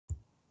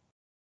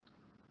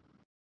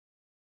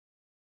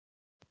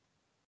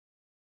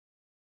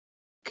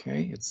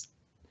Okay,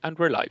 and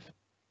we're live.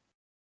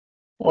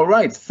 All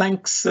right,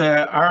 thanks,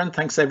 Aaron.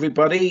 Thanks,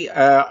 everybody.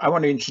 I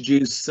want to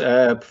introduce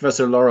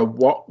Professor Laura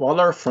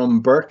Waller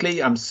from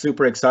Berkeley. I'm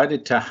super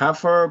excited to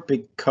have her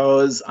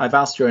because I've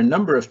asked her a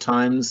number of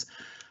times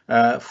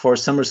for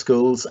summer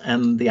schools,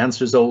 and the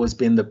answer has always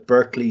been that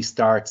Berkeley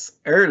starts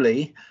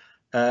early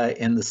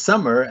in the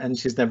summer, and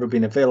she's never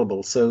been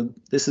available. So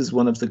this is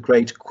one of the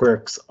great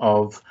quirks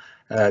of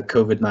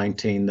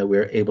COVID-19 that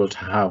we're able to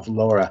have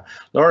Laura.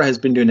 Laura has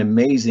been doing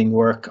amazing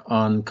work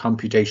on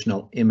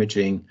computational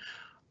imaging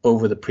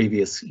over the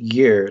previous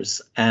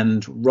years,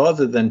 and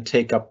rather than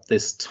take up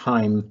this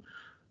time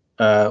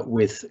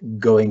with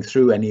going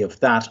through any of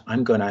that,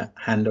 I'm going to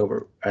hand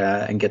over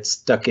and get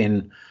stuck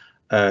in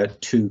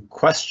to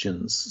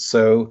questions.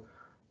 So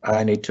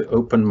I need to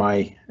open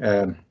my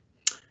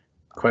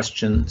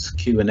questions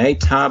Q&A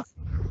tab,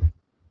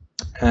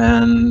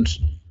 and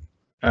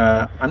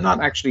I'm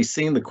not actually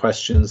seeing the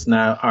questions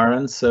now,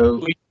 Aaron,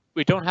 so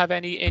we don't have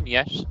any in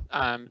yet.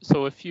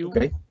 So if you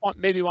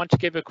maybe want to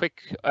give a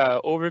quick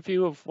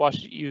overview of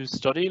what you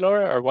study,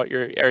 Laura, or what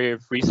your area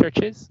of research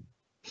is,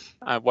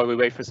 while we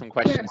wait for some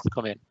questions to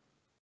come in.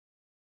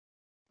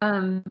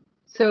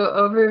 So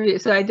overview.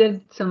 So I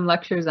did some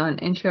lectures on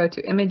intro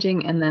to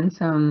imaging, and then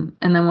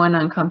one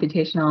on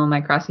computational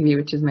microscopy,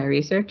 which is my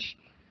research.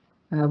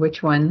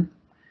 Which one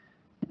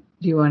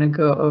do you want to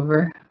go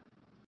over?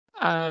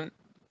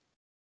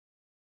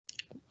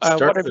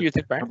 Whatever you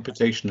think, Brian.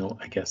 Computational,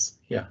 I guess.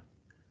 Yeah.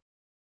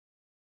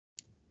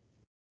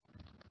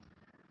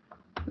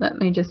 Let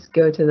me just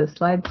go to the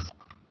slides.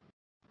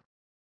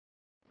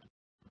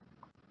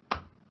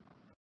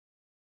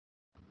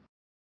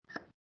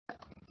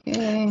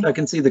 Okay. I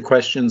can see the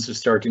questions are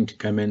starting to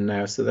come in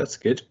now, so that's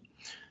good.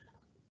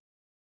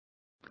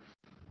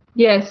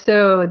 Yeah,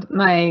 so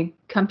my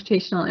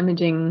computational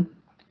imaging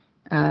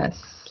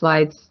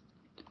slides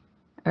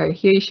are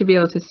here. You should be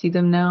able to see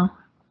them now,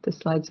 the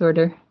slides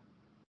order.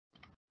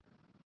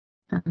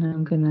 And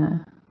I'm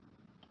gonna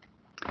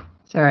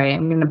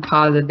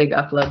pause a big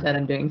upload that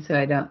I'm doing so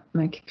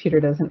my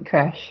computer doesn't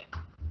crash.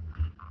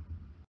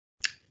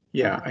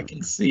 Yeah, I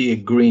can see a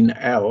green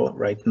L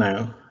right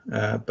now,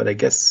 but I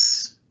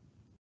guess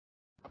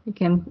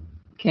can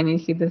you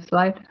see the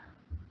slide?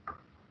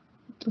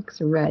 It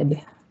looks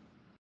red.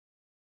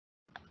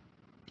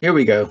 Here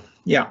we go.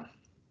 Yeah.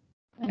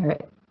 All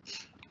right.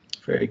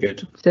 Very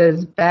good. It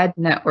says bad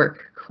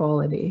network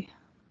quality.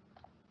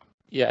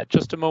 Yeah,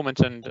 just a moment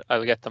and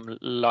I'll get them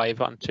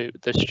live onto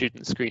the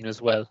student screen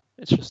as well.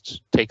 It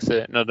just takes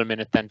another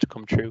minute then to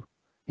come through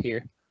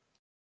here.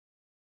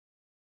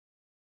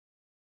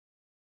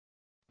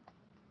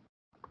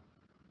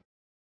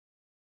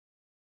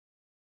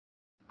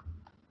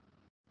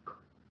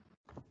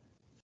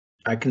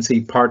 I can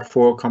see part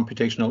 4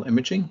 computational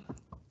imaging.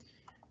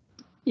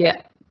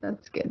 Yeah,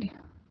 that's good.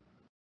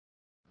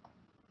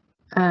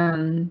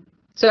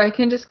 So I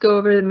can just go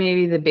over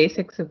maybe the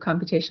basics of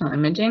computational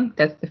imaging.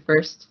 That's the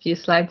first few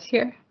slides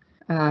here.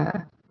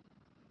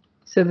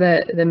 So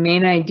the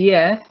main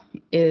idea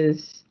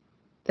is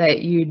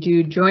that you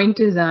do joint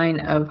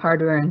design of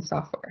hardware and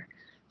software.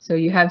 So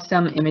you have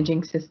some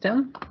imaging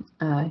system.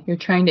 You're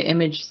trying to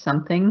image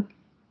something,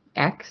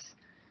 X.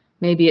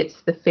 Maybe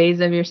it's the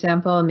phase of your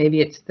sample, maybe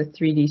it's the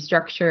 3D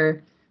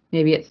structure,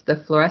 maybe it's the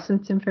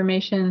fluorescence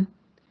information,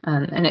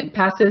 and it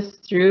passes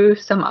through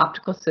some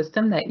optical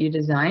system that you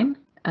design.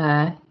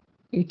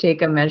 You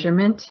take a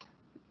measurement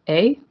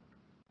A,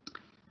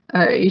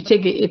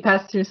 you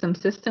pass through some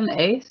system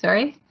A,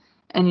 sorry,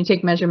 and you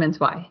take measurements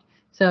Y.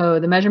 So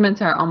the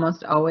measurements are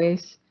almost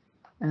always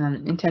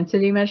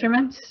intensity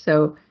measurements.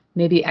 So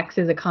maybe X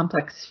is a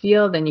complex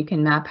field, and you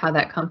can map how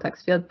that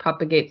complex field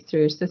propagates through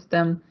your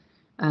system.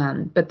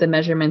 But the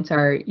measurements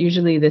are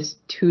usually this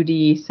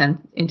 2D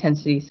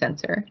intensity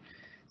sensor.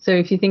 So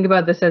if you think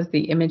about this as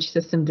the image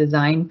system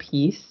design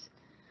piece,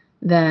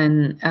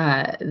 then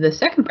the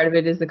second part of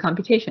it is the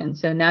computation.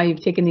 So now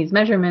you've taken these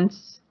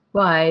measurements,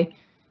 Y,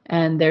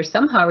 and they're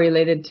somehow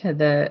related to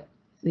the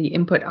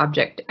input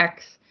object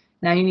X.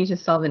 Now you need to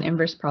solve an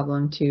inverse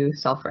problem to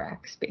solve for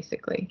X,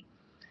 basically.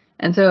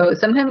 And so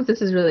sometimes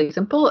this is really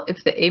simple.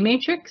 If the A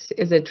matrix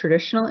is a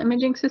traditional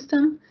imaging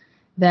system,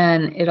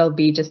 then it'll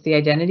be just the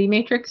identity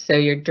matrix. So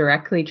you're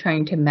directly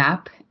trying to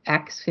map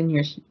X in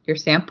your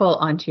sample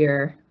onto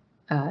your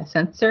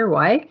sensor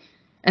Y,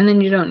 and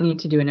then you don't need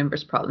to do an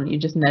inverse problem. You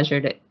just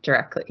measured it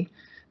directly.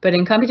 But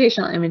in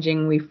computational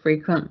imaging, we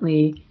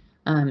frequently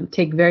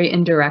take very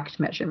indirect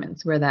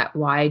measurements where that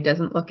Y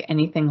doesn't look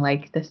anything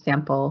like the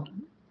sample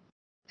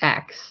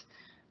X.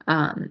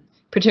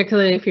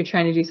 Particularly if you're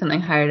trying to do something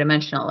higher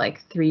dimensional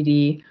like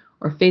 3D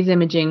or phase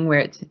imaging where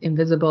it's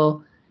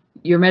invisible,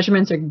 your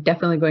measurements are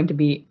definitely going to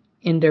be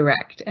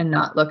indirect and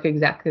not look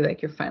exactly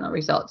like your final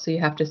result. So you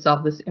have to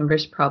solve this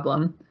inverse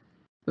problem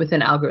with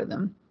an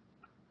algorithm.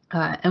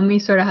 And we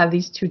sort of have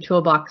these two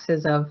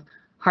toolboxes of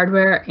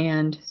hardware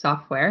and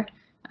software.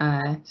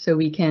 So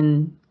we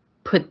can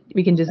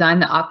design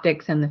the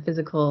optics and the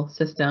physical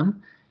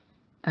system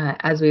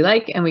as we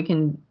like, and we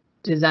can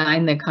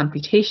design the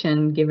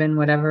computation given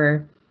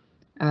whatever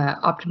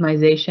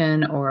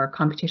optimization or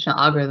computational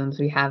algorithms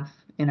we have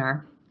in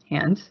our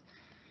hands.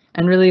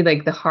 And really,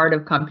 like, the heart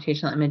of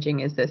computational imaging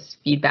is this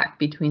feedback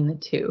between the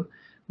two,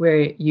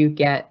 where you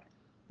get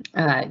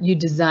you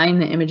design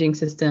the imaging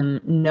system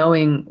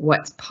knowing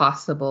what's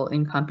possible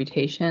in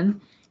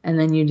computation, and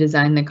then you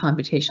design the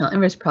computational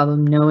inverse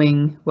problem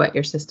knowing what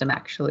your system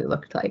actually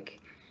looked like.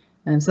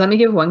 So let me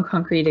give one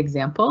concrete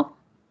example.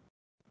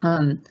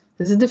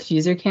 This is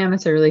DiffuserCam.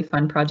 It's a really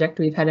fun project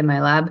we've had in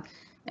my lab,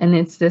 and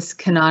it's this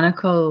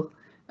canonical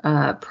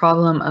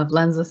problem of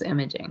lensless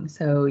imaging.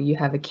 So you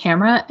have a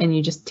camera and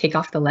you just take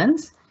off the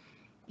lens,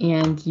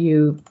 and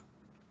you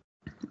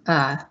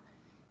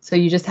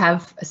just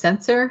have a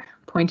sensor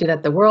pointed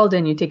at the world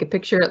and you take a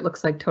picture. It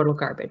looks like total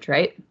garbage,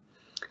 right?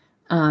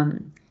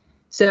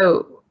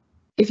 So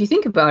if you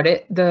think about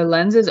it, the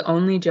lens's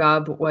only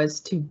job was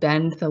to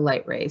bend the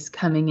light rays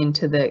coming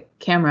into the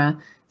camera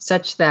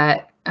such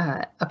that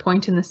a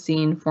point in the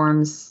scene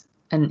forms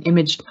an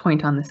imaged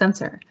point on the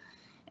sensor.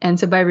 And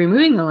so by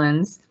removing the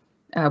lens,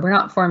 we're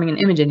not forming an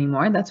image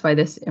anymore. That's why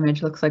this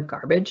image looks like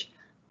garbage.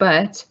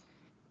 But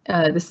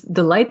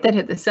the light that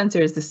hit the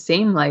sensor is the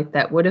same light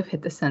that would have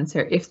hit the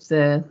sensor if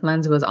the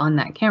lens was on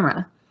that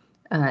camera.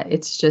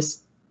 It's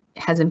just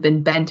hasn't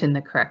been bent in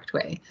the correct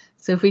way.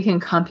 So if we can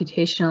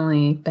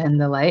computationally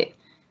bend the light,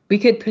 we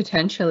could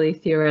potentially,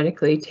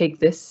 theoretically, take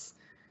this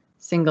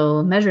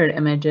single measured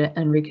image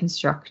and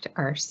reconstruct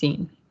our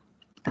scene.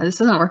 Now, this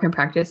doesn't work in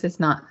practice. It's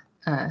not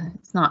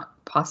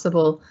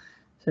possible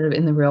sort of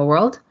in the real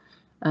world.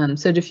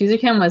 So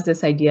DiffuserCam was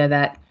this idea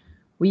that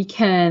we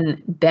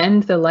can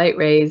bend the light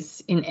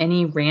rays in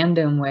any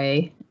random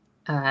way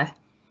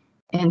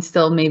and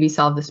still maybe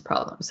solve this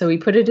problem. So we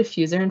put a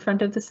diffuser in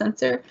front of the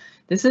sensor.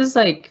 This is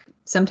like,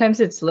 sometimes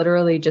it's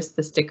literally just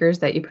the stickers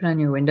that you put on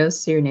your windows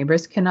so your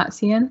neighbors cannot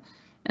see in.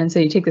 And so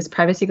you take this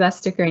privacy glass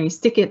sticker and you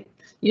just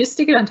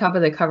stick it on top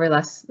of the cover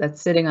that's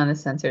sitting on the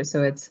sensor.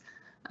 So it's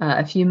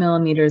a few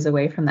millimeters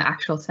away from the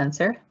actual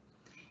sensor.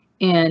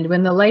 And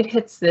when the light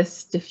hits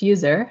this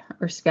diffuser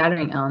or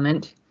scattering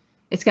element,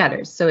 it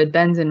scatters. So it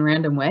bends in a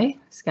random way,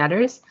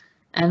 scatters,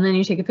 and then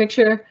you take a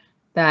picture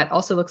that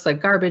also looks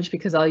like garbage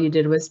because all you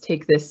did was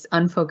take this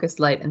unfocused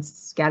light and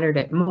scattered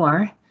it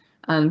more.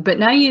 But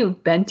now you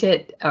bent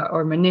it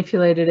or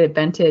manipulated it,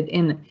 bent it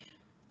in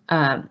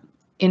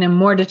a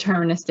more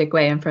deterministic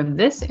way. And from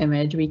this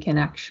image, we can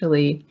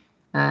actually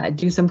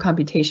do some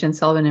computation,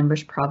 solve an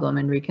inverse problem,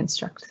 and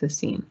reconstruct the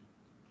scene.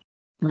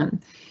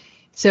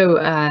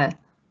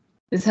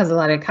 This has a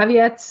lot of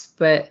caveats,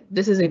 but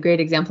this is a great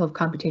example of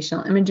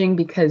computational imaging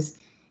because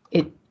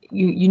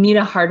you need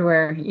a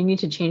hardware, you need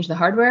to change the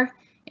hardware,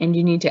 and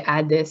you need to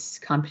add this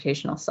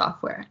computational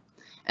software.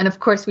 And of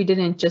course, we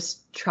didn't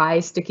just try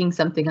sticking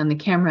something on the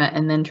camera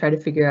and then try to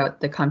figure out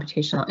the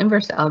computational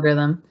inverse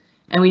algorithm.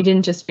 And we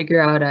didn't just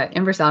figure out an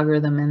inverse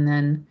algorithm and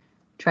then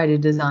try to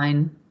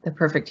design the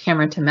perfect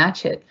camera to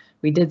match it.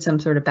 We did some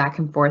sort of back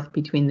and forth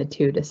between the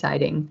two,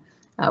 deciding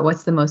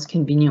what's the most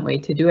convenient way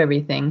to do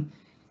everything.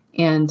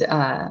 And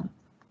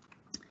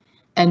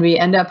we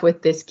end up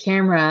with this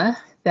camera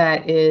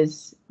that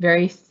is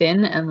very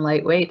thin and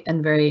lightweight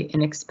and very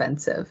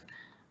inexpensive.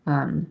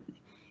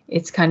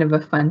 It's kind of a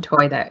fun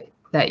toy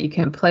that you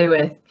can play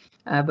with,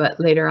 but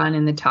later on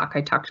in the talk,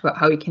 I talked about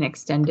how we can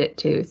extend it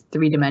to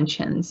 3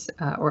 dimensions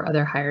or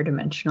other higher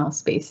dimensional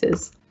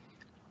spaces.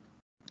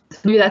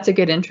 Maybe that's a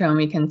good intro, and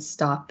we can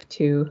stop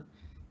to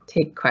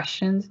take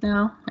questions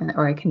now,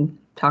 or I can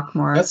talk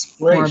more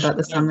about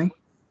the summary.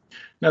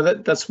 No,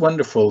 that's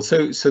wonderful.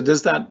 So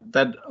does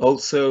that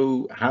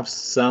also have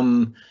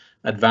some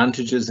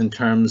advantages in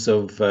terms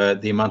of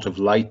the amount of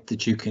light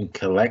that you can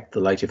collect, the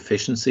light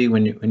efficiency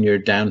when you're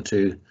down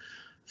to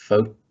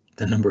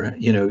the number,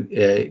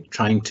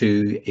 trying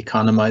to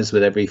economize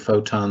with every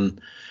photon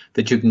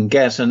that you can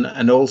get,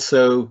 and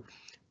also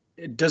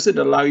does it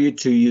allow you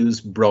to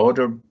use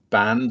broader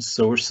band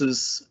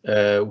sources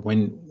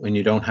when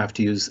you don't have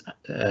to use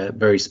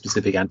very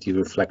specific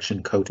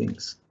anti-reflection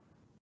coatings?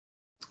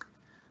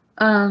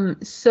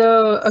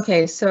 So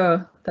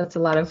that's a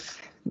lot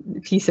of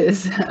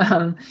pieces.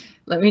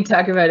 Let me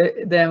talk about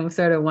them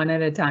sort of one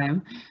at a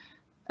time.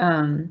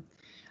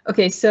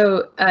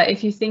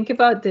 If you think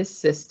about this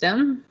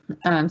system,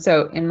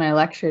 so in my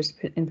lectures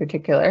in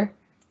particular,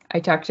 I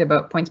talked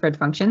about point spread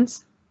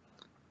functions.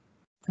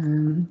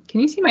 Can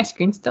you see my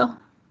screen still?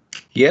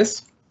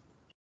 Yes.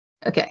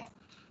 Okay.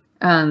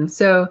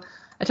 So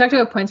I talked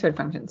about point spread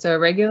functions. So a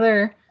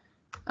regular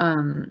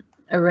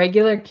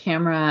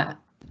camera,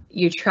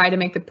 you try to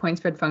make the point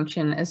spread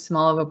function as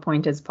small of a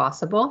point as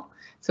possible.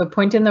 So a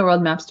point in the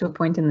world maps to a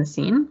point in the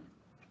scene.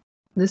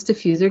 This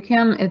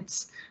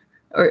DiffuserCam,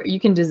 or you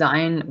can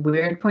design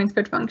weird point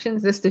spread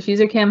functions. This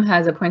DiffuserCam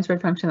has a point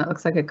spread function that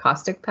looks like a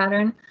caustic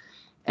pattern.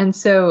 And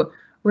so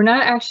we're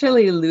not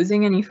actually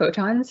losing any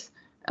photons.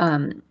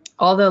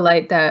 All the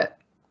light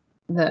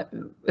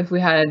if we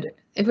had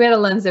a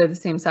lens that are the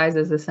same size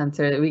as the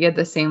sensor, we get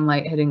the same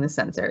light hitting the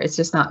sensor. It's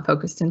just not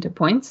focused into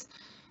points.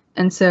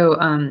 And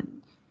so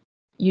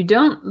you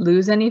don't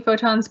lose any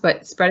photons,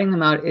 but spreading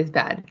them out is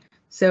bad.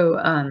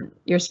 So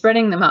you're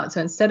spreading them out.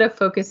 So instead of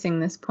focusing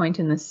this point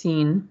in the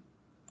scene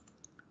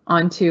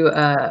onto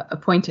a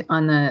point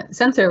on the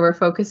sensor, we're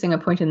focusing a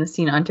point in the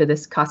scene onto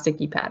this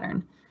Costicky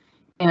pattern.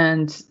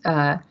 And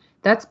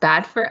that's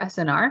bad for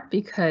SNR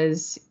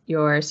because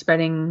you're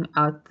spreading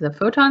out the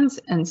photons,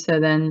 and so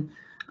then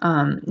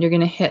you're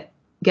going to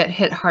get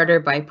hit harder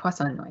by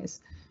Poisson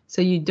noise.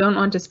 So you don't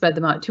want to spread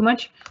them out too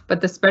much,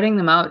 but the spreading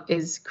them out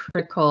is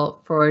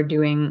critical for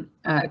doing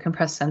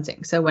compressed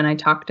sensing. So when I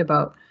talked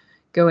about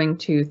going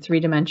to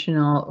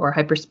 3-dimensional or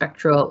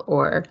hyperspectral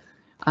or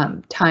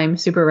time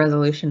super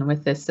resolution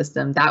with this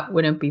system, that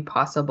wouldn't be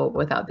possible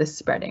without this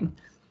spreading.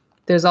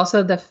 There's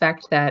also the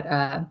fact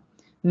that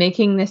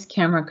making this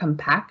camera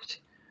compact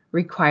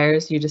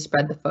requires you to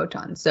spread the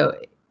photons. So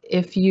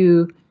if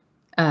you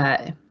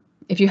have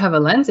a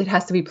lens, it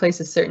has to be placed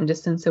a certain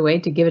distance away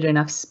to give it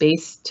enough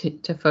space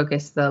to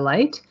focus the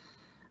light.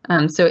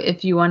 So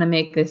if you want to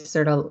make this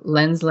sort of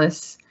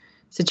lensless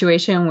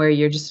situation where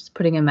you're just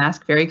putting a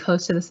mask very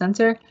close to the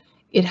sensor,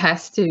 it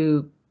has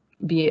to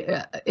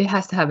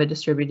have a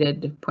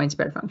distributed point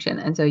spread function,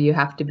 and so you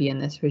have to be in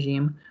this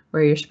regime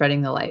where you're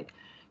spreading the light.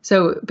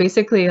 So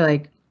basically,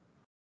 like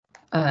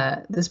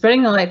the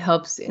spreading the light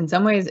helps in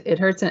some ways. It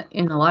hurts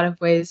in a lot of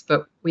ways,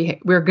 but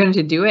we're going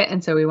to do it,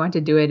 and so we want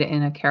to do it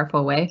in a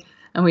careful way,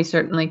 and we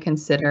certainly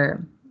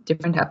consider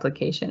different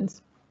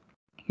applications.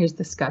 Here's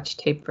the Scotch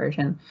tape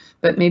version,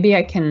 but maybe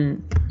I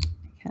can't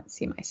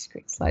see my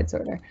screen slide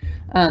sorter.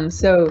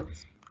 So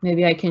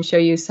maybe I can show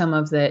you some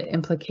of the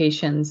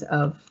implications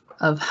of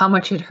how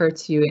much it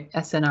hurts you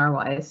SNR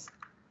wise.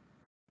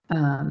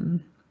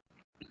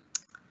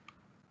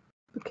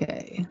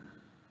 Okay.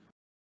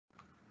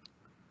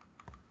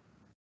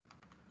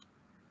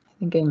 I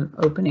think I'm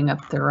opening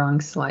up the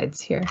wrong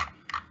slides here.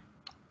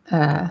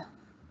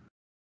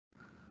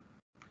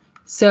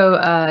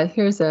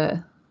 Here's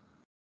a,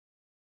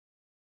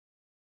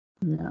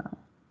 no.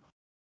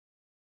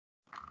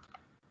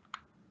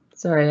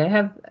 Sorry,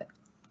 I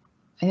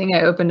think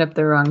I opened up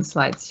the wrong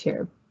slides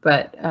here,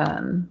 but I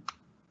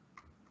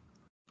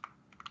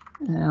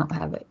don't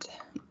have it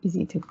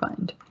easy to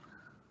find.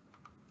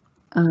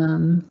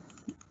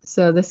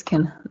 So this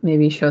can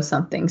maybe show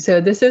something.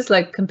 So this is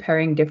like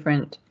comparing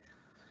different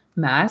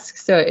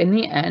masks. So in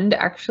the end,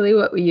 actually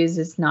what we use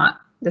is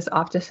not this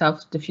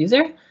off-the-shelf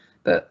diffuser,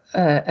 but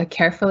a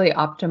carefully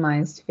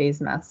optimized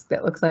phase mask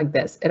that looks like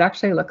this. It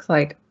actually looks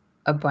like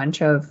a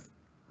bunch of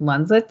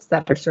lenslets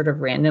that are sort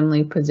of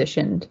randomly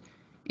positioned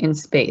in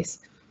space.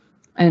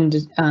 And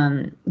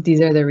these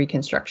are the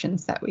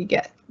reconstructions that we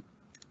get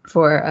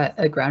for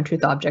a ground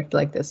truth object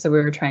like this. So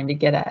we were trying to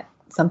get at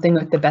something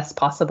with the best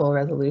possible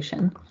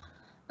resolution.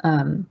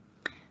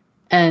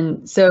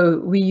 And so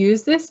we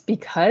use this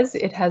because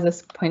it has a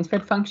point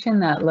spread function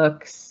that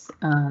looks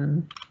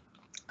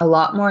a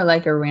lot more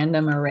like a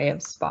random array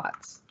of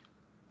spots.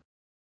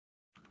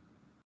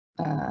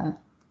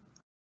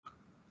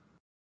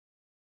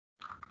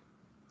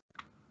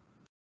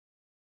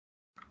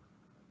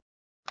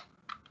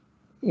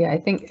 Yeah, I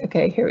think,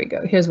 okay, here we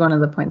go. Here's one of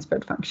the point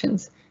spread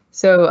functions.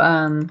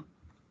 So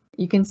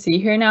you can see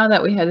here now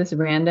that we have this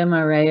random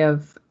array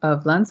of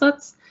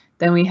lenslets.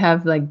 Then we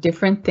have like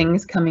different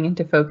things coming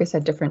into focus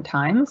at different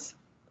times.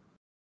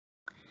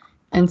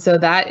 And so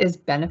that is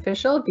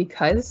beneficial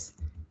because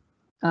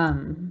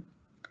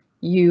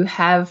you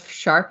have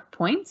sharp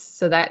points.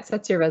 So that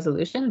sets your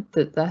resolution.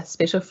 The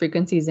spatial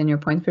frequencies in your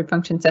point spread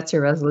function sets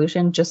your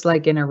resolution, just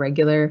like in a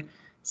regular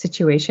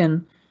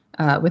situation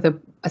with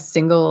a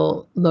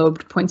single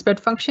lobed point spread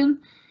function.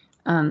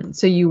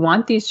 So you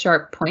want these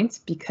sharp points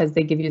because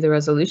they give you the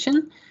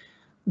resolution,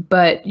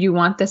 but you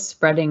want the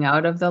spreading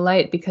out of the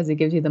light because it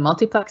gives you the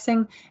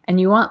multiplexing,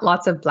 and you want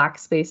lots of black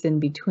space in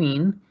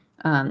between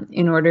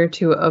in order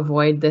to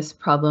avoid this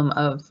problem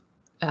of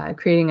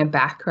creating a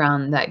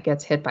background that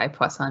gets hit by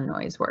Poisson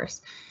noise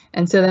worse.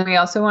 And so then we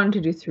also wanted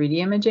to do 3D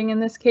imaging in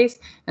this case,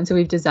 and so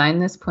we've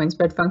designed this point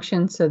spread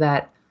function so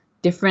that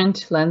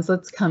different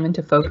lenslets come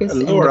into focus.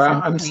 Laura,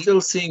 I'm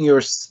still seeing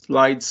your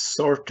slide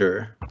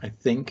sorter, I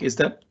think. Is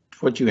that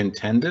what you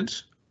intended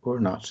or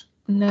not?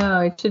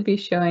 No, it should be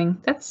showing.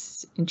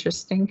 That's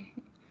interesting.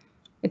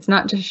 It's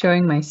not just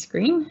showing my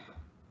screen.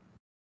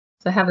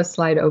 So I have a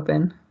slide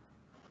open.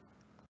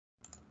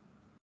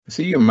 I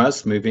see your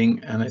mouse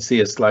moving and I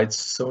see a slide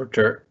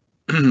sorter.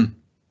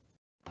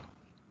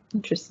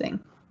 Interesting.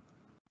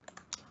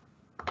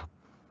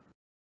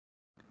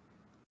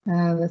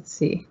 Let's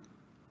see.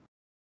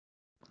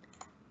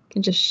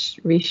 Can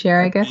just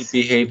reshare, I guess.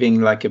 Behaving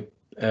like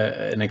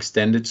an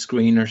extended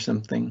screen or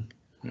something.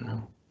 I don't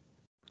know.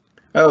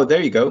 Oh,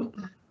 there you go.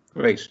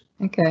 Great.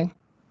 Okay.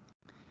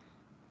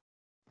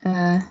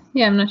 Yeah,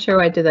 I'm not sure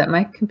why I did that.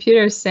 My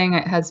computer is saying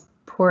it has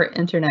poor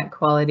internet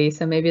quality,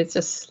 so maybe it's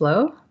just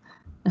slow.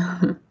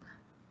 Okay,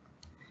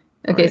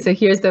 right. So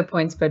here's the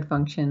point spread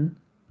function.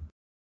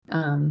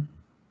 As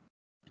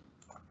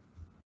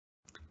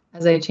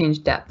I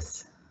change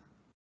depths.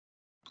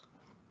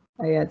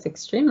 Oh yeah, it's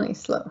extremely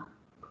slow.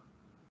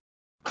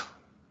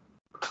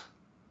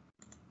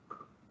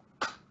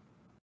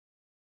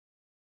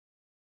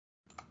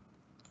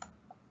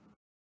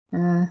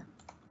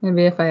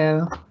 Maybe if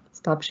I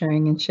stop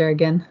sharing and share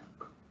again.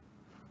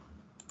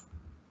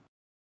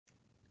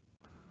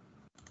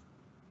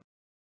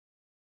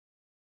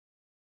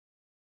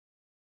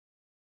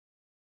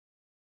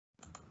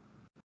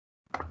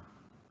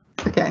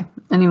 Okay,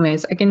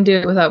 anyways, I can do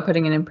it without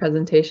putting it in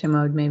presentation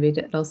mode. Maybe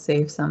it'll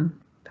save some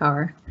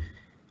power.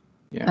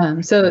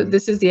 Yeah. So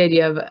this is the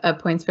idea of a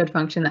point spread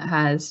function that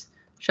has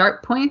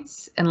sharp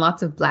points and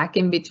lots of black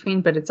in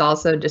between, but it's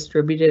also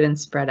distributed and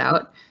spread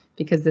out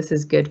because this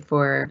is good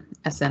for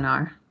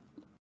SNR.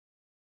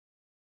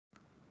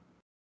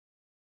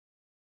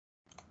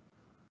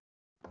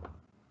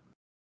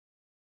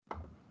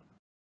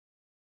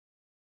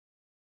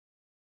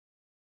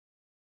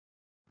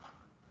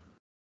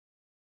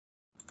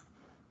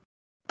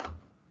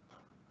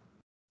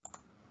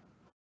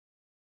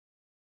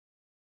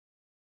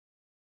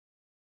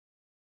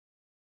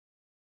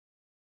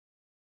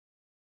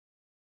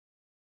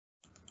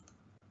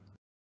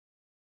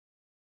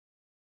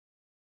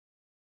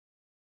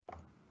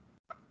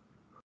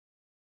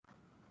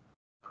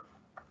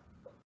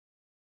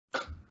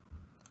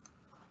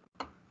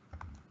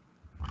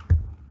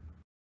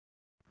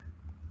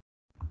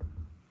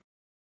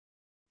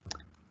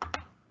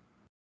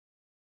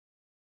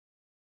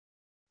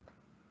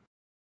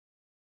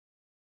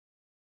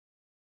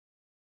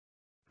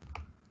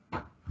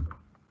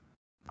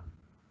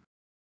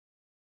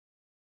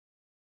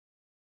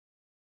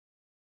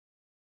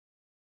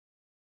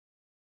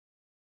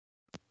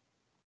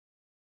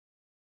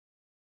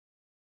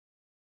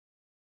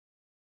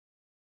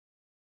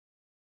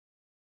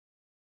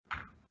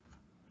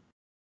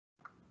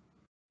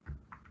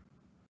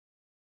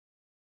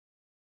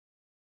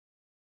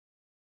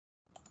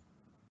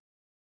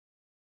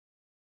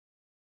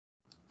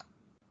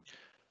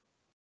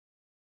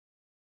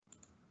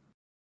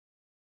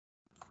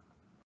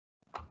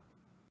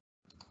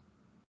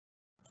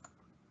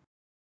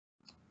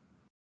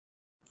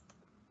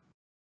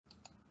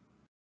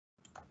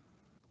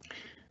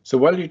 So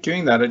while you're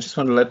doing that, I just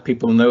want to let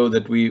people know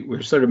that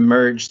we're sort of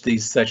merged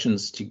these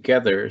sessions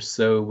together.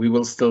 So we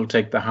will still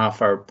take the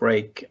half-hour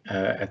break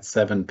at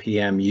 7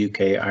 p.m.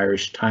 UK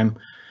Irish time.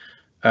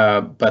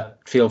 But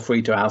feel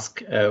free to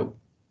ask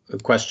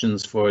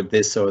questions for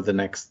this or the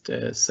next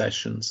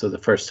session. So the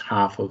first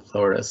half of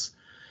Laura's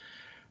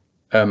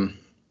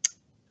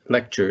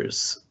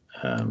lectures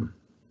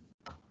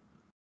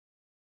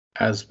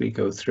as we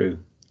go through.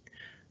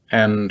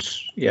 And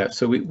yeah,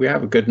 so we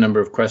have a good number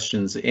of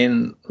questions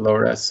in,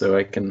 Laura, so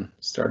I can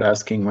start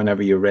asking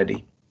whenever you're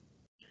ready.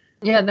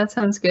 Yeah, that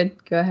sounds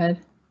good. Go ahead.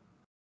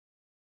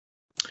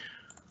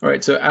 All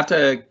right, so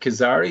Atta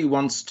Kazari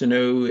wants to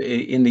know,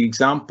 in the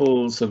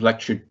examples of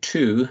lecture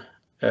 2,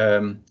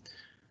 minute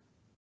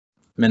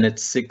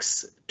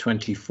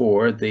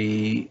 6:24,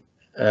 the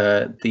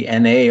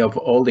NA of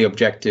all the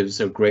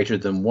objectives are greater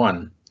than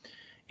 1.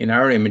 In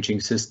our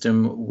imaging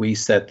system, we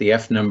set the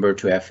F number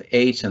to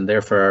F8, and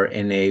therefore our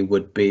NA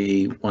would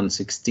be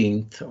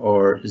 1/16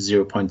 or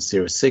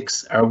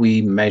 0.06. Are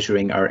we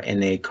measuring our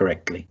NA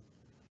correctly?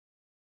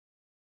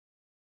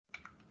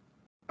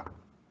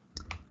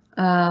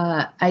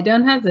 I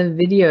don't have the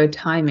video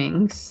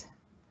timings.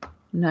 I'm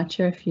not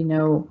sure if you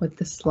know what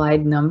the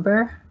slide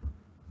number.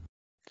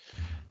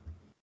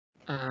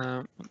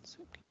 1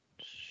 second.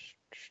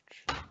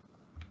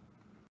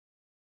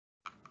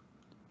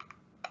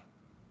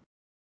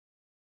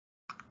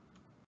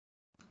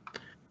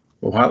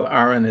 Well, while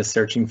Aaron is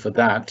searching for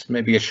that,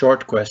 maybe a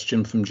short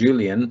question from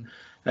Julian.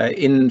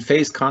 In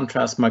phase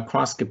contrast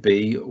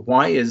microscopy,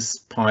 why is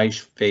pi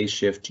phase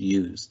shift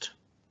used?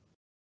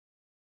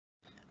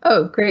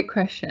 Oh, great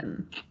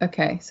question.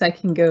 Okay, so I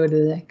can go to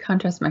the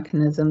contrast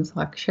mechanisms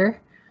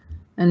lecture,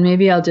 and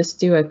maybe I'll just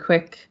do a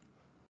quick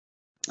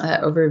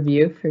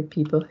overview for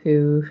people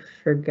who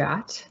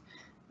forgot.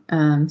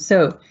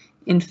 So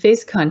in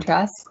phase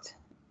contrast,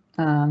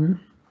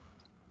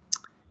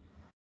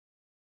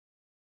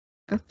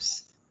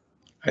 oops.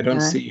 I don't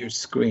see your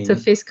screen. So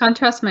phase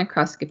contrast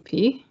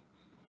microscopy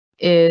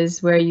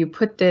is where you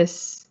put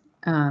this.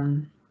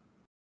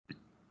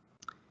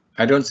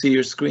 I don't see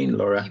your screen,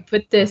 Laura. You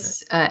put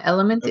this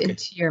element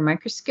into your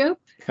microscope,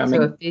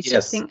 so a phase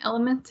shifting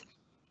element,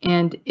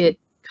 and it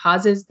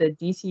causes the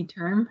DC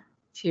term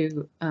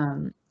to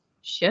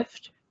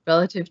shift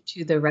relative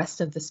to the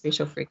rest of the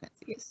spatial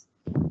frequencies.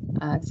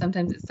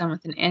 Sometimes it's done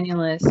with an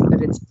annulus,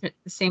 but it's the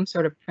same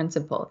sort of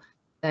principle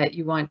that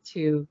you want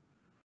to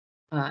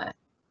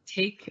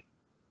take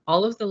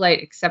all of the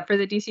light except for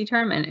the DC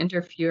term and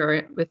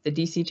interfere with the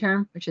DC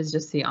term, which is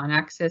just the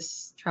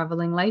on-axis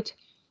traveling light.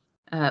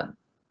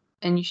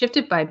 And you shift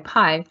it by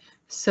pi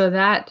so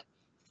that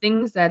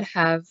things that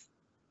have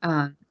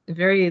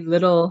very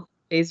little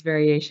phase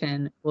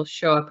variation will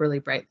show up really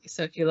brightly.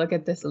 So if you look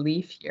at this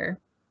leaf here,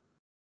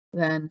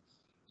 then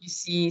you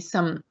see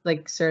some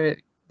like sort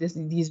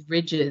of these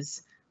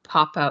ridges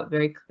pop out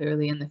very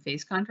clearly in the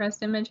phase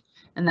contrast image.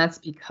 And that's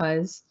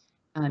because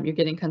you're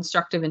getting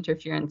constructive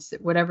interference.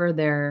 Whatever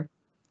their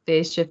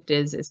phase shift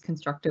is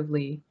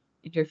constructively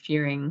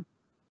interfering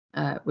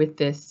with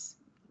this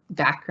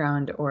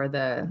background or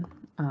the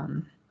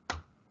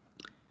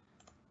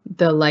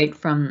light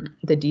from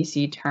the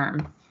DC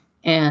term.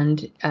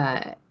 And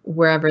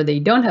wherever they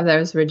don't have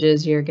those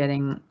ridges, you're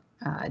getting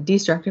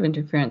destructive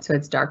interference, so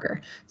it's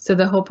darker. So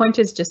the whole point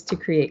is just to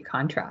create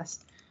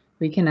contrast.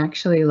 We can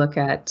actually look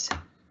at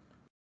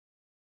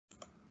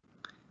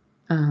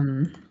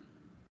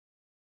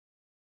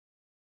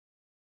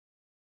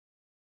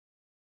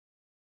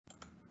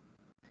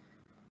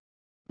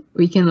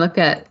we can look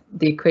at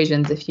the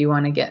equations if you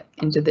want to get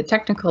into the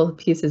technical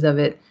pieces of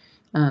it.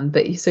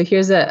 But so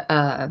here's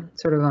a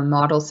sort of a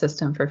model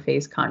system for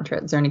phase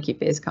contrast, Zernike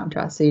phase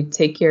contrast. So you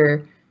take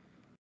your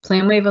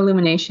plane wave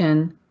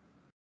illumination,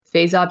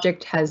 phase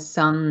object has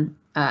some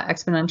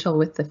exponential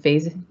with the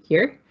phase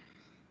here,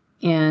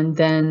 and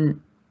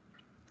then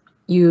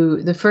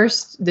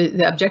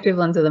the objective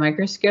lens of the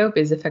microscope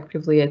is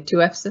effectively a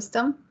 2F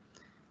system.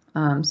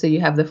 So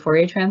you have the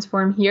Fourier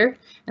transform here,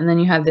 and then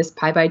you have this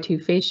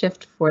pi/2 phase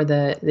shift for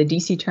the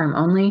DC term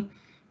only,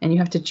 and you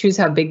have to choose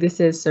how big this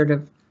is, sort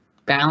of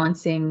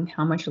balancing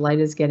how much light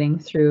is getting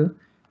through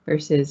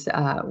versus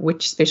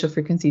which spatial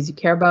frequencies you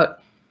care about.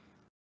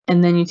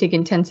 And then you take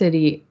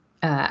intensity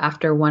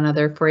after one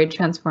other Fourier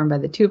transform by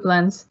the tube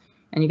lens,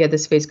 and you get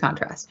this phase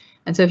contrast.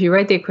 And so if you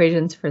write the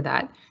equations for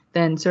that,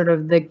 then sort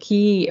of the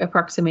key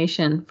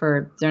approximation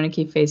for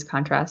Zernike phase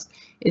contrast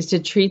is to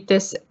treat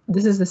this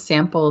is the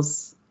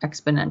sample's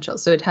exponential.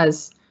 So it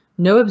has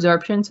no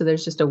absorption, so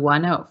there's just a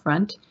 1 out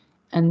front,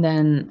 and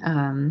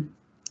then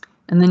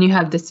you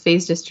have this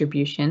phase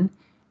distribution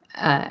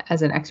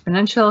as an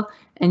exponential,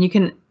 and you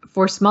can,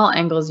 for small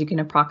angles, you can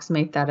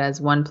approximate that as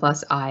 1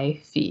 plus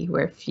I phi,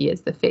 where phi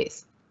is the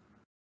phase.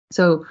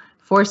 So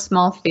for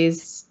small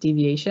phase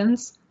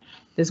deviations,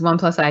 this 1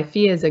 plus I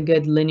phi is a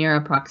good linear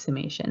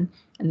approximation,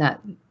 and that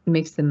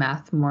makes the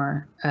math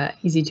more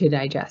easy to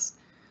digest.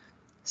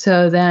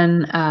 So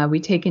then we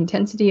take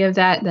intensity of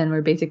that, then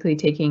we're basically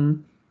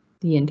taking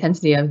the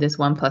intensity of this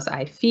 1 plus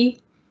I phi,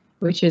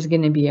 which is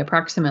going to be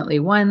approximately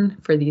 1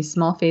 for these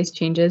small phase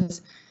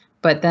changes.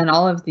 But then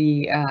all of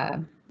the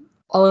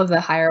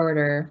higher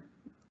order,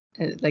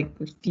 like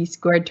phi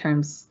squared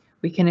terms,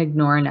 we can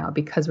ignore now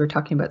because we're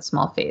talking about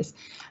small phase.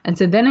 And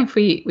so then if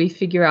we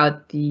figure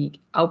out the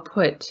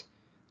output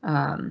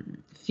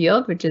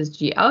field, which is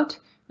G out,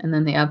 and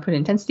then the output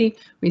intensity,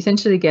 we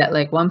essentially get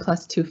like 1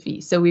 plus 2 phi.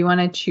 So we want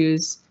to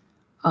choose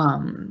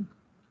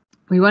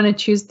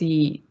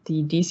the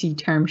DC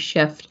term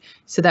shift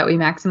so that we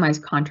maximize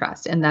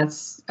contrast, and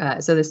that's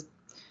so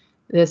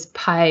this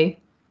pi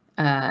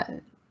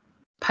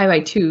by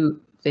 2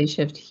 phase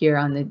shift here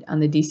on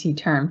the DC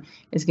term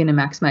is going to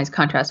maximize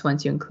contrast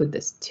once you include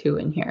this 2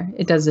 in here.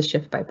 It does the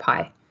shift by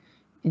pi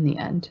in the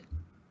end.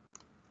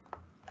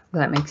 Does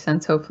that make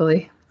sense?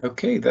 Hopefully.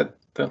 Okay,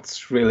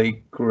 that's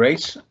really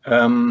great.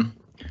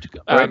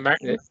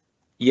 Martin,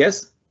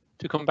 yes?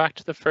 To come back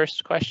to the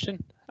first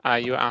question,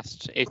 you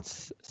asked,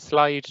 it's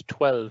slide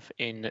 12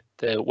 in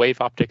the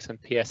wave optics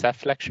and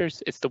PSF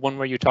lectures. It's the one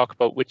where you talk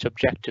about which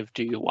objective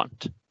do you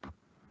want.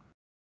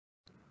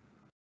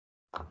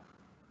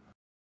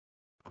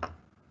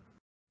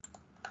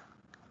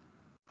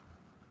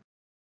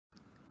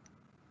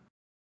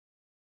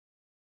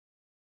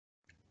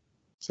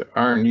 So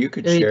Aaron, you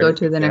could share. You go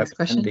to the next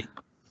question? Handy.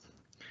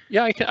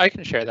 Yeah, I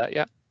can share that.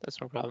 Yeah,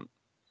 that's no problem.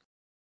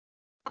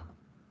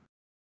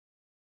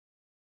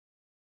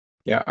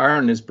 Yeah,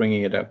 Aaron is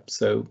bringing it up.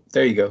 So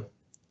there you go.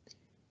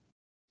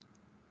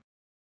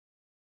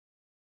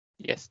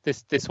 Yes,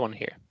 this one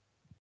here.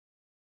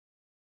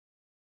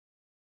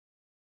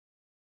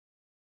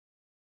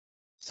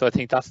 So I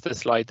think that's the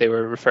slide they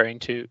were referring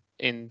to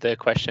in the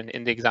question.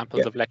 In the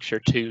examples of lecture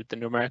 2, the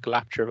numerical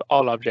aperture of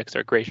all objects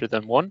are greater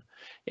than 1.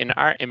 In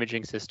our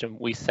imaging system,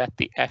 we set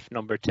the f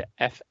number to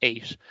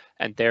f8,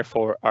 and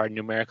therefore our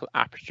numerical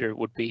aperture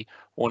would be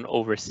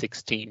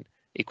 1/16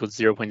 equals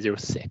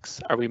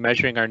 0.06. Are we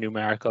measuring our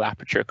numerical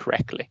aperture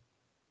correctly?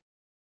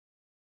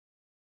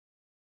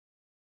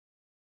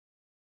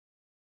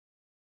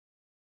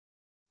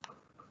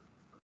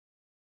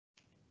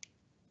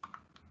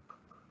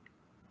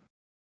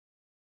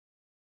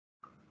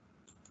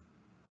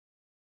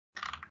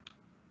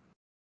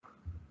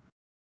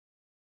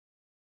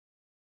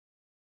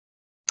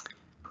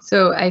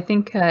 So I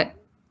think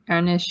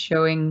Aaron is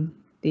showing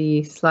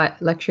the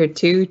slide lecture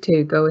 2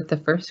 to go with the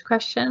first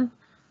question,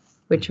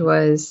 which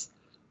was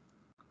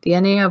the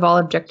NA of all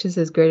objectives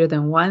is greater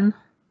than 1.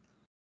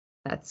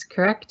 That's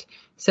correct.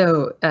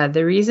 So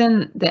the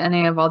reason the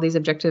NA of all these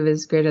objectives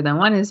is greater than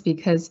 1 is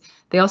because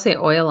they all say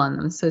oil on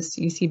them. So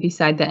you see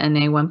beside the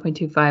NA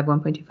 1.25,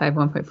 1.25,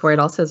 1.4, it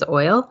all says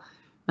oil.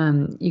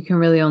 You can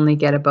really only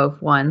get above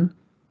 1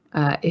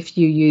 if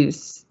you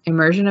use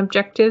immersion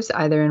objectives,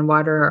 either in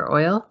water or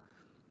oil,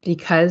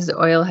 because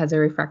oil has a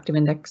refractive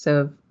index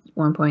of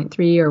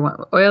 1.3,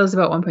 or oil is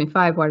about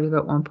 1.5, water is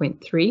about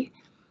 1.3.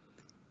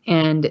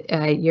 And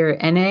your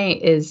NA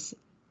is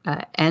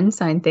n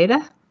sine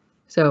theta.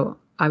 So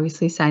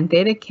obviously sine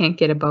theta can't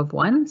get above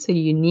 1. So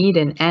you need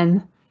an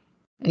n.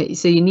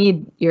 So you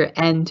need your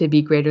n to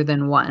be greater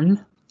than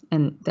 1.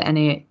 And the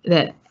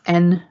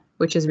n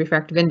which is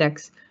refractive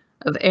index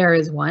of air,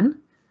 is 1.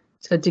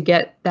 So to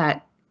get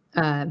that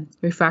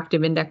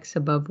refractive index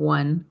above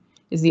 1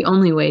 is the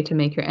only way to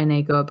make your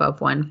Na go above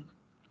 1.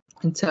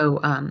 And so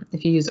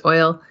if you use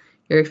oil,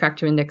 your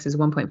refractive index is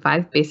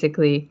 1.5.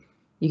 Basically,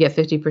 you get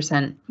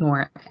 50%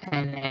 more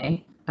Na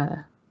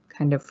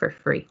kind of for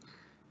free.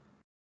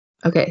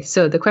 Okay,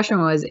 so the question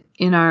was,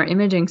 in our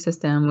imaging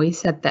system, we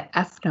set the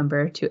F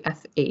number to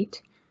F8.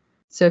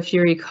 So if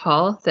you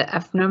recall, the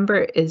F number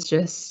is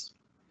just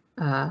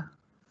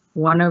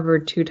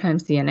 1/2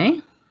 times the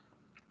Na.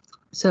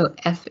 So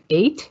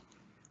F8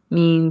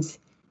 means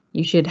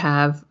you should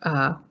have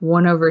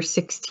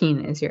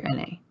 1/16 is your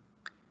Na.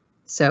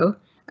 So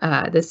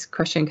this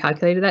question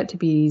calculated that to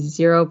be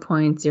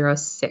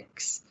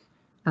 0.06.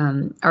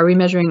 Are we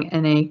measuring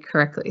Na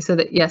correctly? So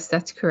that, yes,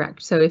 that's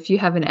correct. So if you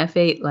have an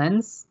F8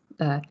 lens,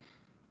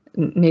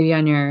 maybe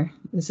on your,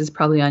 this is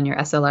probably on your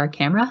SLR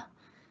camera,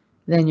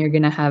 then you're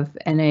going to have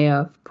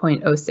Na of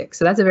 0.06.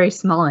 So that's a very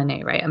small Na,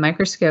 right? A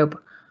microscope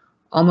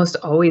almost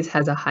always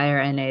has a higher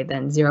Na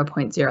than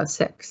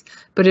 0.06.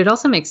 But it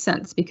also makes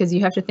sense because you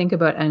have to think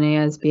about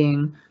Na as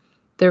being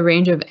the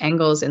range of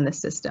angles in the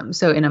system.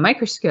 So in a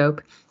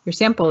microscope, your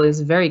sample is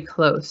very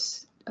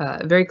close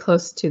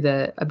to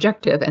the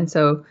objective, and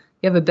so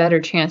you have a better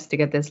chance to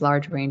get this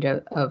large range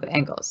of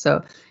angles.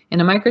 So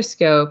in a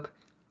microscope,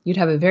 you'd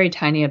have a very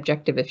tiny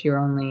objective if you're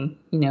only,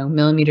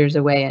 millimeters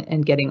away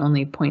and getting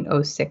only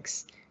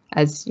 0.06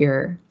 as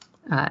your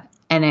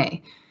Na.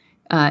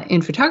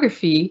 In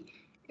photography,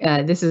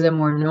 this is a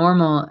more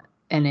normal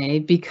Na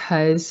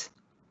because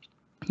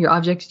your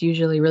object's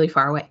usually really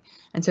far away.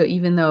 And so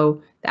even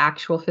though the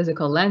actual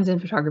physical lens in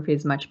photography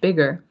is much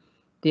bigger,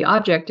 the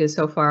object is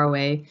so far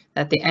away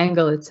that the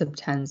angle it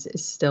subtends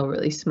is still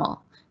really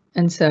small.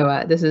 And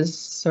so this is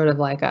sort of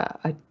like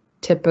a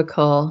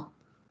typical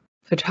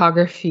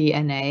photography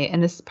Na,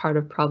 and this is part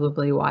of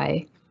probably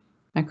why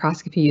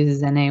microscopy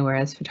uses Na,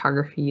 whereas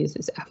photography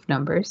uses F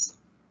numbers.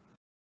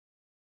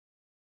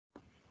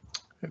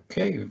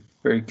 Okay,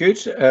 very good.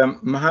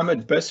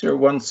 Mohammed Besser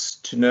wants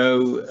to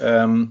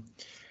know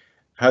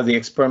how the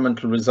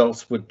experimental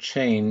results would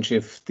change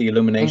if the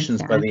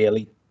illuminations by the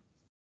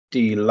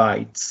LED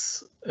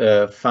lights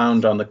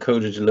found on the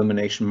coded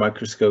illumination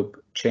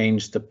microscope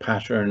changed the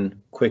pattern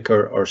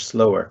quicker or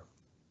slower.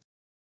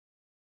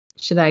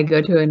 Should I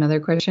go to another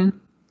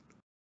question?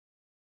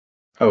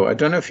 Oh, I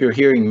don't know if you're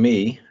hearing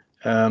me.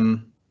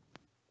 So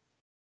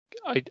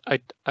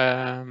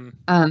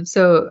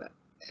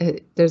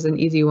there's an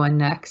easy one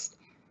next.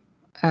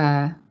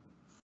 I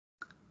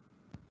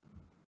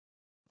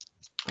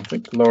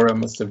think Laura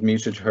must have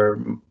muted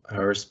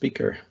her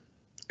speaker.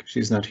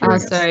 She's not hearing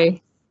us.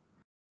 Sorry.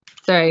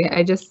 Sorry,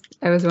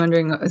 I was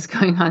wondering what was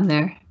going on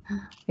there.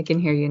 I can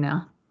hear you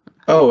now.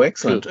 Oh,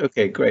 excellent.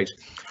 Okay, great.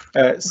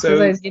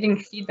 So I was getting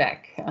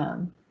feedback.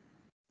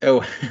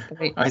 Oh,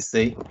 I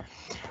see.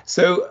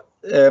 So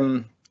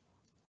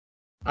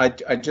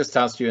I just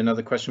asked you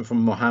another question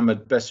from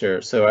Mohammed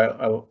Besser. So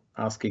I'll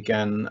ask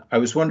again. I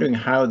was wondering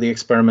how the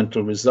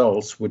experimental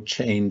results would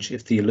change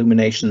if the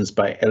illuminations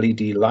by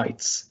LED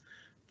lights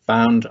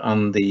found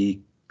on the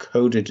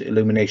coded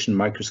illumination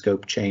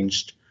microscope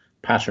changed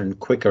pattern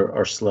quicker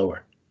or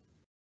slower.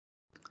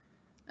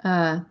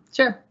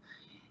 Sure.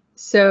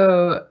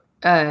 So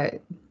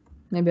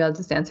maybe I'll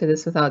just answer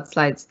this without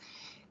slides.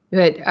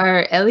 But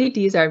our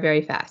LEDs are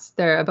very fast.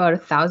 They're about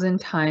 1,000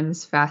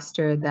 times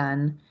faster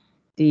than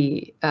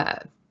the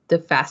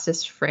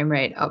fastest frame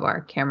rate of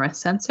our camera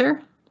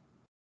sensor.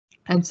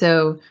 And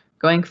so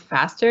going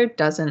faster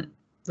doesn't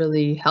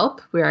really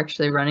help. We're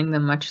actually running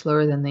them much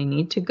slower than they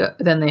need to go,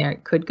 than they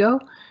could go.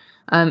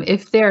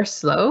 If they're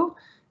slow,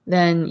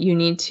 then you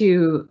need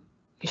to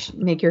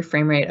make your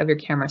frame rate of your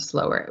camera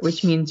slower,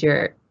 which means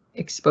your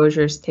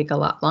exposures take a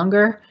lot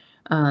longer,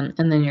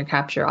 and then your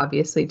capture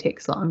obviously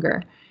takes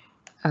longer.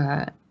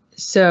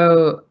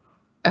 So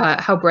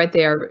how bright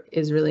they are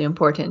is really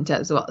important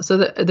as well. So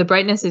the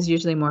brightness is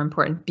usually more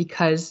important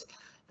because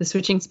the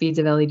switching speeds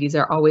of LEDs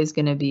are always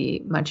going to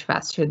be much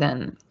faster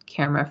than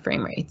camera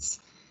frame rates.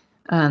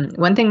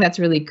 One thing that's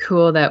really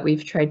cool that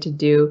we've tried to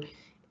do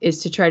is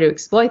to try to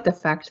exploit the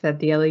fact that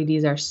the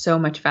LEDs are so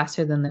much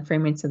faster than the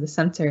frame rates of the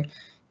sensor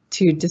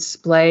to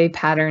display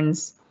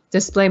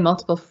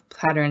multiple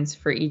patterns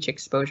for each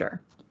exposure.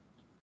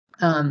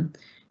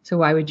 So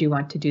why would you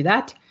want to do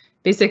that?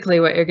 Basically,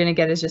 what you're going to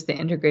get is just the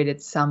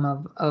integrated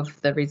sum of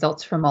the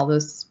results from all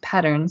those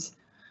patterns.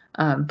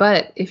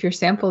 But if your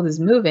sample is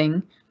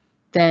moving,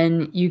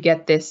 then you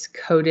get this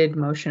coded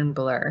motion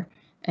blur,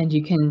 and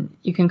you can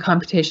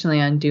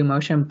computationally undo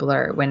motion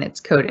blur when it's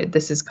coded.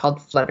 This is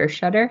called flutter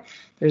shutter.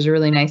 There's a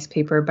really nice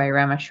paper by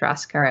Ramesh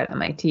Raskar at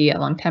MIT a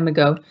long time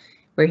ago,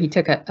 where he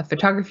took a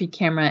photography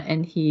camera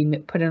and he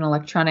put an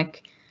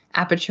electronic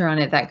aperture on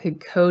it that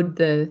could code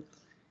the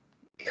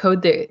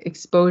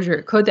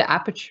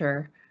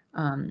aperture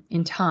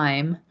in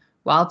time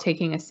while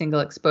taking a single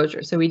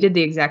exposure. So we did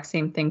the exact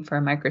same thing for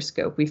a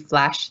microscope. We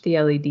flashed the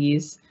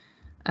LEDs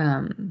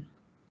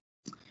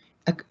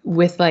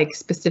with like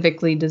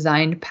specifically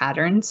designed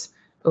patterns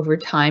over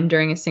time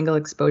during a single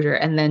exposure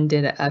and then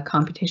did a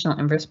computational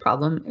inverse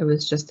problem. It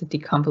was just a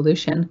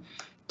deconvolution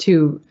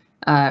to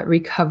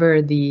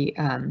recover the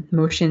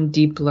motion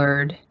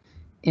deblurred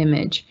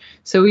image.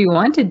 So we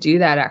want to do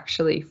that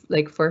actually,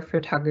 like for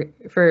photography,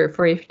 for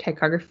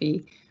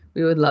tychography,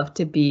 we would love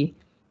to be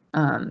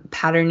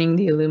patterning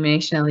the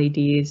illumination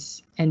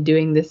LEDs and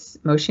doing this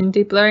motion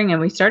deblurring. And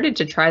we started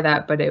to try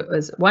that, but it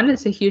was, one,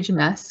 it's a huge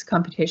mess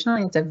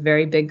computationally. It's a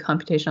very big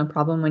computational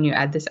problem when you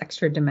add this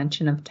extra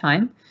dimension of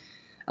time.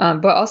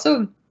 But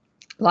also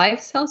live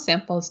cell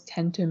samples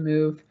tend to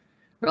move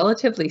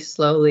relatively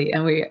slowly,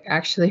 and we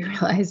actually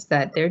realized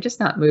that they're just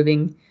not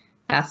moving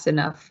fast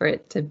enough for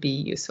it to be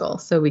useful.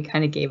 So we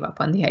kind of gave up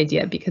on the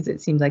idea because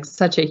it seemed like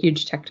such a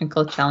huge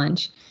technical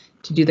challenge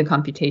to do the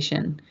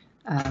computation.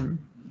 And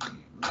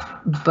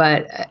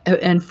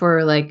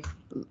for like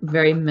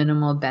very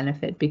minimal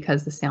benefit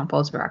because the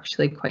samples were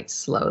actually quite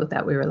slow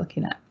that we were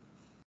looking at.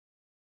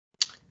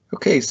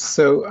 Okay,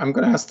 so I'm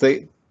going to ask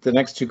the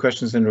next two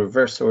questions in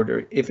reverse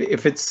order. If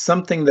it's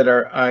something that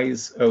our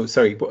eyes, oh,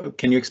 sorry,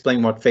 can you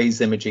explain what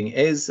phase imaging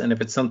is? And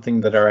if it's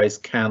something that our eyes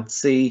can't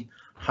see,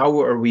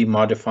 how are we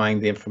modifying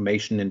the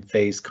information in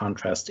phase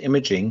contrast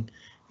imaging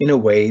in a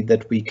way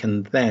that we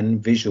can then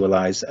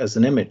visualize as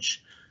an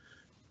image?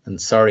 And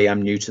sorry,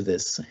 I'm new to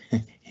this,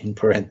 in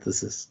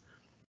parentheses.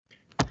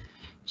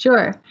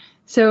 Sure.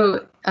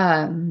 So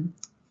I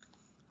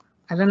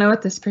don't know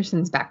what this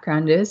person's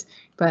background is,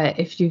 but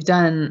if you've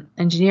done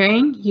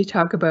engineering, you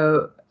talk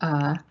about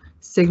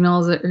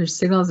signals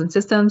and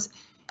systems,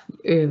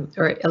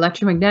 or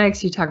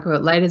electromagnetics, you talk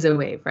about light as a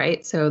wave,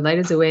 right? So light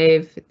as a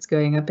wave, it's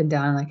going up and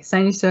down like a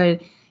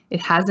sinusoid.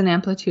 It has an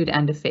amplitude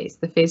and a phase.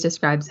 The phase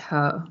describes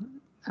how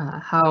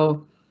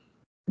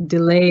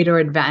delayed or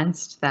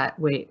advanced that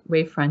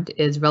wavefront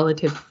is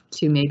relative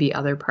to maybe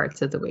other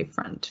parts of the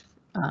wavefront.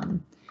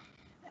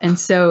 And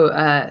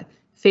so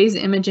phase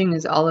imaging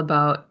is all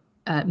about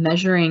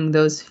measuring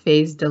those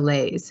phase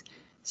delays.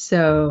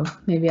 So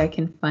maybe I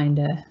can find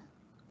a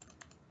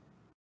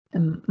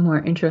more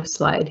intro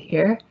slide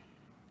here.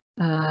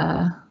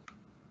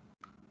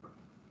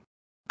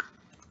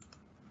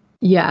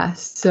 Yeah,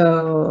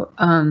 so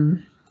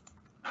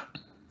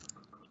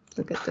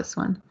look at this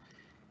one.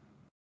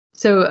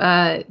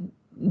 So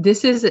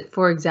this is,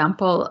 for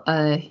example,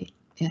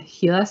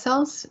 HeLa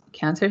cells,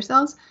 cancer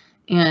cells.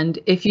 And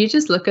if you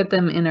just look at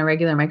them in a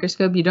regular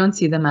microscope, you don't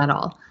see them at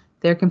all.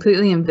 They're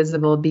completely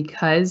invisible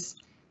because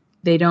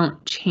they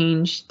don't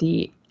change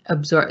the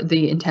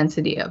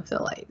intensity of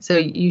the light. So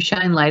you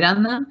shine light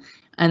on them,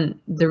 and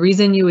the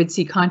reason you would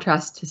see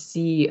contrast to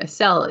see a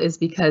cell is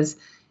because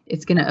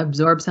it's going to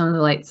absorb some of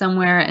the light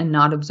somewhere and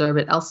not absorb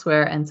it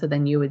elsewhere, and so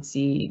then you would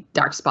see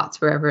dark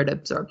spots wherever it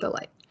absorbed the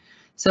light.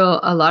 So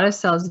a lot of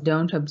cells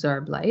don't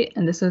absorb light,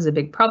 and this was a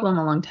big problem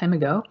a long time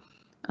ago.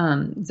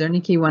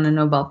 Zernike won a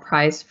Nobel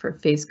Prize for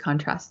phase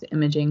contrast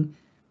imaging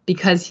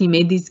because he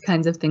made these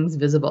kinds of things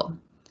visible.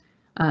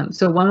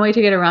 So one way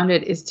to get around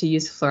it is to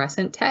use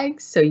fluorescent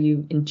tags. So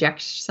you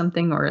inject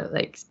something or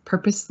like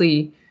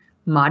purposely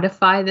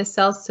modify the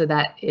cells so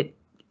that it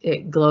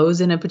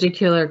glows in a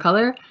particular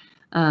color.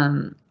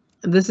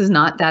 This is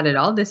not that at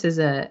all. This is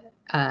a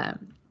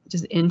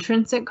just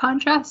intrinsic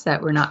contrast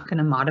that we're not going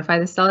to modify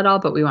the cell at all,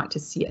 but we want to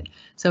see it.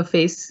 So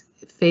phase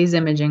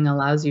imaging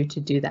allows you to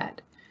do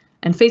that.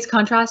 And phase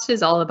contrast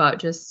is all about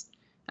just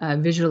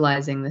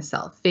visualizing the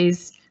cell.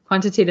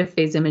 Quantitative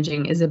phase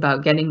imaging is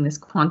about getting this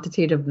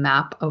quantitative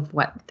map of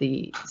what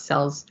the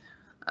cell's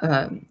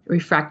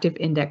refractive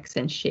index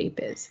and shape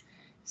is.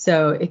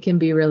 So it can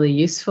be really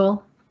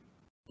useful.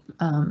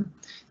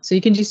 So you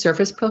can do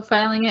surface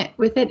profiling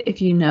with it.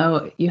 If you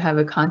know you have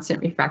a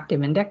constant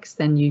refractive index,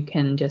 then you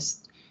can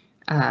just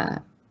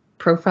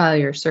profile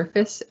your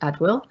surface at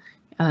will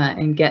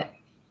and get,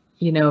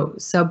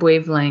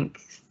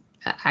 sub-wavelength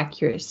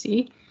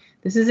accuracy.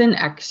 This is an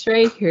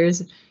X-ray.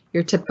 Here's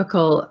your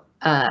typical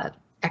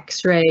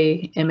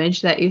X-ray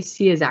image that you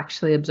see is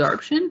actually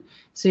absorption.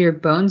 So your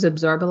bones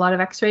absorb a lot of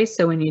X-rays.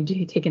 So when you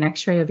take an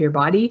X-ray of your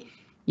body,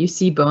 you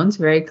see bones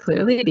very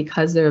clearly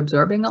because they're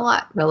absorbing a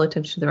lot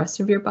relative to the rest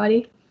of your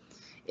body.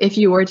 If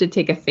you were to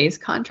take a phase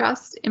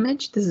contrast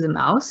image, this is a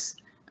mouse,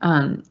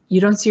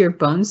 you don't see your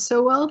bones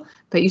so well,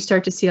 but you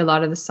start to see a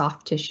lot of the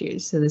soft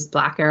tissues. So this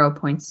black arrow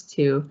points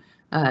to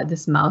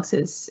this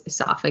mouse's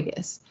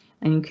esophagus,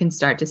 and you can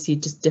start to see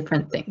just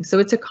different things. So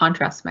it's a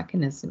contrast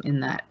mechanism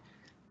in that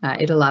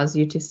it allows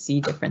you to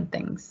see different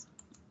things.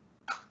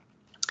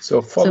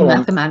 So follow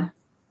on.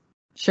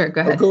 Sure,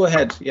 go ahead. Oh, go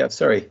ahead. Yeah,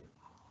 sorry.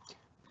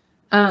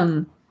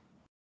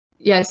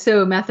 Yeah,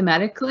 so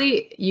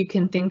mathematically, you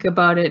can think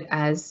about it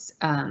as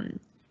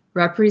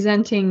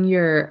representing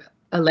your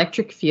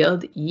electric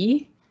field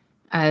E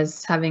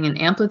as having an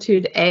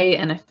amplitude A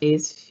and a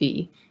phase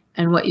phi.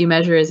 And what you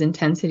measure is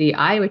intensity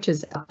I, which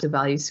is absolute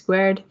value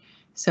squared.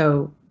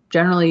 So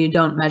generally, you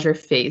don't measure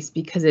phase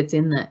because it's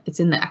in the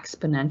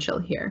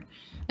exponential here.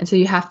 And so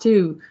you have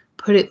to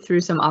put it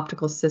through some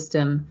optical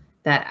system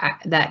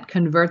that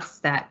converts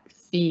that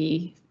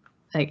phi,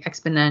 like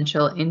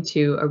exponential,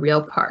 into a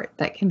real part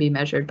that can be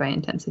measured by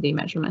intensity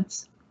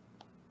measurements.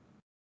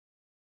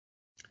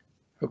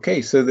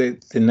 Okay, so the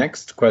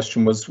next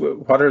question was,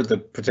 what are the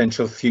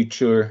potential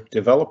future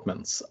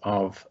developments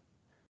of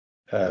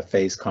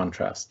phase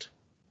contrast?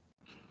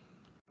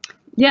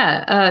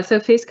 Yeah, so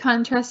phase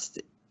contrast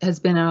has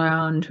been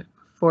around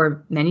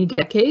for many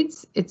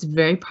decades. It's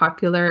very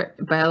popular.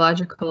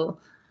 Biological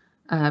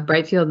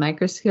bright field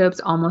microscopes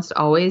almost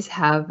always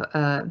have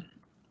a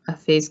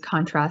phase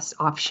contrast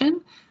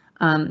option.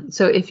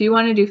 So if you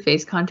want to do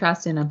phase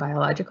contrast in a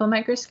biological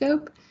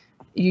microscope,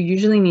 you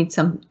usually need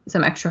some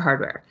extra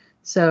hardware.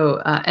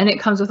 So, and it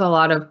comes with a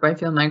lot of bright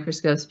field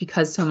microscopes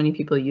because so many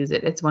people use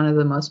it. It's one of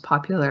the most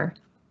popular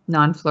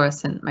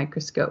non-fluorescent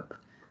microscope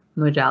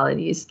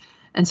modalities.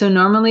 And so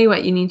normally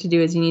what you need to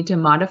do is you need to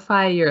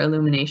modify your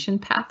illumination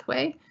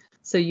pathway.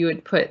 So you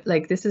would put,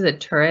 like, this is a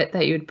turret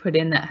that you would put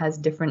in that has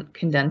different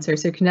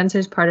condensers. So condenser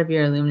is part of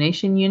your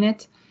illumination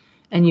unit,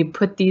 and you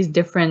put these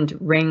different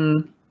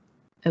ring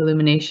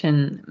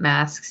illumination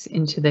masks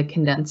into the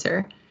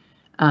condenser.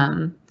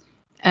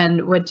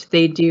 And what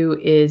they do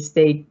is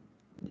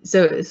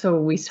so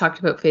we talked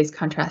about phase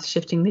contrast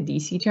shifting the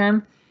DC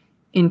term.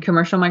 In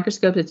commercial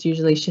microscopes, it's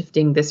usually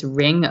shifting this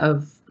ring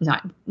of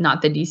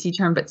not the DC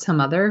term, but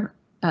some other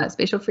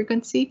spatial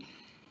frequency.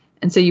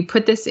 And so you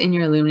put this in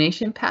your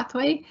illumination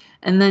pathway,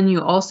 and then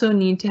you also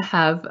need to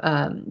have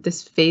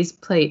this phase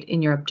plate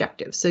in your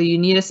objective. So you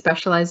need a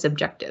specialized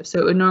objective.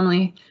 So it would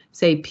normally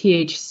say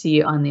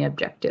PHC on the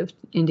objective,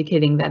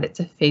 indicating that it's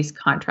a phase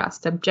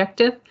contrast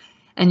objective.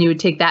 And you would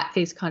take that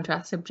phase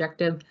contrast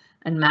objective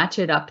and match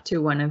it up to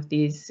one of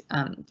these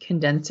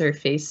condenser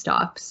phase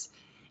stops.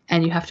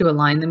 And you have to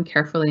align them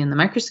carefully in the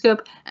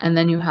microscope, and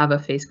then you have a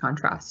phase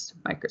contrast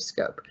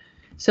microscope.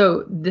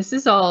 So this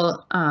is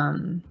all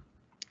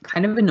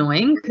kind of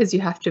annoying because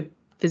you have to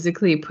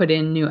physically put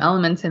in new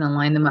elements and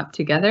align them up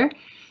together.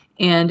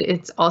 And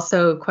it's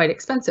also quite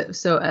expensive.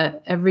 So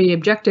every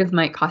objective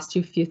might cost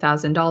you a few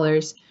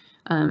 $1,000s,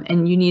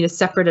 and you need a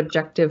separate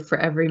objective for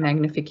every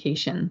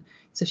magnification.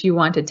 So if you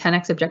want a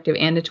 10x objective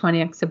and a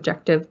 20x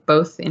objective,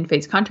 both in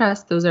phase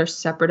contrast, those are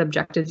separate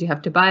objectives you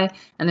have to buy,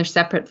 and they're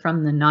separate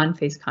from the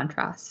non-phase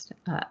contrast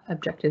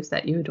objectives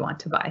that you would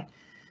want to buy.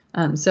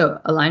 So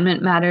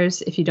alignment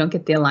matters. If you don't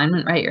get the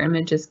alignment right, your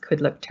images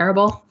could look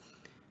terrible.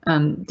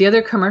 The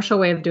other commercial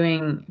way of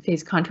doing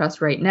phase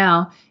contrast right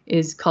now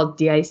is called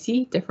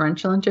DIC,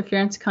 differential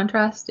interference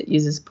contrast. It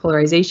uses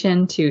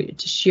polarization to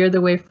shear the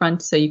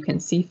wavefront so you can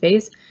see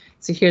phase.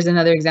 So here's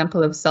another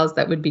example of cells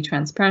that would be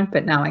transparent,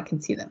 but now I can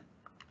see them.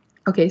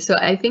 Okay, so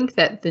I think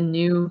that the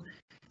new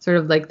sort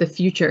of like the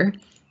future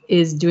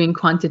is doing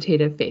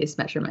quantitative phase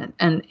measurement.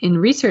 And in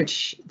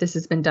research, this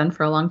has been done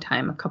for a long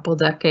time, a couple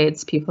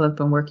decades. People have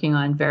been working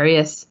on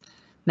various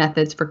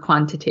methods for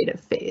quantitative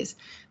phase.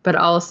 But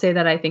I'll say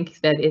that I think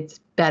that it's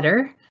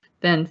better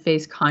than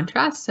phase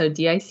contrast. So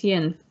DIC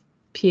and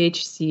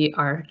PHC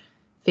are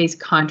phase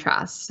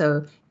contrast.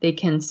 So you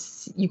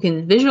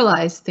can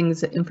visualize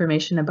things,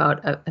 information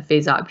about a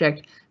phase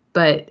object,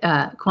 but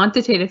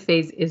quantitative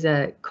phase is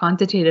a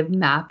quantitative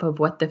map of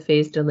what the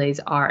phase delays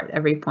are at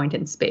every point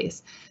in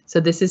space. So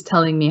this is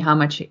telling me how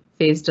much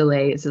phase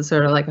delay is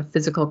sort of like a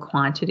physical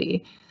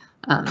quantity.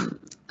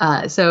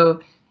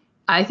 So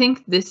I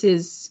think this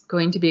is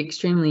going to be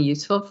extremely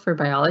useful for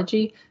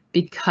biology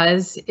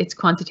because it's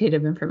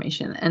quantitative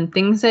information, and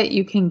things that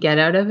you can get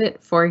out of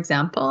it, for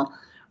example,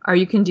 are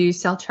you can do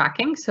cell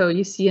tracking. So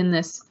you see in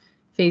this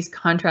phase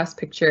contrast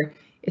picture,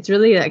 it's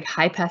really like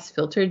high pass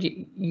filtered.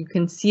 You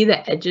can see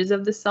the edges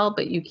of the cell,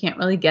 but you can't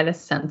really get a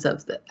sense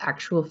of the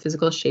actual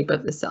physical shape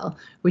of the cell,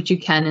 which you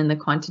can in the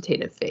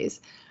quantitative phase.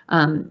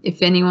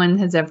 If anyone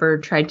has ever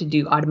tried to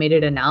do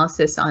automated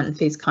analysis on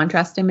phase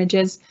contrast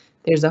images,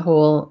 there's a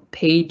whole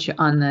page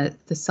on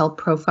the Cell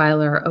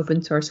Profiler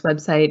open source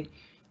website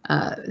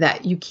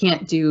that you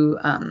can't do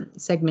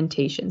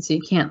segmentation. So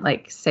you can't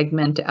like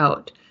segment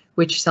out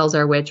which cells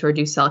are which or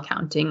do cell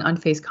counting on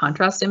phase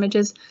contrast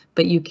images,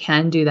 but you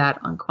can do that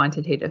on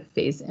quantitative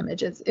phase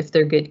images if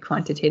they're good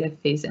quantitative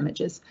phase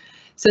images.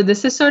 So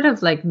this is sort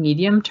of like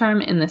medium term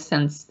in the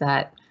sense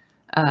that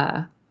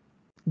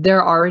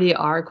there already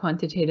are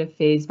quantitative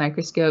phase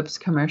microscopes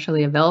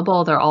commercially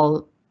available. They're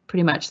all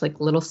pretty much like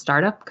little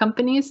startup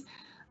companies.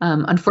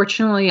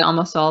 Unfortunately,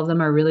 almost all of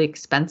them are really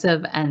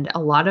expensive, and a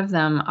lot of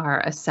them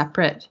are a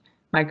separate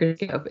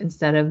microscope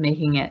instead of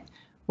making it.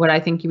 What I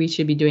think we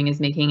should be doing is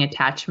making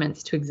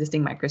attachments to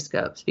existing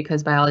microscopes,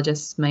 because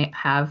biologists might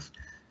have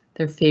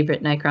their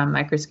favorite Nikron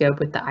microscope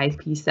with the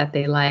eyepiece that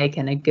they like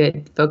and a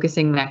good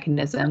focusing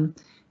mechanism.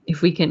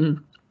 If we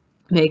can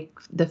make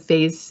the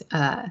phase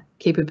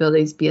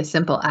capabilities be a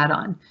simple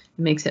add-on,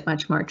 it makes it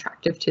much more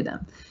attractive to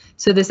them.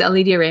 So this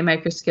LED array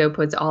microscope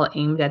was all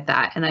aimed at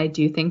that, and I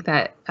do think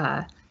that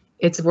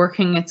it's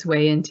working its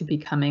way into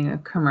becoming a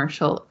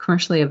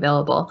commercially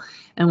available.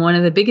 And one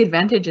of the big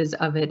advantages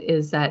of it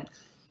is that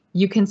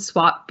you can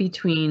swap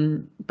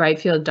between bright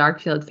field, dark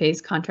field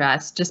phase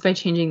contrast just by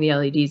changing the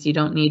LEDs. You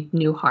don't need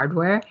new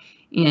hardware,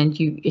 and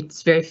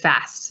it's very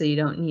fast, so you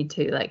don't need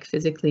to like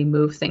physically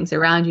move things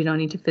around. You don't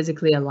need to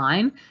physically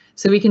align.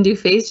 So we can do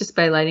phase just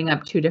by lighting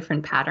up two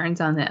different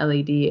patterns on the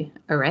LED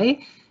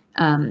array.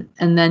 And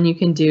then you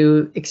can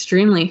do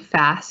extremely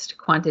fast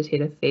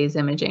quantitative phase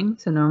imaging.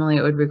 So normally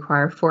it would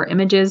require 4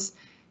 images.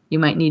 You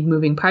might need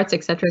moving parts,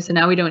 etc. So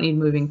now we don't need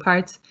moving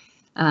parts.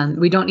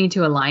 We don't need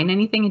to align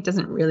anything. It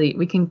doesn't really,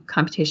 we can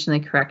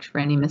computationally correct for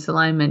any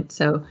misalignment.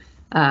 So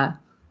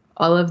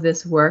all of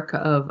this work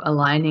of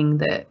aligning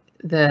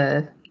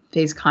the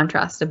phase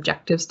contrast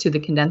objectives to the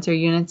condenser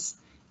units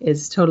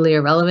is totally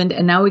irrelevant.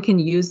 And now we can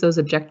use those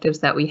objectives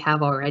that we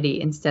have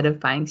already instead of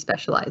buying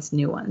specialized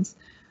new ones.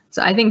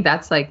 So I think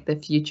that's like the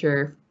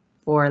future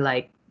for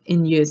like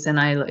in use. And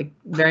I like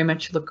very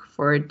much look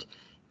forward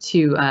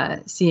to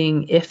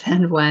seeing if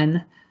and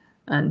when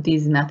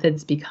these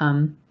methods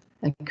become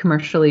like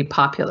commercially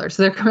popular.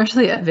 So they're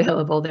commercially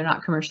available, they're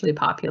not commercially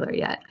popular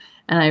yet.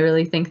 And I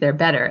really think they're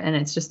better. And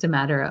it's just a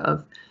matter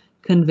of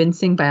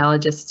convincing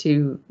biologists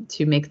to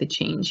make the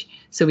change.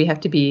 So we have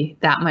to be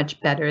that much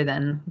better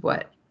than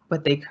what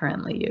they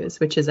currently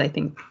use, which is, I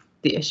think,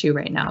 the issue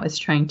right now, is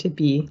trying to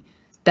be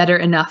better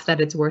enough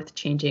that it's worth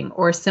changing,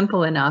 or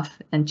simple enough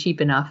and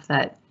cheap enough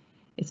that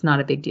it's not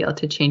a big deal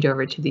to change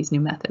over to these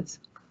new methods.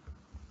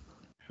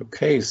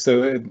 Okay,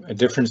 so a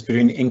difference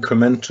between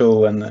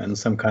incremental and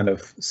some kind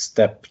of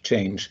step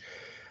change,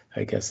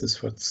 I guess,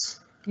 is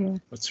what's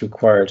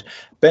required.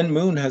 Ben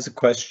Moon has a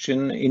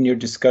question. In your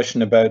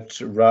discussion about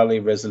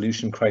Rayleigh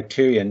resolution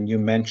criterion, you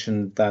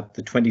mentioned that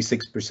the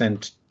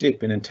 26%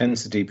 dip in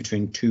intensity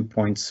between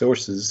 2-point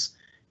sources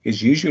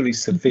is usually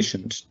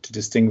sufficient to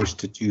distinguish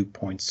the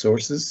 2-point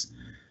sources.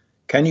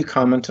 Can you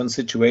comment on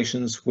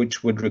situations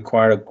which would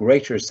require a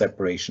greater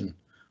separation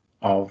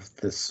of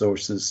the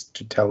sources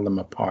to tell them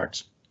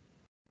apart?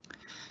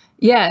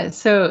 Yeah,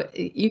 so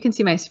you can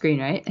see my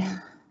screen, right?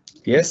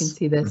 Yes. You can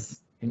see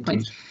this.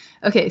 Indeed.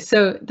 Okay,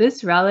 so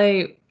this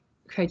Rayleigh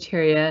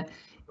criteria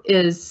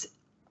is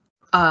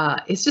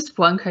it's just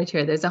one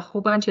criteria. There's a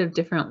whole bunch of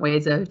different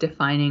ways of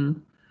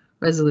defining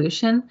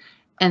resolution,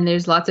 and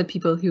there's lots of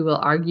people who will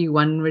argue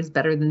one was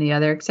better than the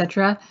other,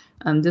 etc.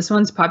 This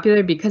one's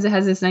popular because it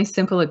has this nice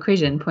simple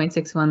equation,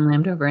 0.61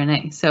 lambda over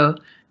NA. So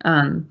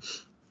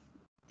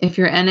if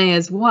your NA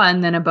is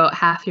 1, then about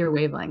half your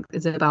wavelength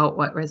is about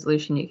what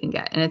resolution you can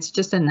get. And it's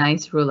just a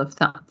nice rule of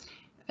thumb.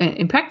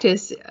 In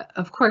practice,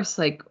 of course,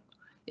 like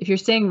if you're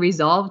saying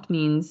resolved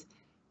means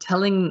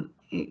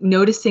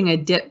noticing a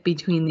dip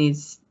between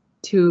these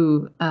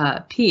two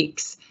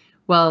peaks,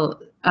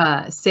 well,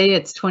 say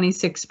it's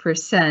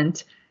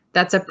 26%,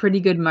 that's a pretty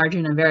good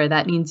margin of error.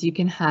 That means you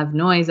can have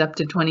noise up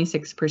to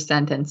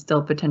 26% and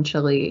still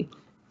potentially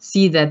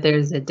see that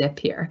there's a dip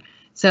here.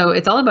 So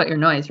it's all about your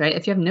noise, right?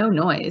 If you have no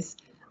noise,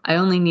 I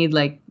only need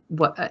like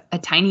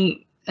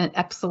an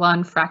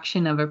epsilon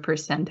fraction of a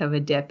percent of a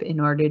dip in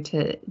order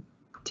to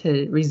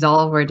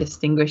resolve or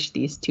distinguish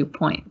these 2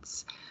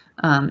 points.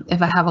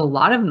 If I have a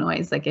lot of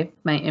noise, like if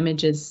my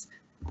image is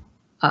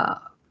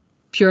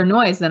pure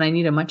noise, then I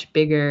need a much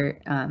bigger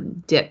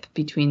dip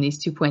between these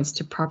 2 points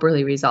to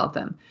properly resolve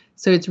them.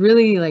 So it's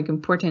really like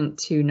important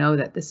to know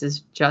that this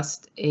is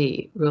just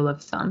a rule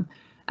of thumb.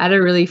 I had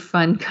a really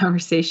fun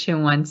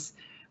conversation once.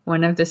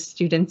 One of the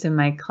students in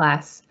my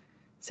class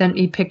sent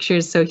me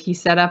pictures. So he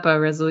set up a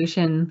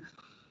resolution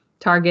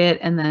target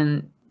and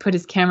then put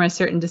his camera a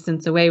certain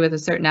distance away with a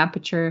certain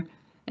aperture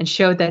and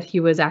showed that he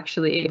was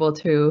actually able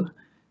to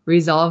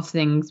resolve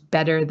things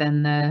better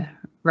than the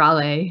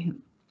Rayleigh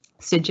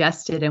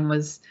suggested, and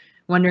was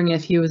wondering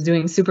if he was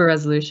doing super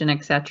resolution,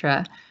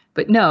 etc.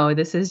 But no,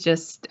 this is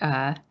just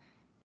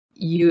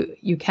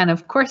you can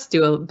of course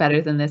do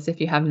better than this if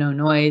you have no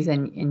noise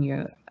and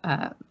you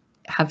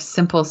have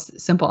simple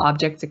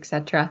objects,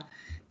 etc.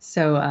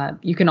 So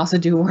you can also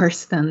do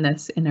worse than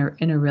this in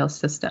a real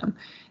system.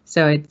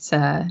 So it's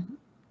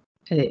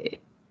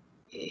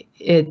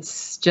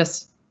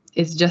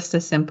just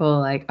a simple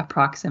like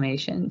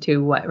approximation to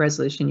what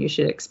resolution you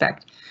should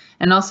expect.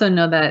 And also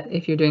know that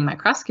if you're doing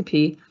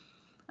microscopy,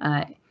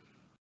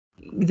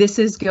 this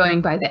is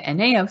going by the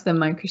NA of the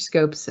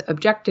microscope's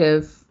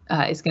objective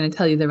is going to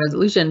tell you the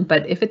resolution.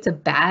 But if it's a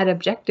bad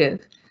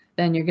objective,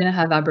 then you're going to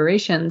have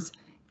aberrations,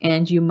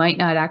 and you might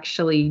not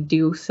actually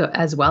do so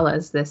as well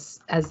as the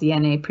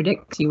NA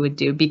predicts you would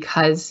do,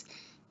 because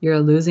you're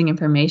losing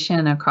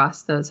information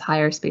across those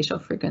higher spatial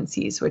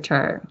frequencies, which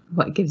are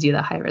what gives you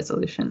the high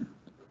resolution.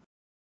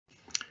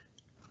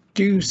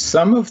 Do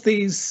some of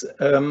these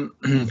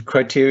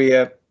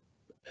criteria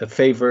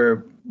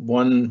favor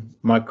one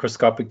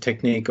microscopic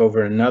technique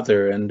over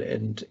another,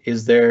 and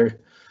is there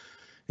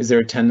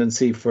a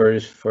tendency for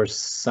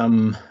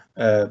some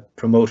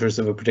promoters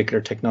of a particular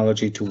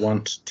technology to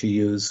want to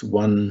use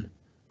one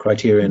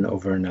criterion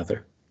over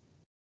another?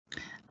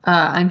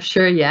 I'm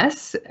sure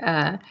yes.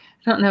 I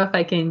don't know if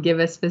I can give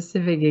a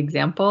specific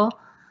example.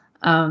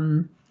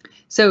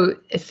 So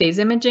phase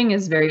imaging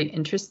is very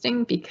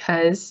interesting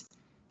because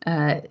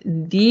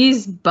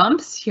these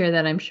bumps here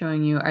that I'm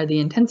showing you are the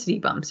intensity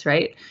bumps,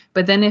 right?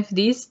 But then if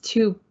these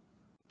two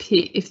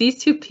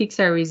peaks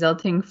are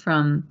resulting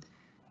from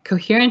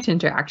coherent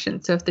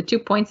interaction, so if the 2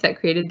 points that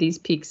created these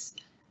peaks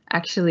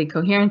actually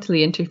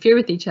coherently interfere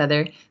with each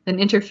other, then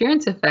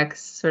interference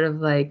effects sort of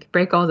like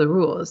break all the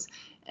rules.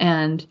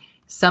 And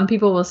some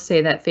people will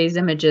say that phased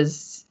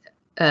images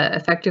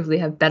effectively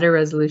have better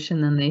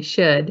resolution than they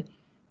should.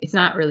 It's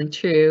not really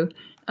true,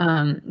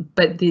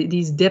 but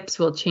these dips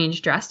will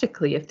change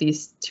drastically if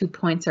these 2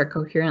 points are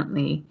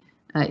coherently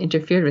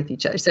interfered with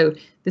each other. So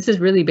this is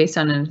really based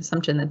on an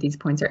assumption that these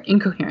points are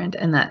incoherent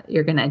and that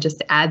you're going to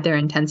just add their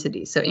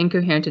intensity. So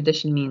incoherent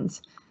addition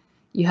means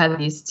you have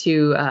these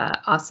two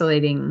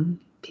oscillating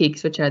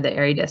peaks, which are the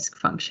Airy disk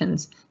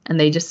functions, and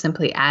they just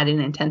simply add in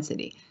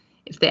intensity.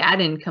 If they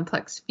add in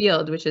complex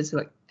field, which is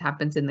what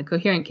happens in the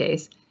coherent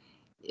case,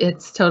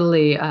 it's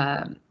totally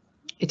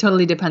it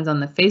totally depends on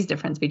the phase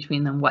difference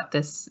between them, what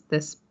this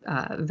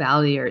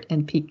valley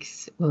and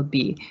peaks will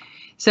be.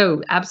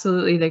 So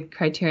absolutely, the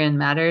criterion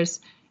matters.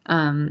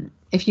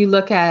 If you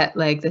look at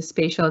like the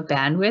spatial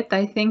bandwidth,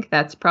 I think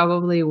that's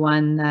probably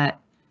one that,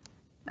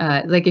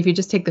 like if you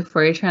just take the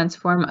Fourier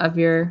transform of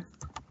your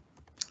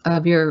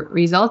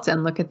results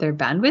and look at their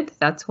bandwidth,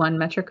 that's one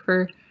metric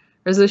for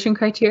resolution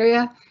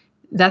criteria.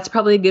 That's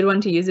probably a good one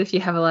to use if you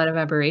have a lot of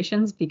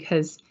aberrations,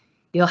 because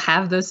you'll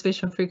have those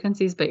spatial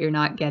frequencies, but they're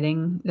not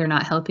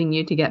helping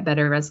you to get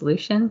better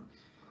resolution.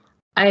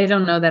 I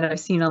don't know that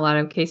I've seen a lot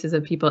of cases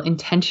of people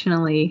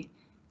intentionally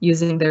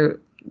using the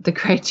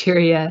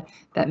criteria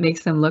that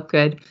makes them look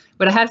good.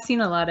 What I have seen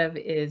a lot of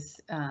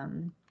is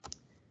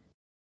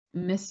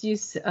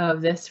misuse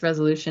of this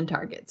resolution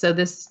target. So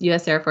this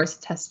US Air Force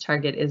test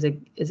target is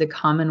a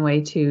common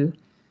way to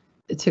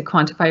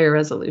quantify your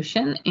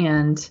resolution,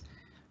 and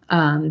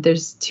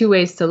there's two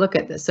ways to look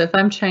at this. So if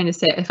I'm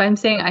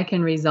saying I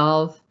can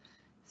resolve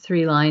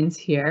 3 lines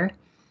here,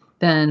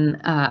 then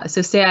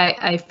so say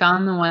I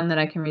found the one that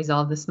I can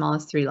resolve the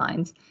smallest 3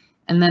 lines,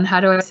 and then how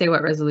do I say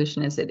what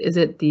resolution is it? Is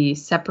it the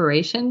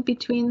separation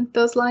between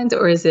those lines,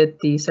 or is it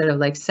the sort of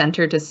like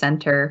center to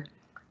center,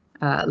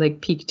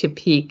 like peak to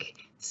peak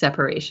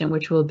separation,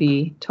 which will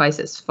be twice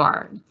as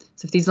far?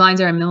 So if these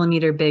lines are a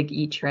millimeter big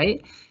each,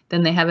 right,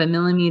 then they have a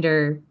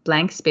millimeter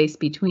blank space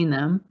between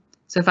them.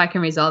 So if I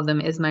can resolve them,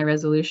 is my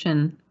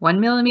resolution 1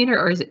 millimeter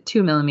or is it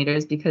 2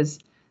 millimeters? Because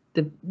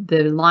the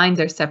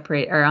lines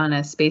are on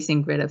a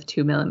spacing grid of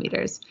 2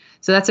 millimeters.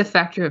 So that's a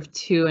factor of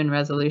 2 in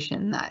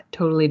resolution. That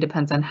totally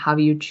depends on how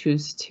you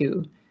choose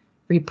to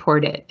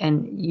report it.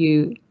 And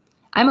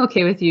I'm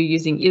okay with you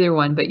using either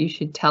one, but you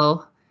should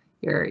tell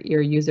your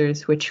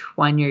users which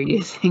one you're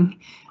using.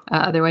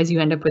 Otherwise, you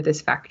end up with this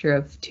factor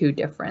of 2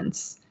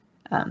 difference.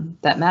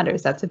 That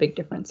matters. That's a big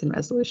difference in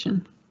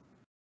resolution.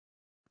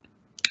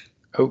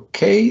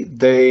 Okay,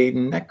 the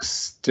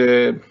next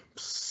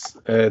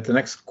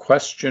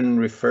question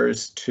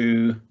refers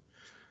to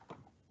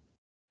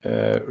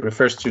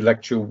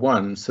lecture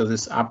 1. So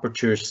this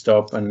aperture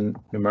stop and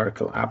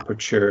numerical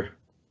aperture.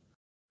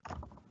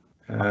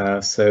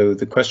 So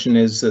the question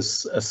is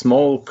a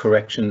small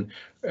correction.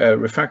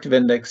 Refractive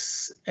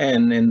index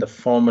n in the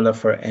formula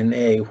for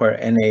NA, where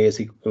NA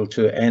is equal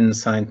to n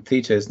sine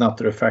theta, is not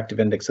the refractive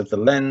index of the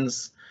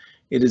lens.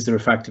 It is the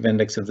refractive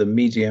index of the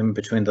medium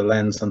between the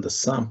lens and the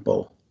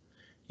sample.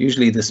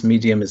 Usually this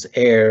medium is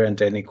air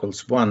and n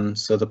equals 1,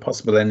 so the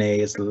possible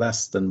NA is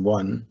less than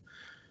 1.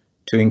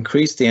 To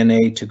increase the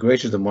NA to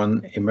greater than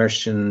 1,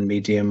 immersion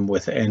medium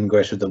with n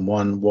greater than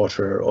 1,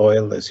 water or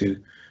oil, as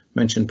you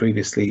mentioned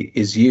previously,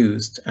 is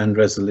used and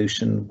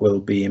resolution will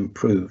be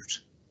improved.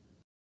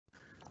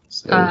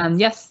 So,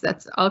 yes,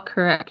 that's all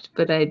correct,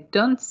 but I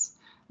don't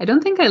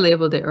think I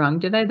labeled it wrong,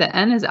 did I? The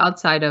n is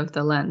outside of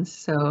the lens,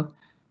 so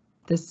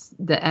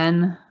the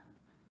n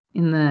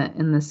in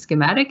the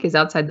schematic is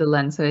outside the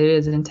lens, so it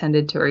is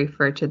intended to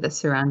refer to the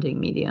surrounding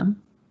medium.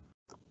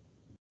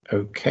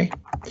 Okay.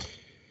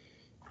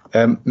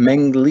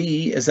 Meng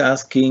Li is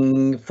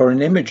asking, for an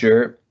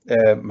imager,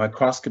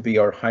 microscopy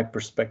or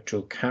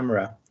hyperspectral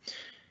camera,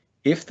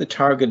 if the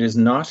target is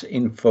not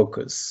in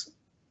focus,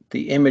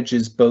 the image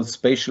is both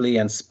spatially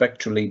and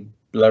spectrally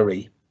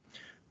blurry.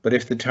 But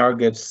if the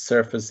target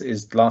surface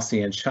is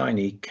glossy and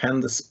shiny,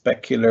 can the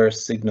specular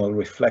signal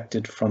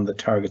reflected from the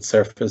target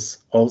surface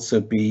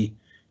also be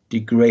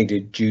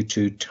degraded due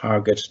to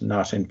target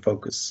not in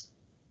focus?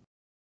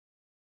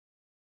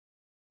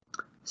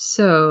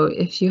 So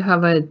if you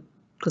have a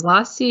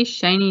glossy,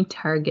 shiny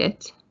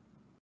target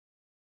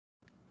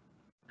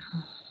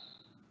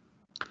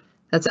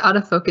that's out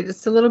of focus,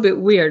 it's a little bit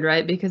weird,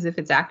 right? Because if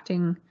it's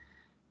acting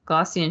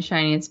glossy and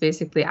shiny, it's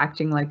basically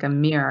acting like a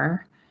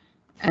mirror.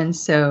 And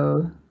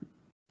so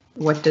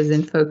what does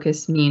in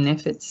focus mean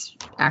if it's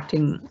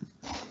acting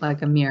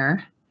like a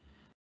mirror?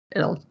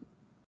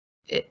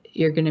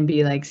 You're going to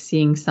be like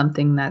seeing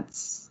something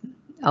that's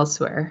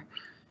elsewhere.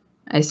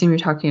 I assume you're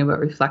talking about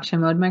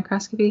reflection mode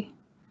microscopy.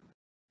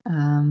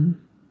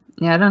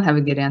 Yeah, I don't have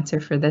a good answer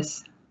for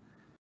this.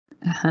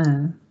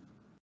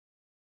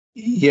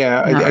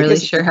 Yeah, I really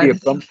guess sure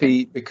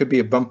it could be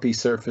a bumpy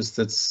surface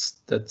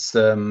that's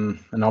an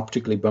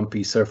optically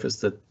bumpy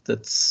surface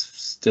that's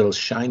still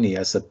shiny,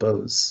 I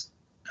suppose,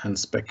 and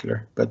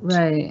specular. But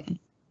right.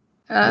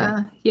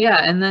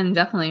 Yeah, and then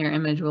definitely your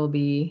image will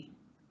be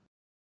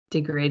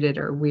degraded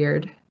or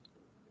weird.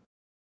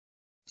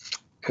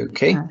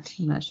 Okay. I'm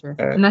not sure.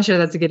 I'm not sure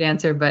that's a good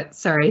answer, but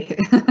sorry.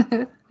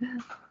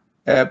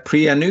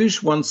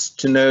 Priyanuj wants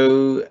to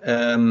know,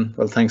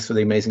 well, thanks for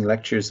the amazing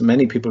lectures.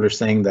 Many people are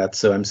saying that,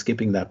 so I'm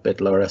skipping that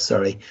bit, Laura,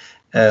 sorry.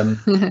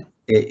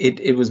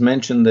 It was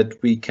mentioned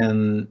that we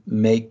can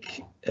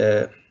make,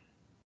 get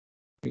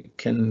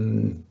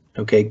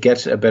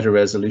a better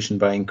resolution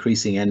by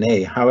increasing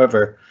NA.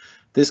 However,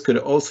 this could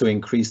also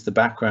increase the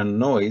background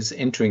noise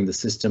entering the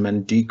system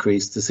and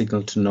decrease the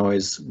signal to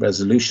noise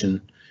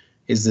resolution.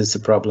 Is this a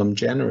problem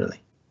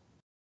generally?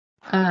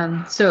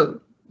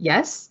 So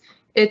yes,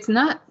 it's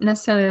not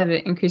necessarily that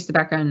it increased the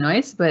background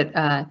noise, but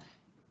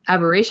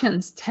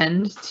aberrations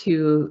tend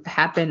to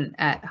happen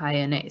at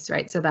high NAs,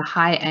 right? So the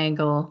high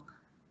angle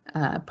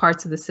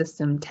parts of the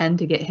system tend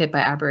to get hit by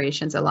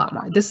aberrations a lot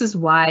more. This is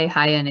why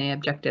high NA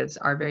objectives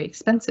are very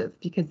expensive,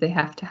 because they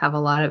have to have a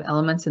lot of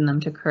elements in them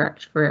to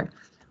correct for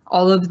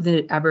all of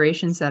the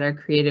aberrations that are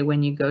created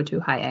when you go to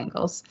high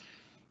angles.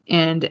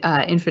 And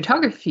in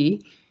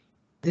photography,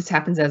 this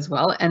happens as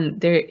well.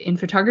 And there, in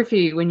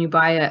photography, when you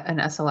buy an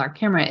SLR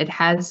camera,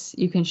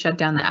 you can shut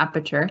down the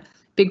aperture.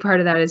 Big part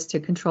of that is to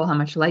control how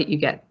much light you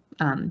get.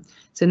 So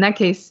in that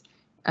case,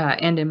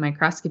 and in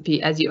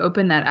microscopy, as you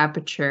open that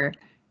aperture,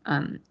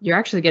 you're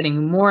actually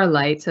getting more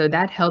light, so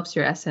that helps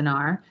your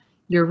SNR.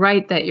 You're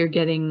right that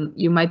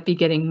you might be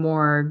getting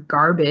more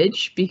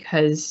garbage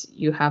because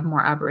you have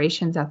more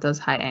aberrations at those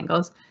high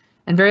angles.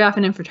 And very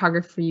often in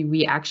photography,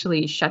 we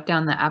actually shut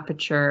down the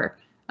aperture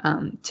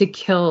to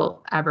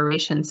kill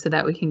aberrations so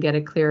that we can get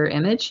a clearer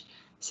image.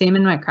 Same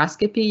in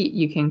microscopy,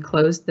 you can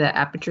close the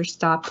aperture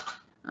stop,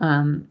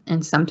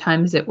 and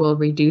sometimes it will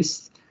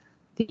reduce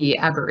the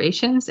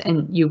aberrations,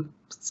 and you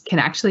can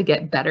actually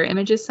get better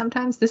images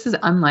sometimes. This is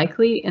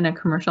unlikely in a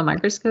commercial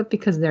microscope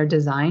because they're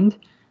designed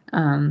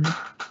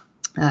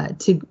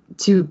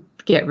to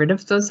get rid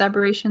of those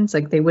aberrations.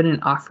 Like, they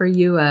wouldn't offer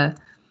you a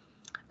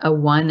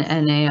 1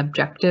 NA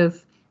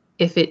objective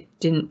if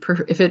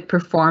it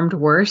performed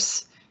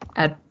worse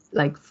at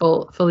like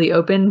fully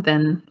open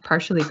than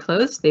partially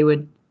closed. They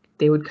would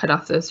cut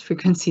off those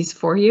frequencies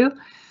for you.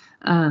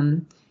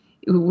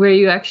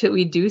 Where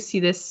we do see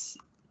this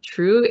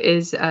true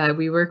is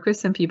we work with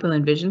some people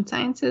in vision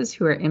sciences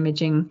who are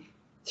imaging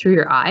through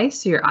your eye.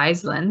 So your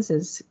eye's lens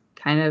is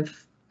kind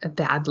of a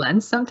bad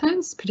lens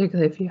sometimes,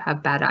 particularly if you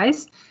have bad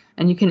eyes.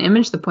 And you can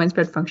image the point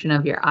spread function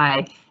of your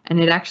eye, and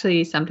it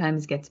actually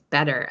sometimes gets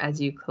better as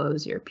you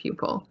close your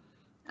pupil.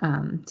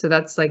 So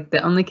that's like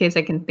the only case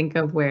I can think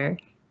of where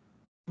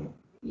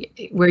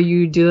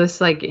you do this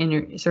like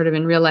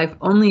in real life,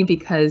 only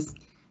because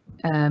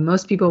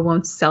most people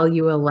won't sell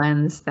you a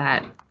lens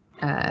that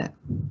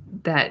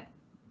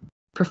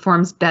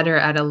performs better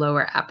at a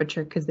lower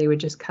aperture, because they would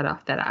just cut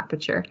off that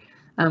aperture.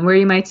 Where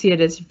you might see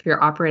it is if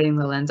you're operating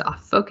the lens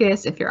off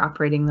focus, if you're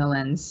operating the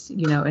lens,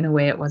 in a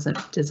way it wasn't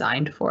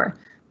designed for,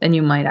 then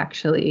you might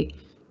actually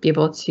be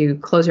able to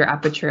close your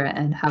aperture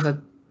and have a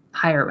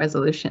higher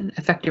resolution,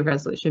 effective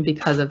resolution,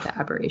 because of the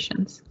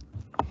aberrations.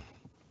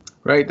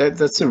 Right,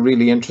 that's a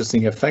really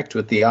interesting effect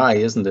with the eye,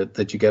 isn't it?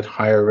 That you get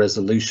higher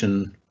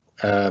resolution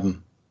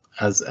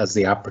as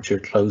the aperture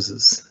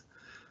closes.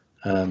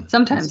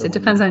 Sometimes so it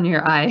depends on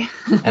your eye.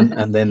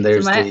 and then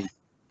there's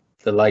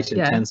the light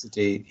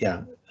intensity,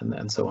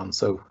 and so on.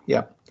 So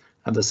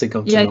and the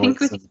signal to noise.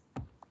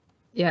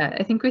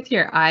 I think with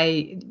your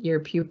eye, your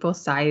pupil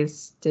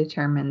size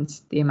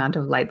determines the amount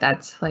of light.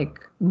 That's like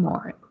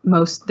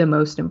the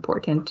most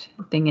important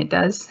thing it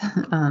does.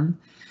 And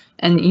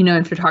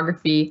in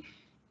photography,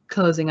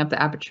 closing up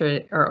the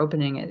aperture or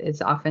opening it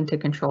is often to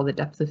control the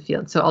depth of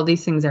field. So all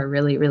these things are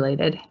really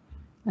related,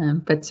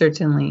 but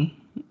certainly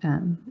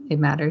it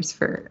matters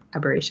for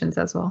aberrations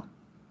as well.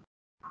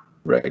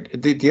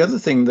 Right. The other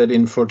thing that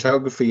in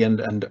photography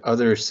and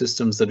other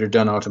systems that are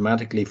done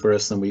automatically for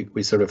us and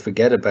we sort of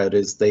forget about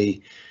is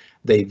they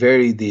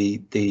vary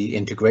the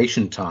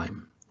integration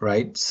time,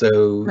 right?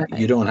 So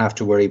you don't have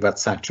to worry about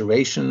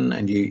saturation,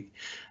 and if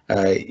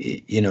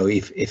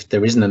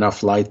there isn't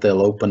enough light,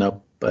 they'll open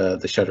up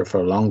the shutter for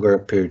a longer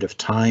period of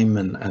time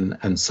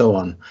and so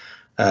on.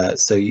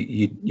 So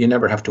you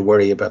never have to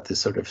worry about this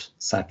sort of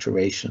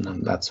saturation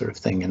and that sort of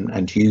thing,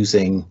 and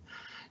using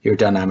your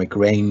dynamic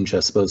range, I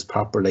suppose,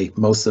 properly.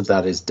 Most of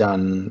that is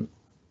done,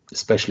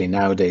 especially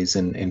nowadays,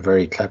 in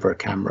very clever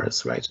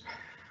cameras, right?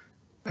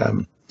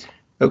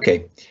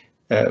 Okay,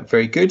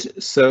 very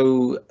good.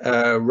 So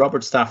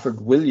Robert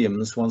Stafford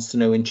Williams wants to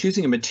know, in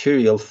choosing a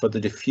material for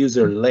the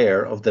diffuser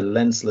layer of the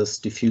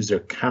lensless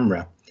diffuser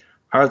camera,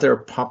 are there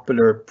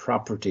popular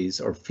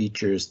properties or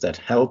features that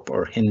help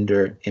or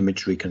hinder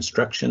image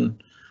reconstruction,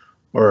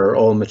 or are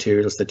all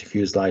materials that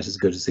diffuse light as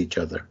good as each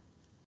other?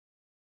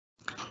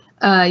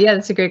 Yeah,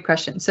 that's a great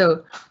question.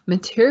 So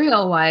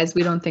material-wise,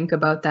 we don't think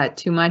about that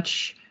too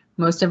much.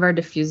 Most of our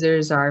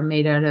diffusers are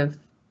made out of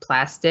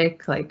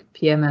plastic, like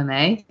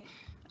PMMA.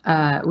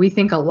 We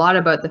think a lot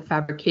about the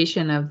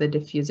fabrication of the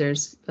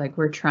diffusers. Like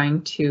we're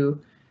trying to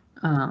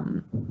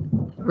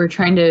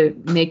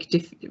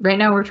make, right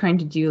now we're trying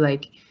to do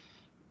like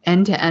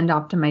end-to-end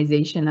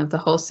optimization of the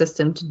whole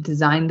system to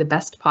design the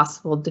best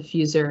possible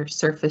diffuser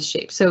surface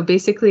shape. So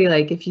basically,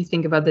 like if you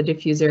think about the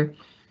diffuser,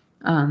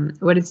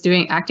 what it's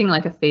doing, acting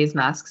like a phase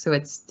mask, so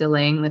it's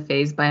delaying the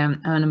phase by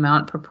an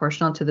amount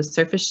proportional to the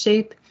surface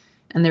shape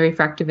and the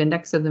refractive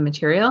index of the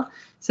material.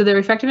 So the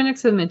refractive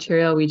index of the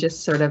material, we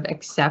just sort of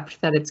accept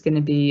that it's going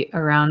to be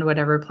around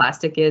whatever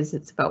plastic is.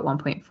 It's about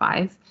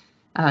 1.5.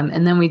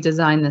 And then we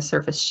design the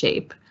surface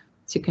shape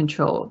to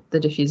control the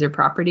diffuser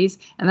properties.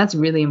 And that's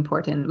really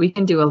important. We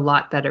can do a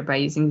lot better by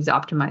using these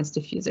optimized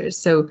diffusers.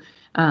 So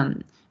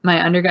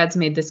my undergrads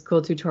made this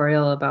cool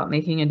tutorial about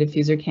making a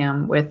diffuser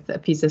cam with a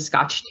piece of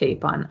Scotch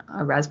tape on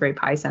a Raspberry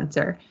Pi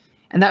sensor.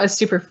 And that was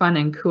super fun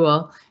and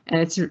cool.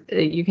 And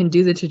you can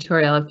do the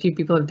tutorial. A few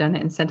people have done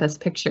it and sent us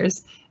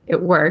pictures.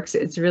 It works.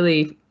 It's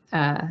really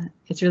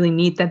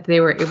neat that they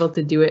were able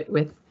to do it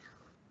with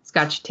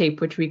Scotch tape,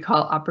 which we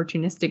call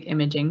opportunistic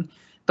imaging.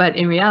 But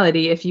in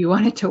reality, if you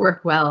want it to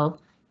work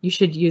well, you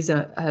should use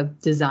a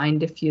design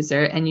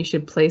diffuser, and you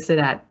should place it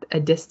at a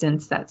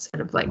distance that's sort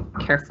of like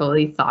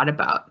carefully thought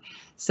about.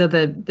 So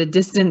the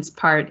distance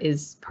part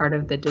is part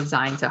of the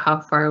design. So how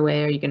far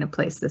away are you going to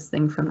place this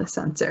thing from the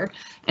sensor?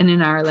 And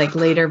in our like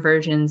later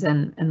versions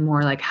and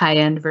more like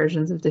high-end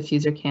versions of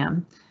diffuser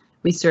cam,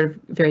 we sort of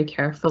very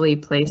carefully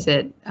place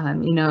it,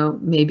 you know,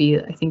 maybe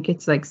I think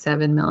it's like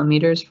 7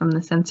 millimeters from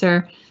the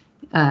sensor.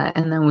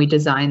 And then we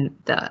design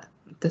the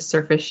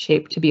surface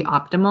shape to be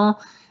optimal.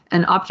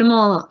 And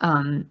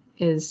optimal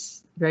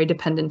is very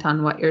dependent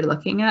on what you're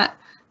looking at.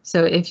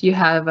 So if you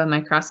have a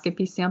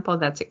microscopy sample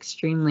that's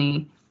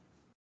extremely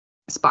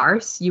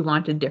sparse, you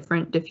want a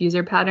different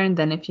diffuser pattern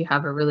than if you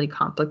have a really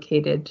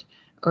complicated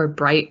or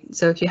bright.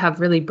 So if you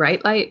have really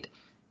bright light,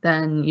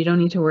 then you don't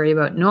need to worry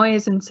about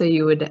noise, and so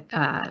you would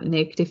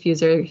make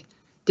diffusers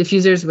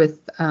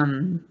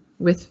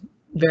with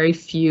very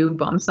few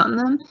bumps on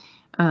them.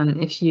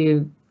 If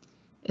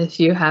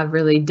you have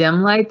really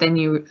dim light,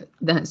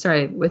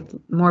 with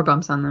more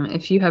bumps on them.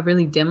 If you have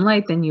really dim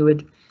light, then you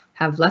would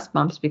have less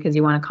bumps because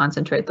you want to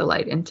concentrate the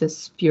light into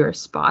fewer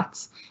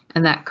spots,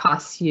 and that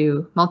costs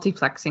you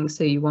multiplexing,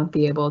 so you won't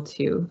be able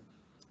to,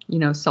 you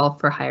know, solve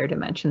for higher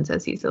dimensions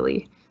as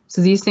easily.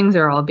 So these things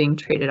are all being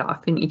traded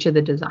off in each of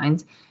the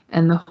designs,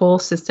 and the whole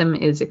system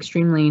is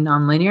extremely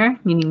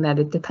nonlinear, meaning that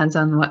it depends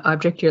on what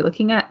object you're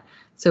looking at.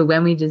 So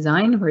when we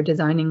design, we're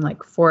designing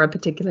like for a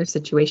particular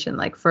situation,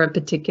 like for a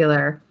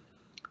particular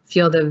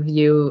field of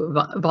view,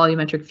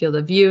 volumetric field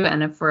of view,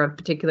 and for a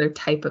particular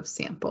type of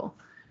sample.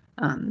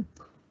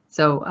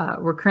 So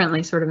we're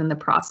currently sort of in the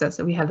process,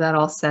 and we have that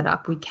all set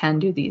up. We can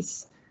do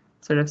these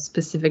sort of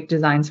specific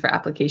designs for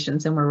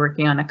applications, and we're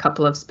working on a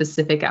couple of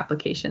specific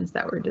applications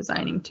that we're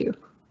designing too.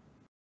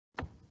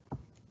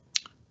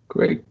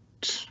 Great.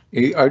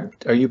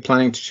 Are you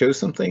planning to show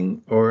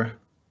something, or?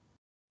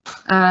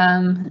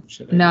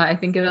 No, I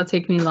think it'll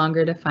take me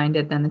longer to find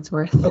it than it's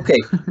worth. Okay,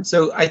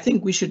 so I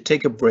think we should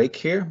take a break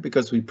here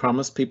because we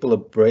promised people a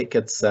break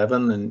at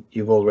 7, and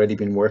you've already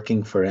been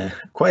working for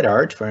quite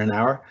hard for an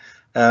hour.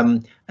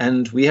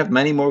 And we have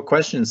many more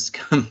questions to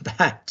come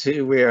back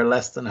to. We are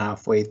less than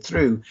halfway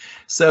through.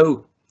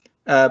 So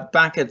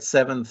back at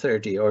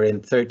 7:30 or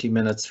in 30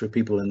 minutes for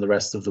people in the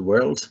rest of the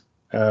world.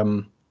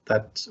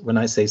 That when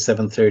I say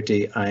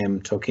 7:30, I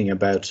am talking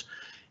about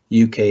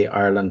UK,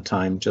 Ireland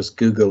time. Just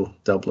Google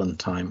Dublin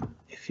time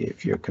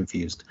if you're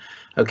confused.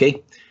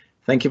 Okay,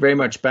 thank you very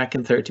much. Back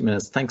in 30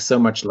 minutes. Thanks so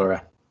much,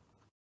 Laura.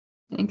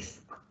 Thanks.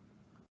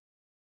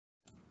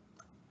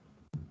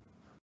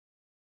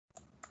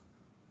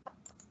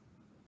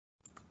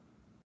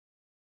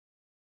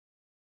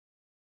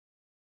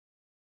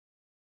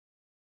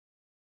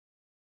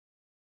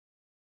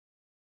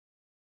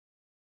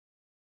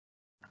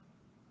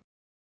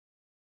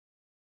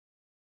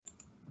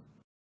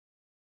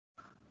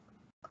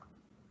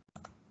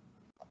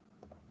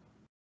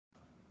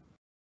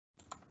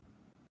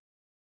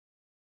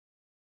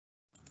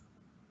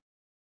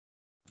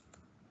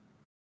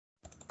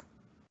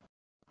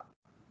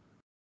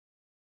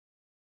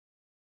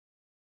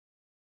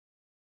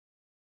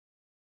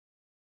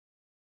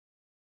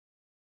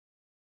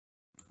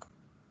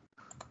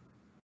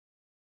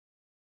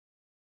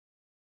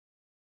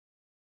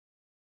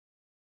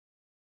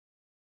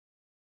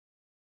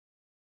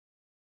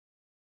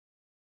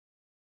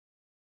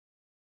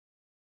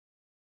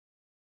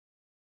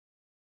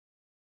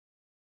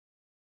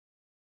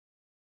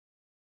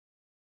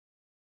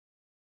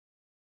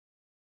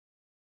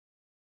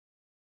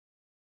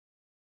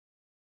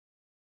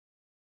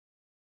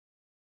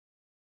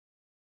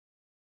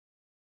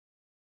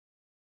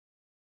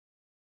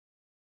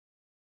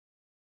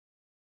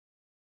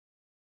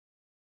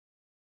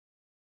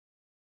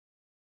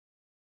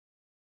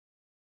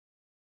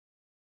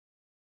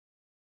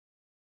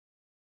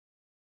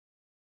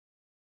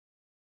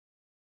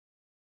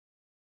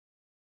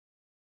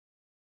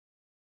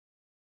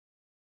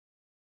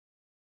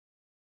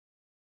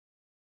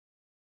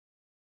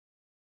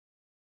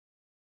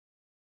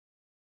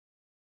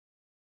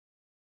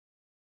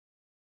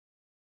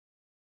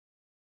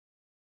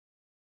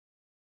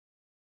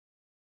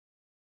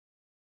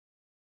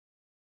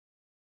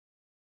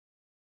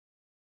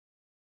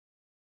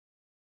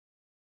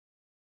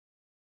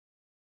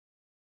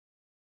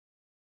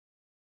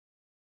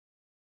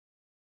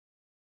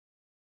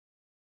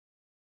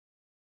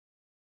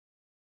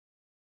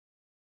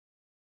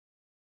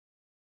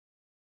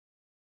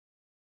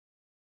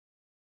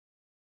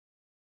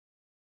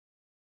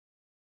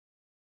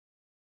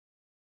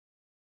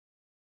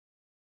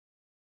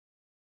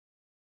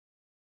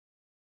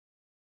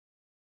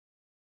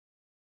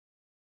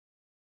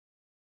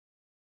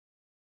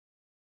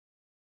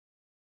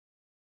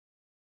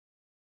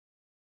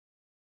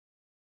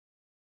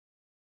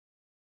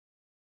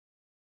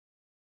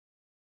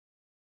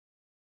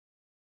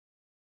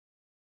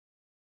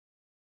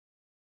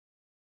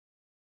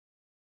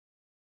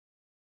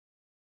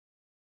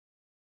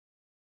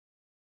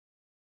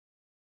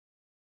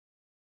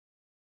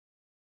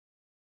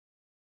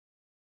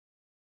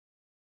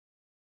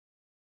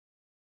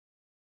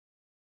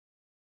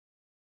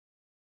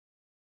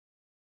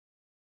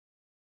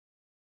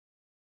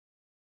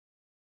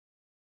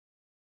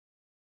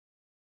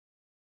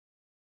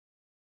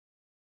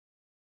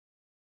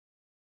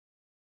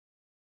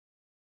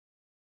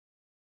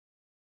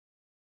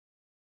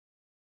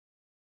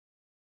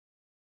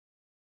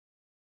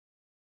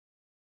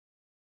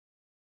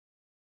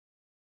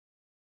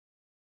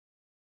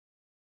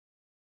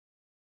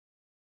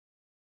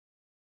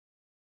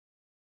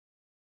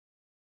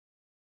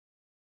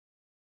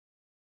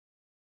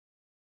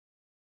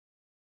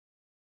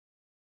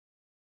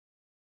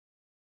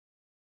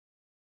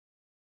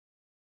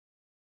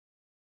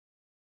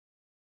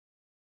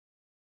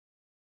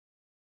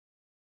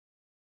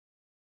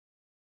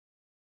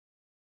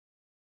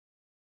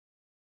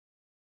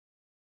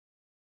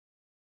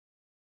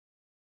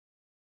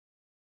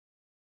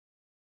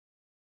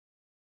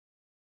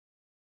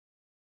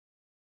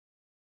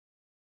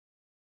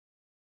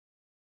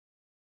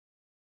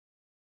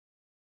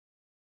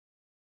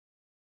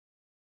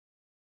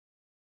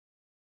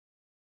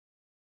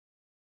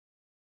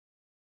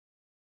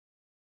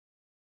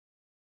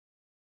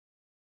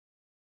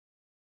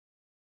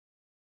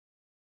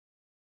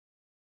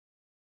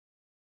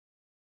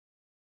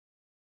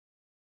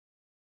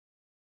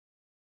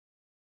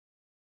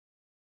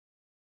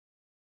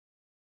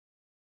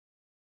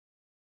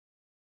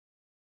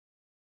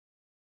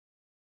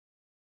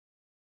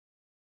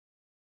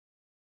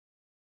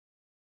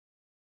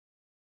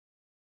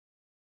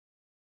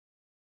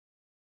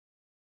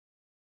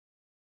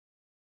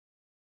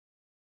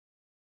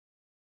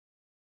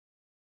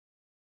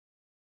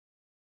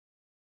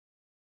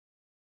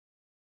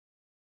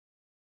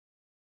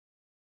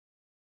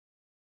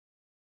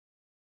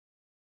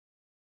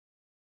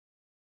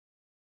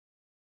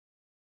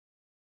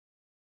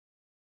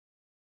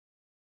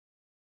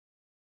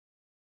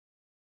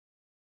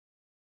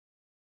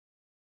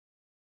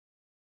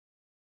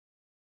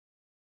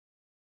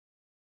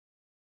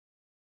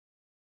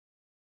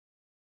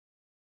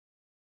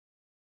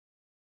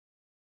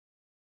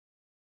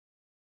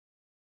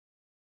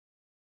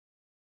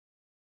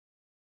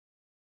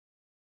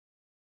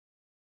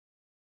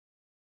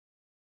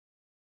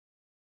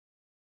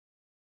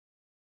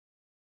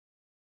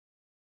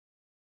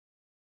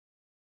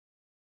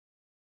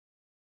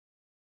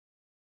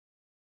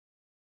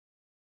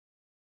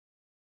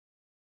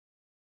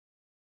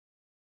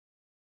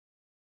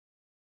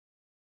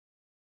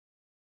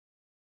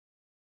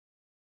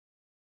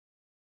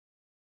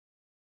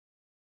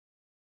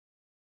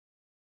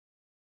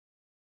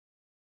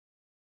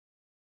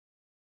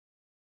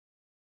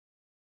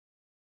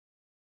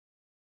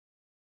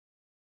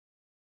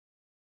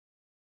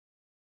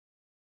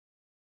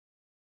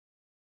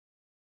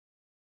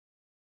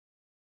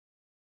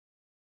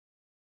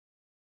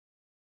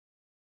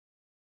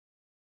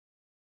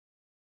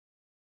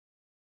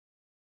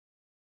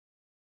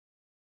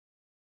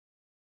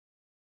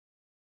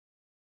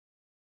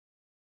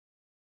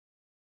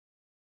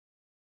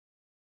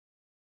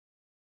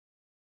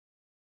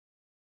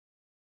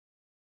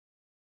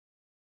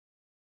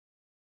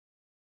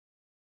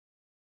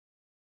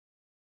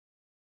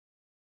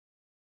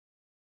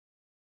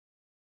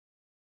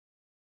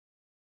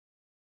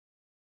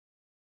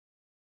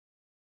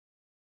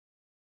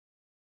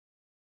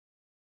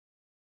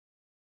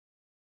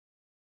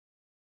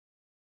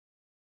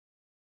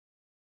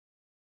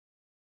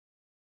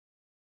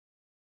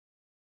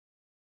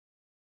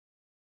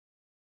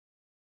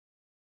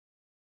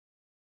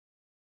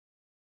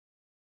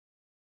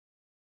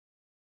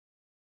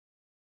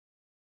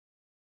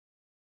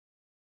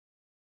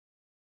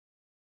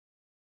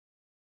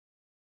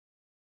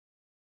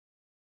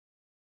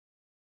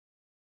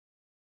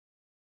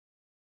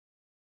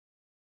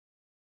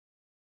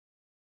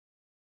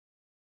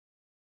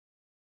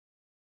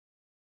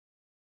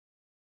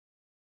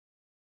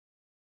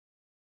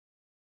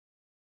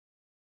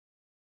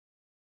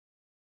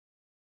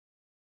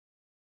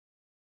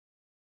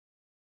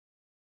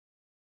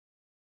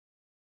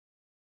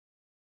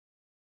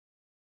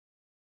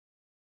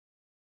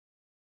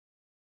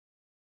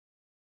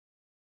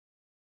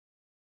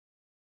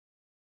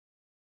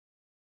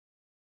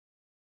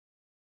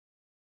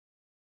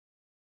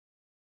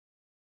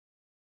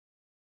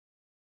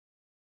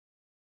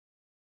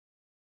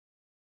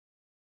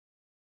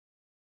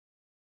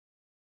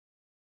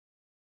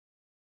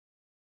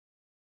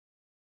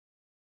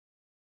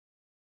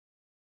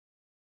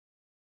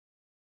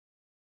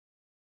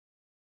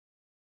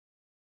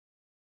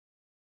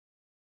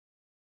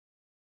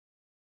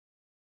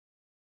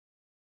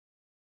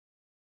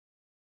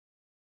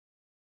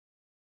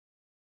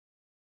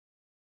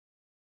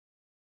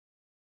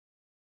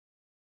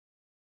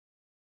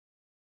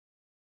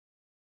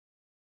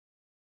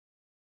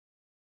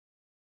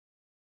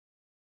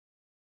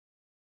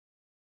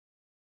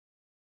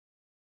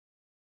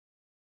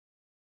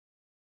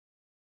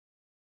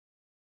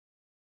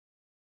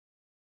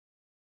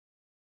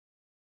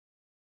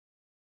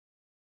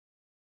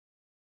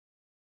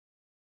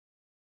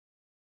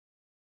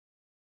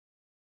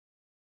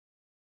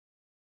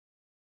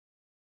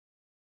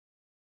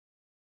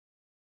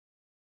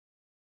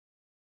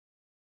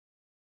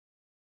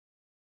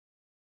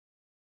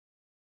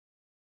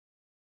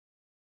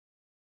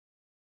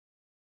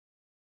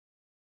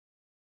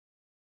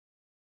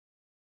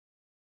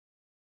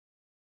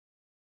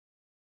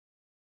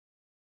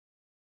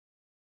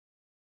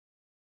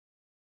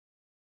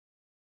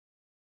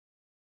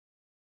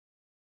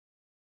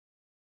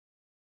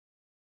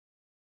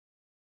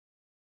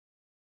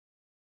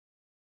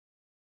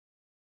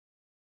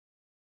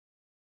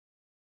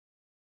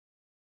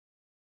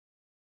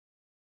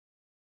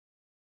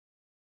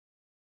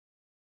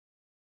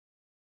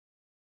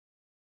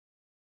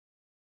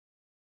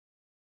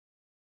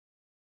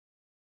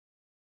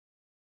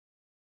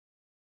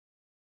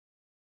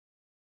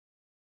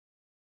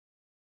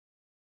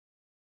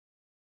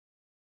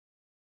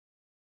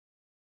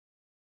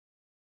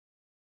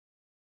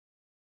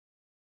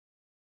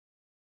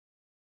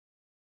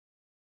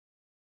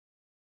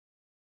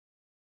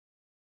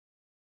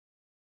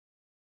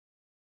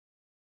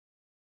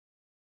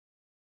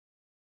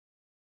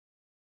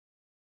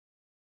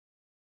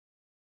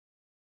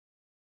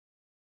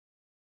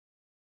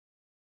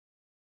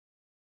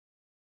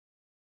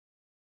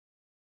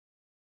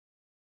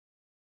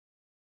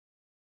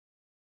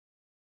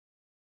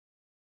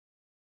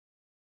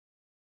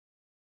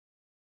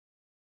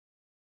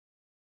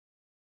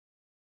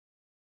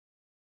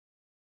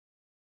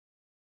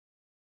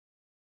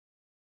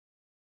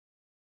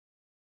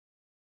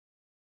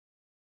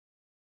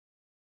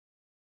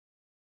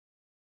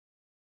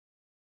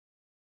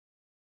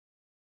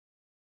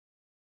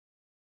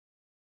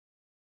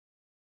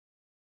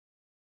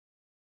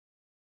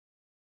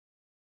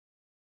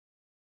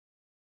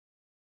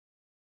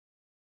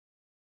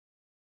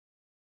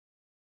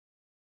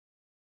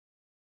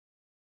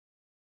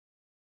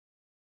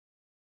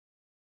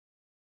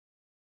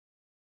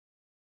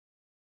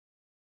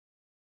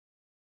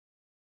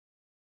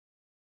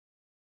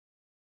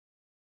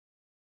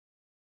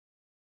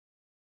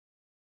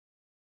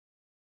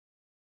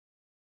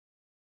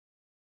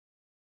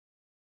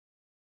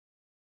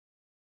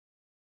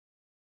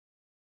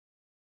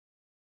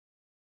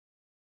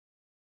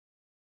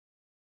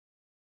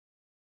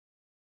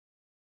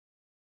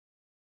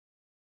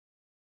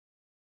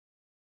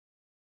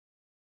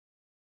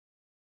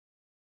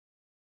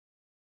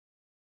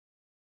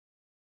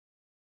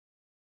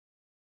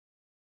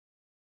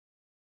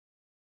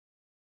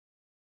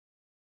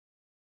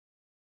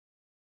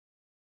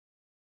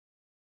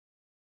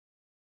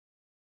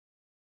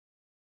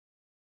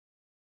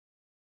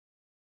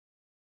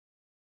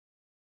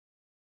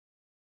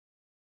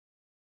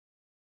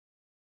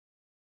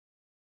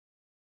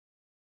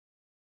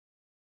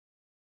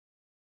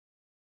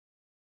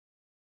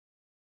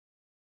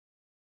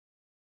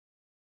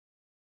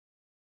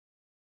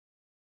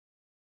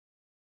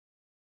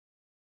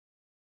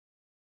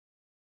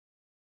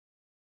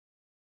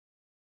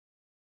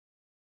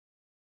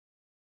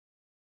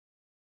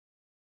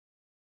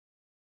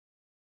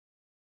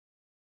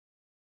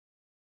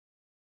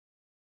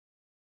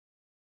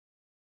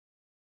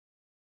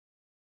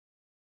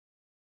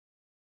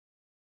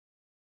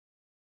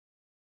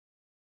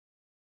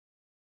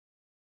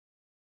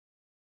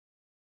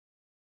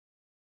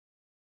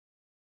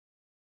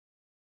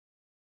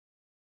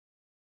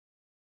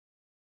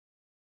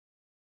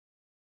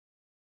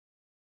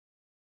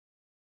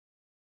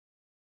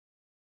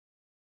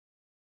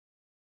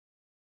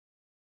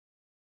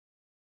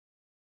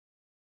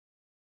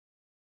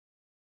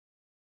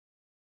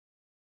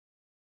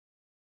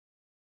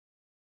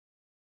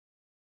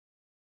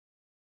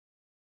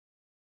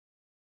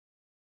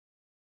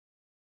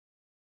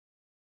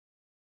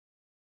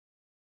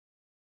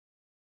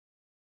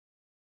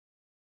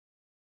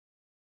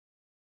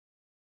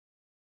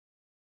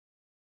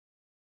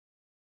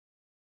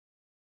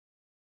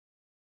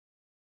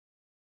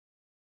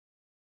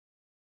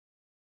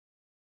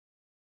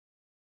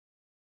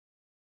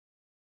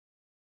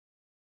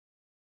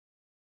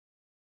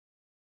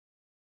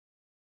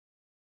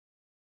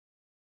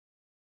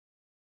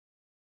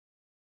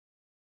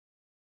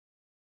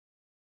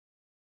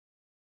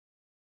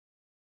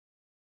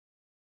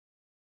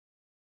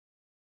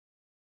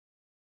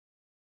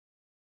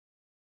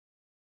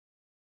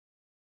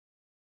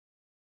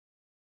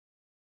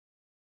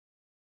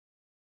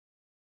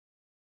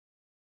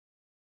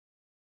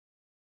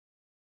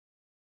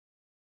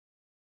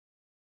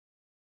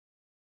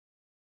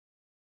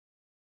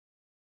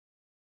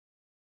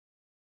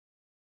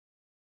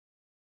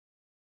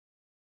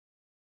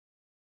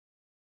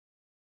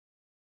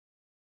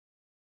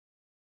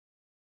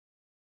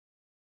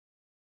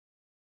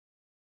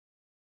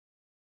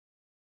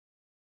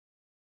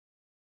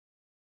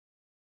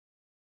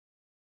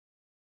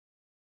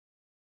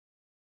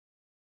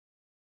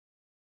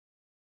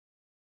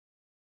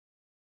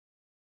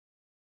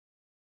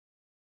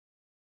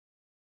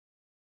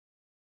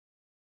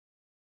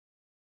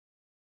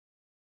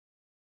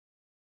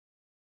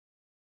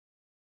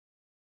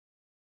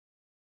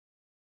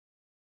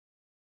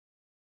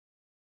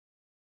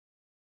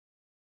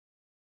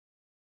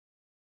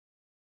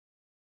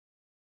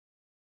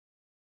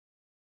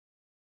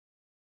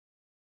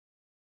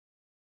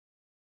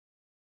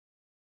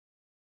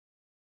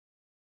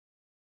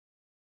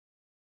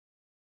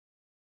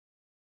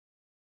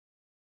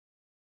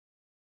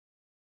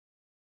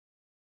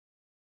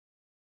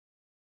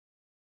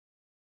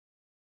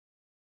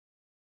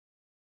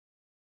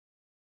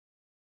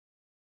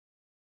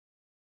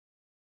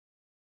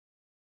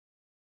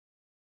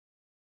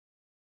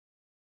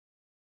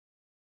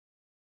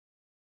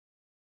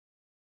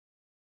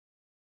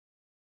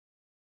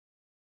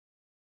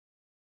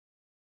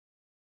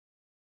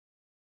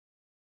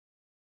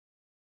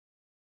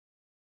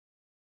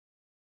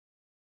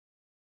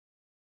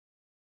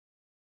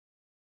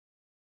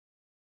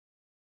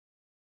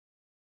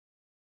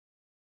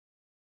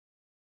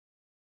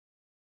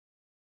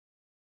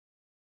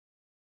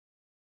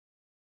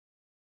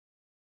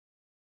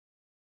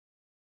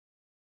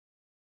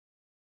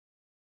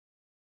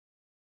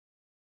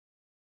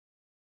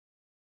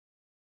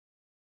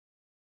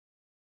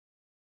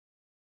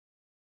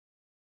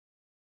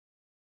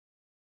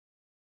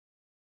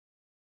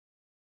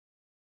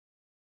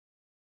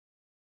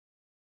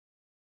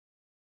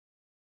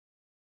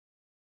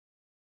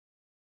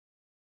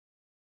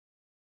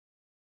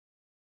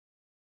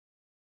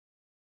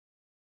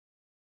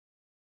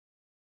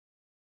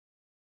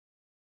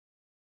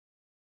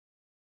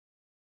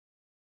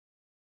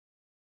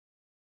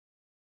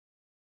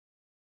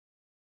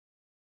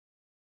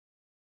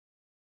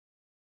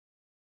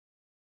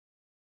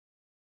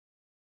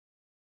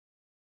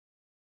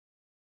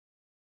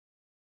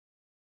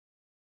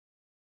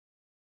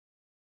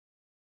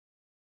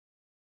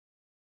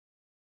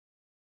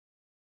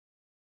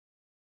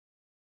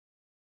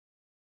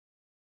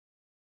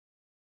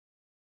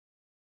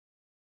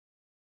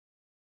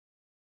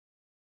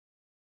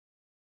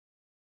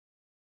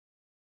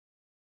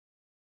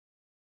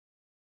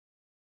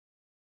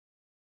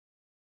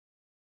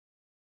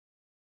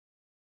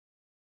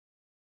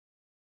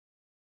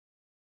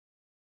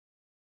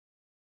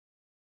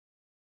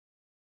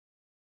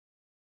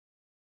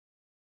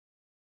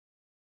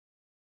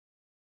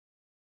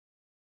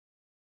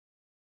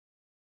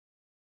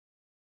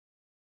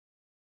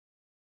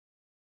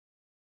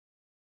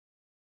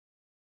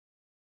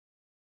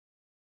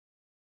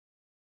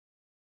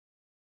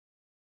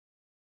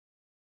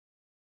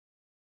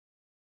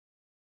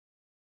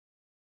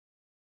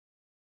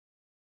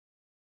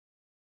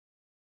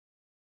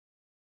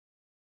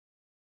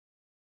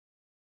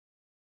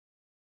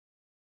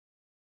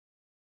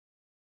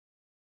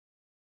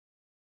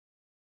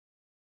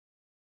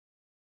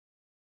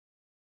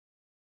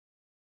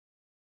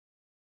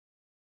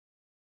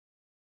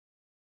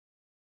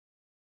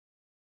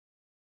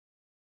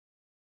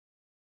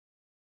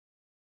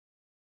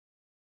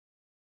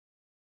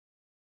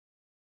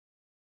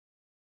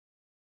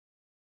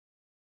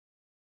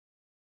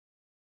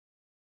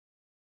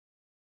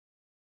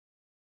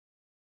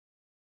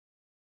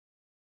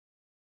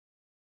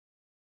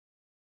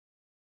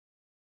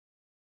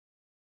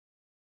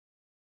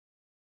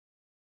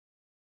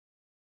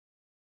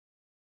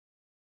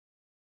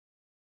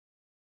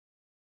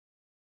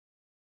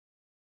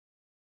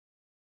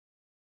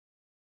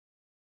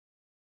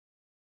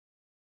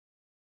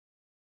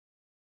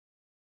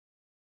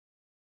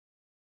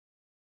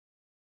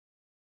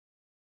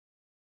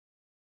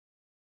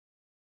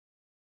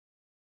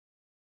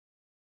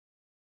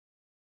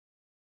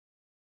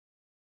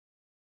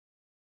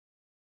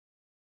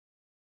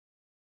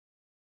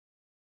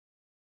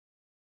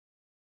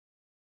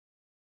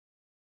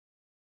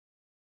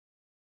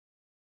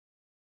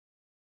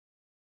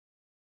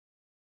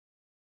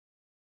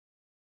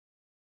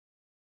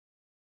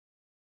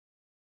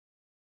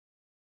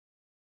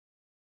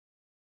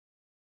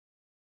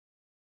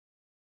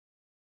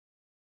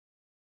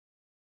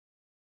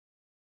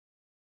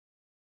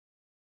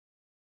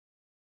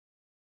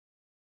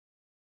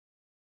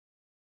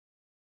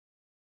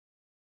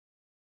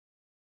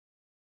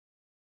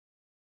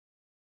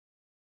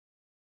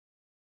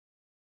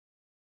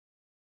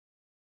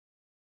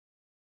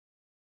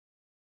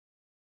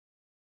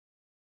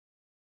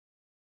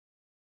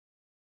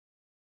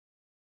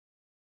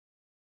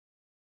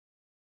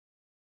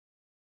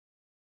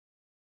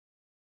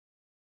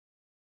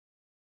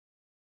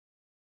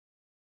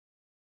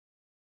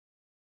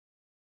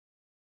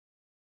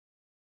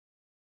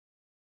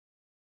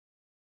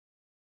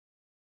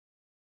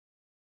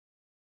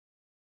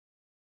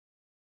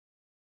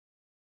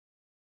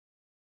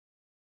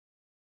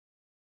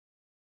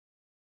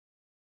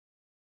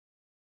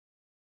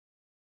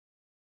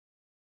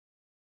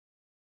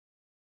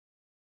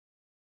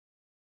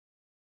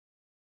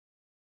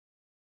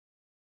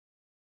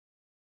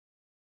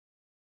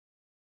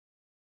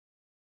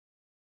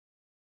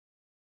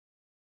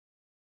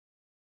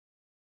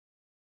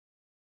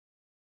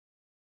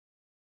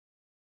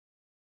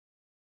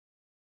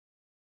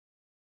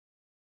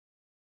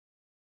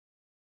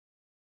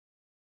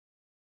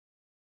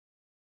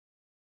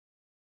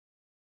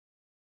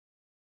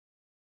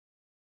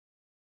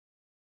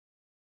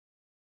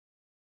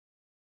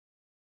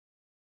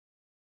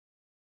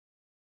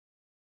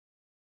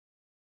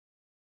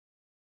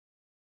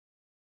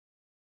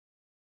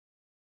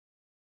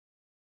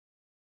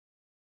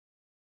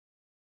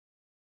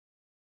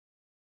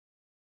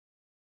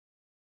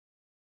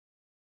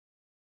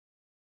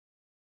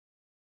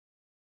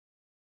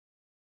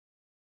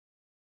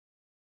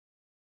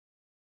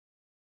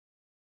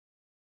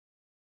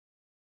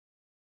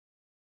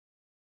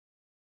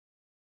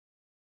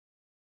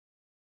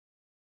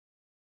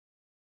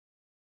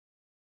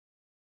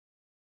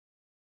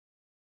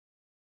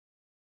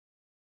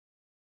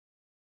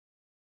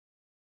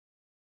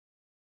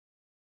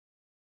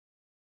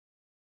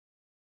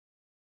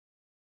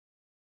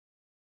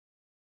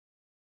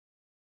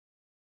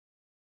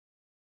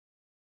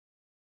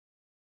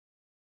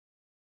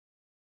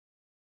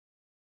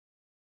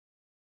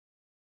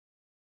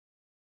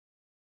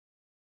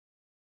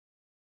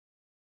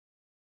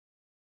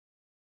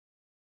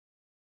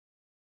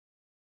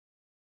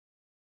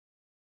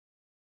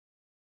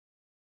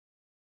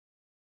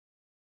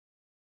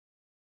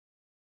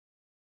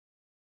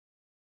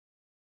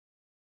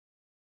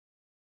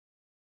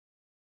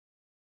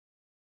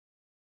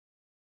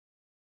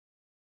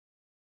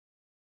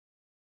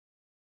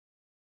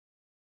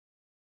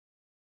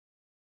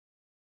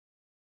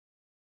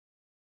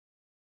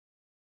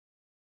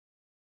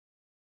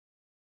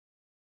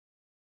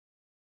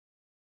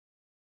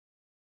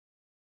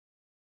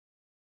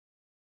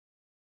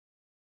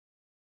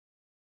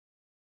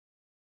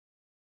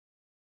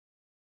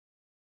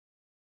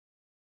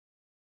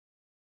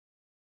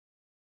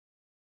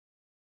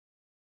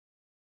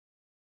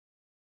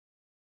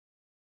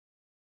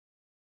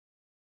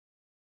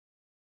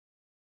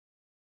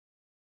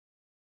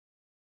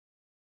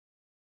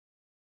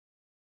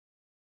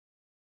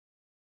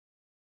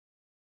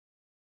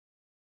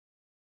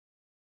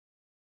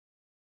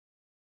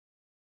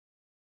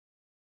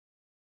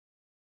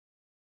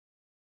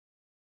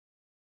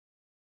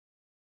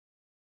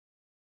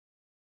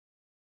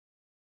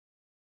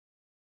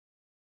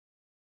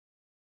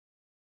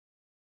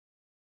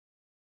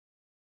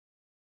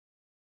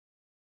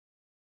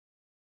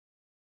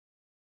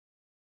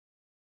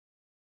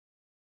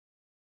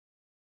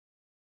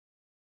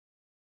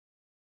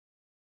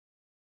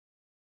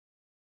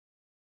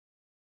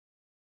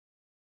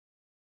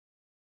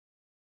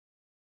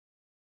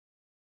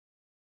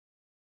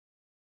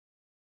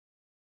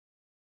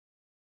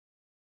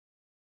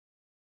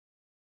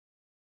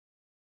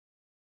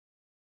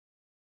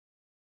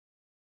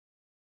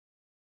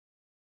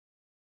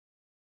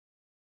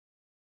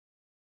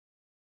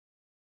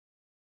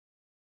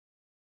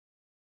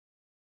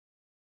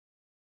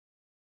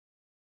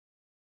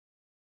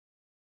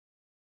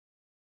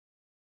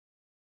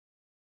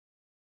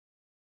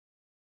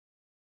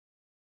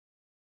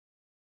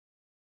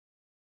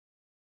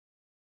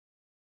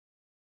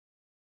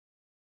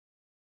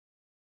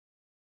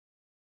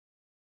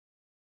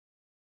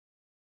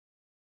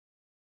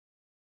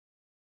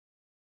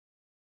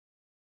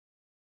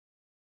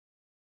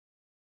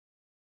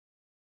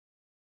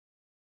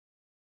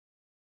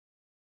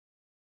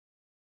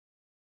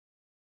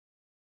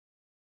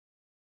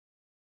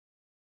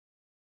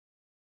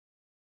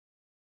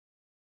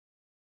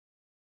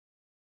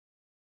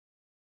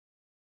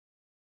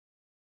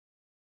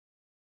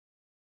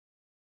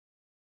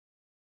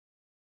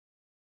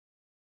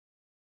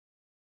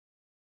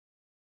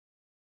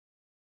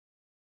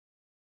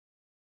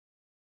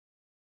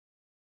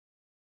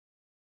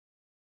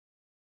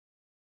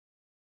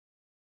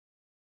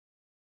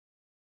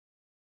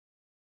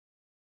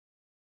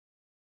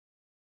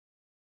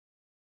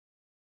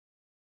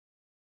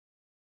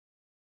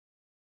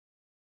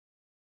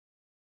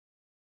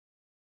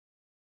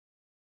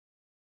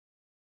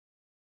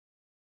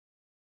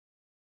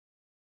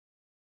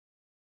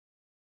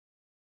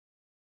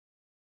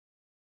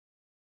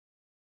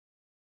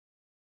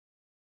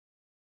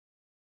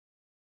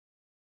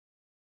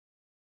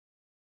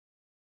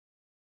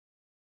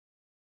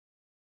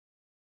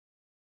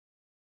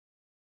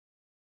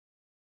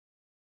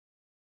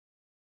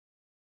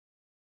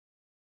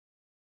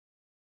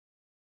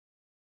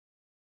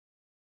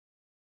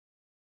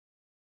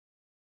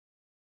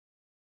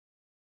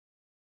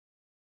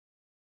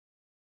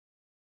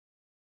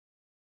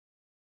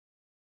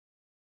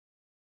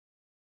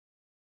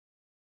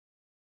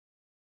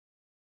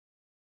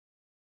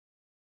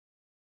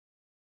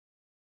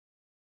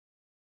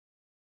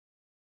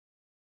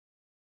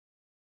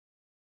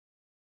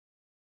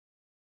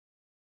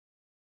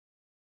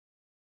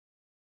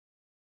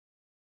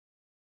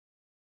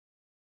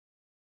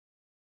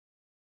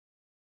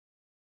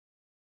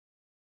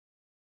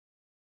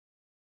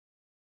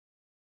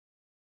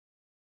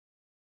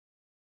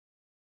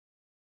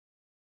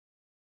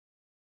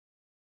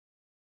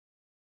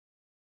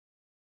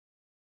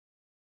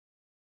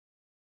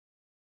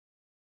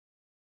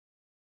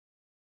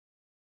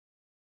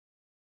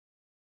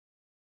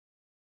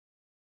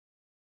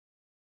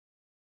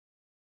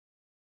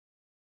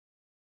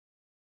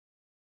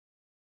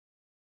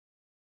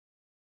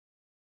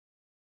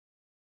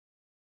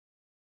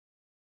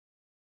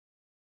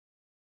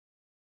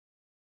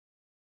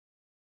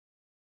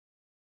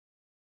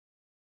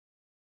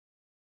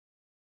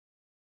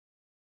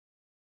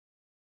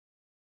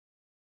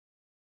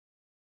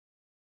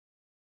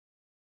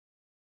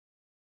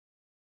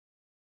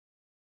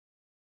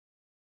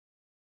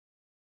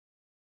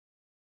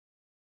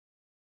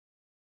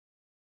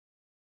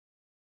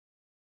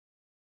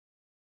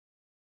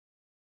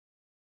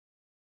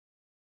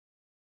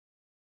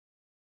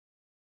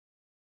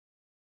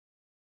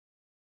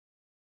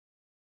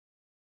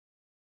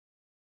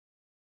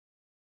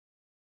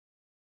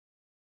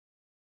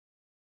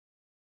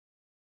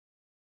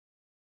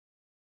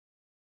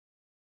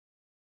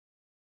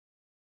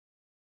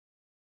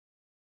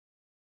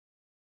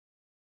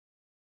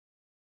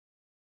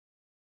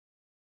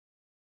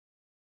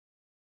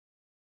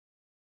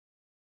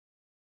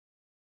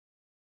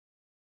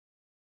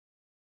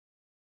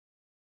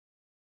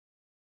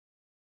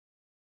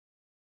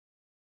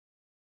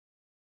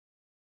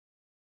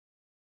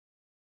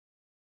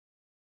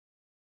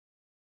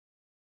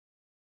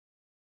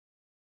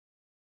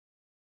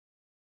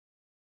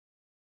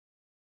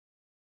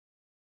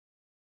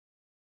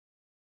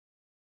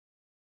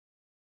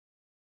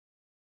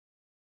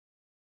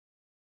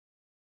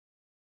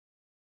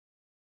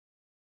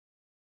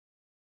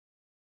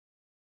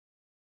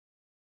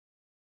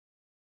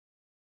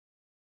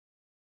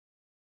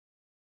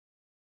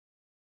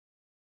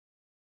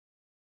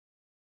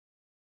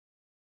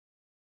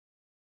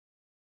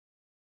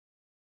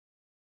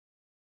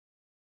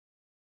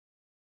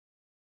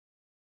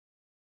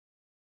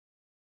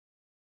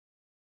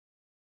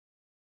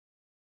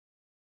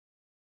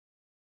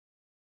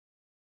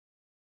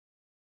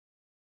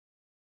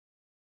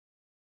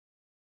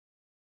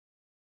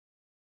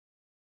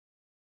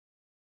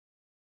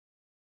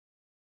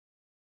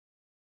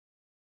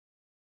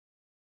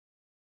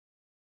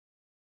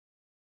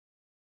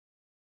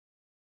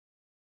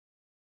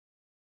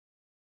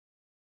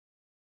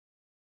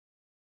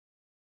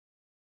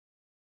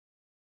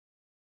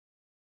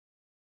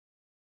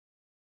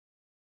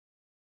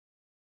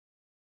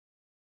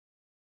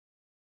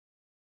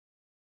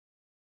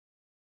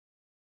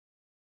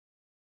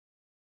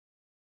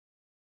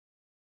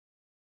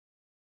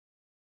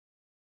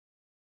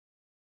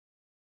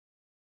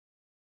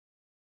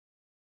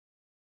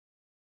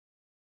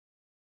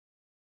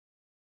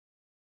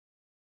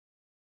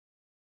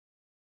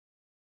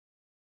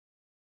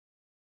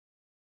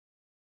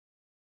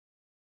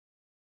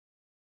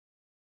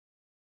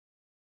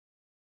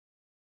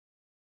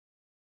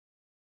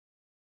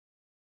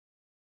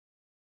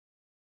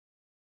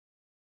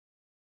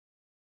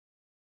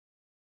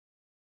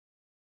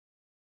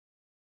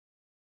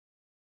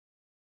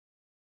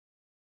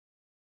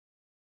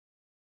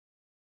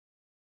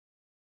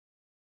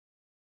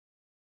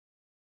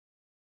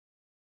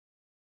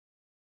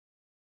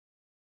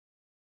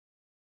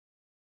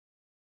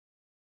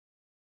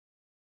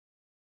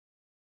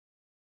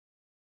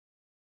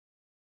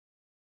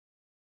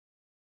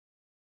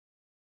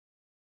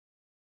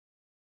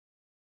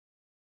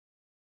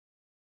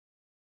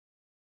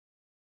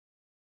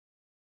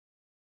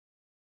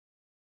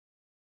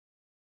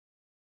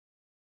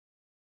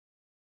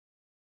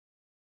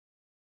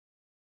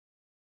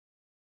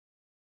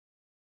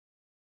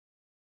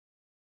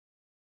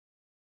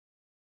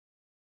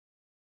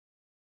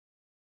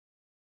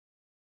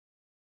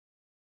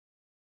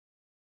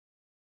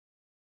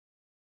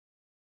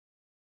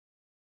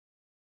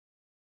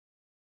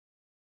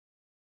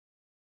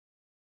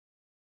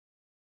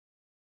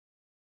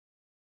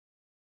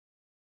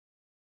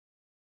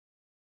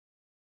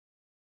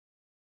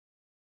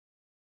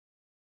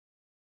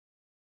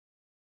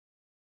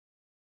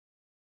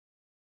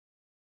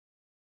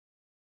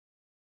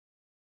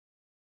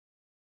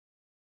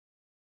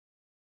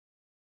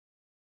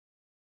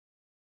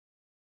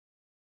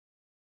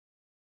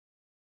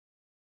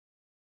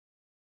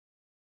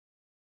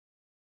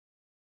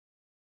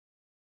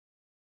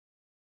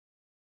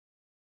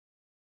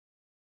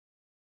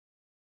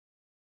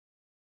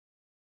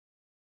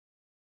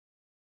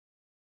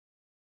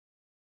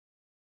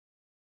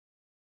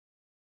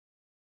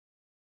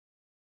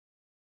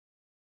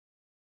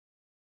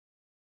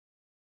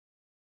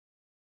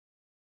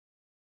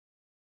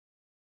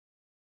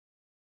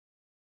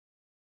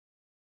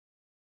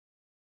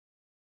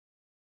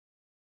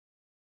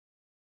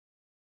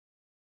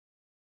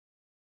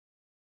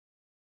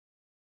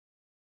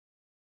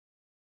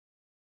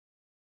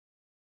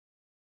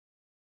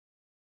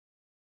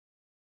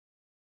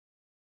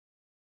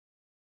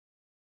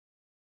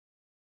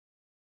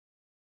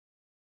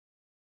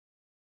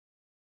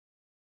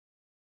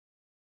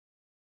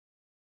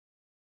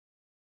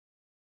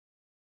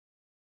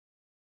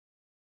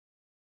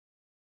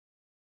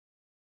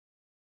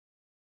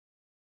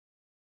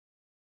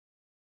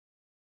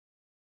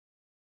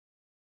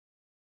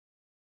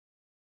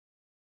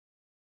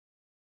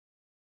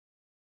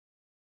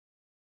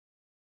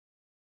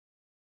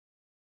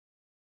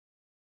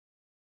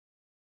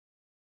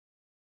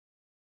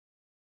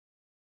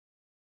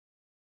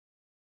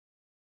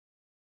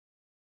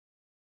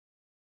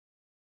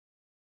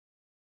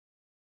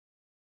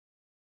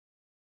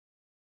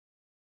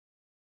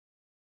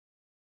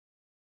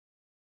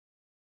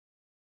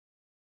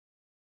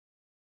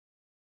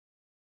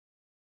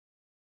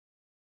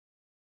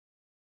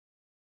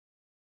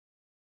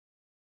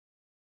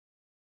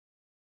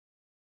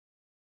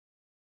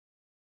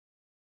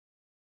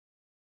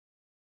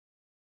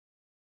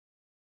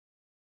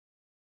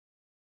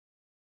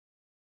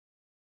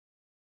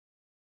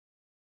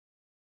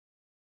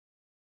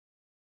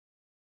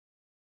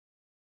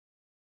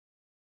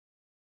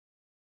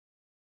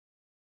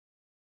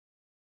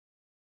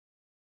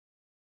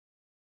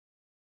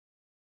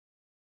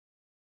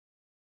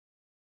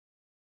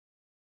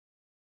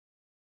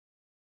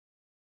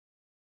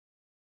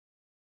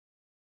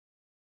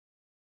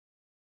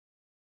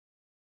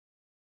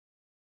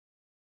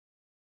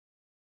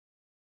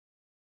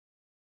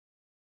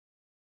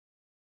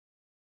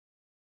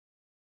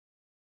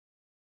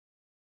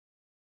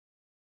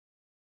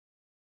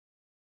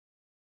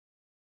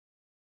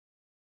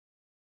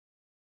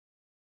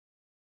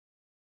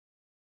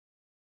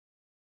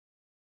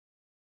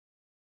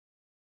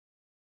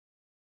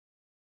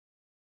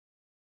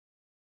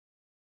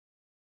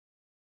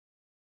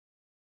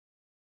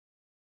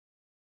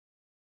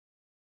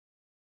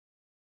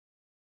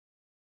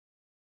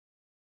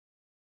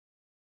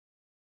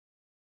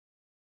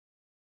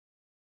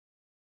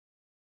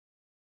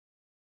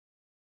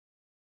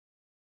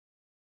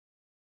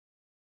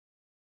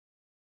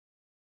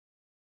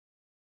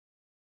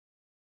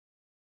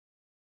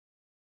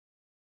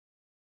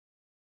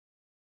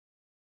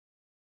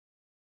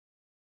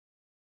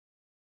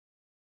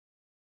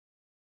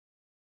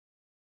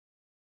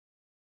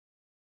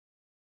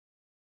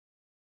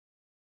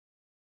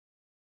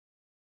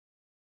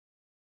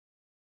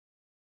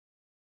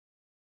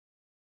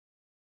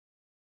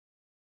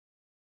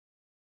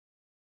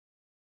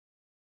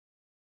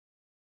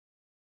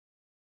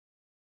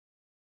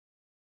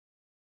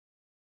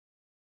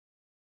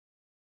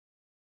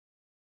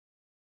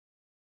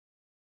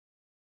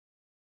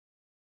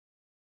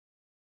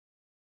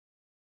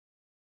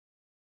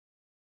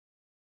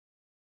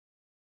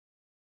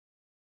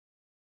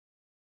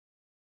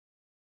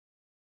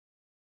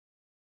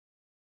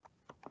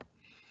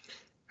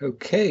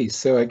 Okay,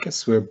 so I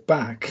guess we're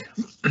back.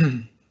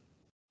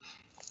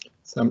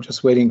 So I'm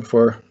just waiting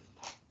for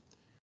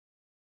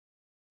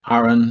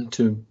Aaron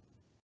to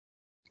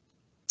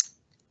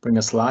bring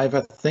us live,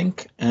 I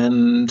think.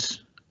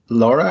 And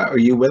Laura, are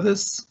you with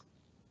us?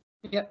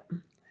 Yep.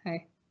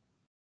 Hi.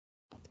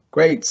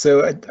 Great.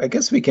 So I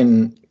guess we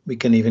can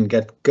even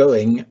get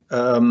going.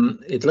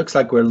 It looks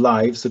like we're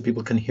live, so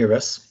people can hear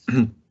us.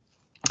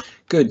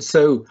 Good.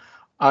 So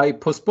I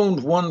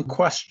postponed one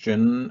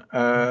question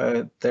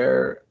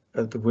there,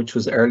 which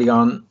was early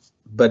on,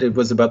 but it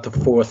was about the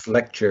fourth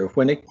lecture.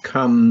 When it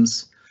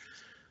comes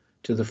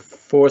to the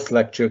fourth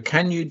lecture,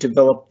 can you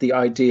develop the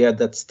idea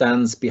that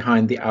stands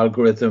behind the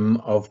algorithm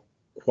of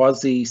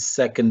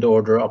quasi-second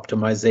order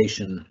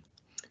optimization,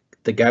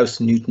 the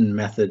Gauss-Newton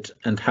method,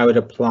 and how it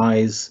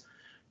applies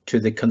to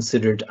the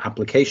considered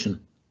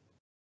application?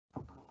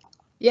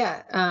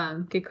 Yeah,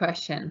 good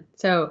question.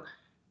 So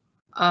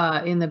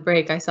in the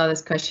break, I saw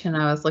this question.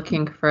 I was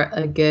looking for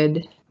a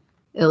good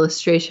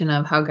illustration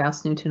of how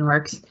Gauss-Newton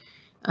works.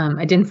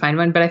 I didn't find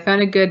one, but I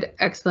found a good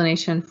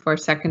explanation for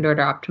second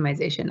order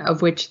optimization,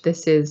 of which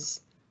this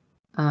is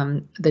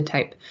the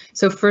type.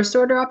 So first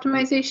order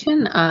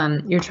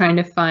optimization, you're trying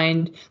to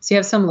find, so you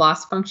have some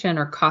loss function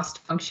or cost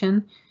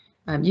function.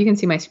 You can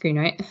see my screen,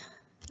 right?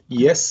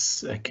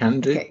 Yes, I can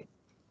do. Okay.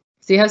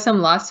 So you have some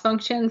loss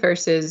function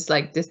versus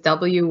like this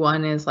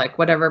W1 is like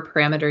whatever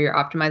parameter you're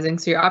optimizing.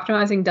 So you're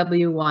optimizing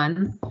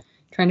W1,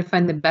 trying to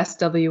find the best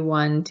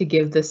W1 to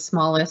give the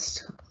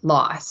smallest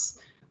loss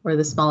or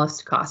the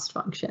smallest cost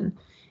function.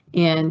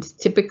 And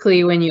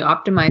typically when you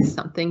optimize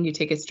something, you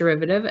take its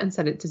derivative and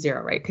set it to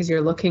 0, right? Because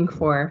you're looking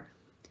for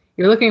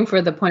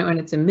the point when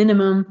it's a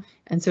minimum,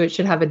 and so it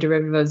should have a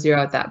derivative of 0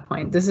 at that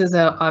point. This is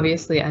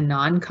obviously a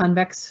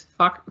non-convex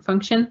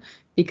function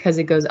because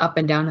it goes up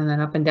and down and then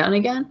up and down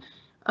again.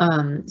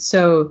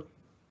 You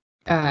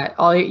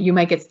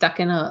might get stuck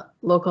in a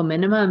local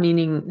minima,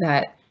 meaning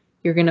that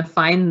you're going to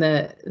find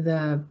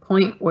the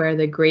point where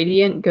the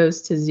gradient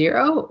goes to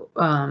 0.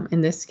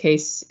 In this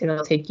case,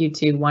 it'll take you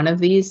to one of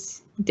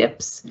these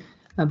dips,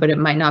 but it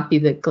might not be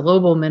the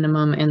global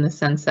minimum in the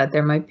sense that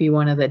there might be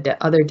one of the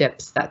other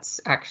dips that's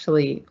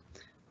actually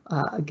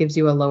gives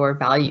you a lower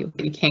value,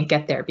 but you can't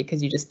get there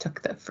because you just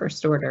took the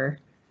first order,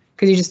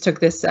 because you just took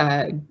this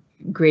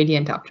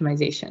gradient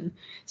optimization.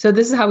 So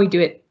this is how we do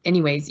it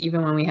anyways,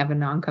 even when we have a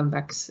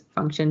non-convex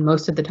function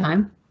most of the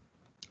time.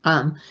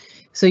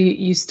 So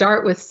you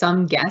start with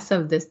some guess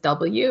of this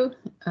W,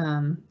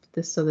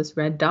 this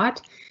red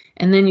dot,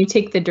 and then you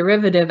take the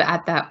derivative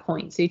at that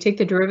point. So you take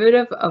the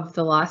derivative of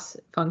the loss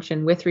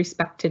function with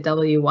respect to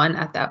W1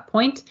 at that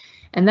point,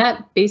 and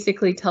that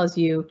basically tells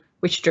you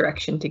which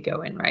direction to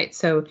go in, right?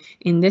 So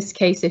in this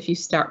case, if you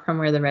start from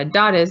where the red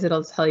dot is,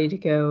 it'll tell you to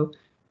go,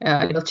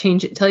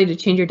 tell you to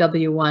change your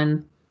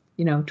W1,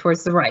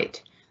 towards the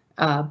right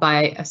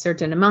by a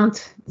certain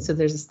amount. So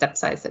there's a step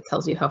size that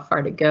tells you how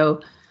far to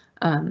go.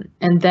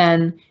 And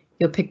then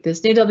you'll pick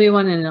this new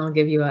W1 and it'll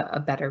give you a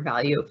better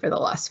value for the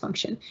loss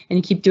function. And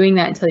you keep doing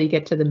that until you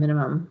get to the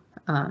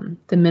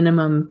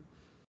minimum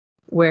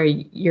where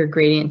your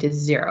gradient is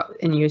 0.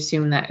 And you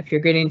assume that if your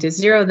gradient is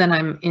 0, then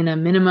I'm in a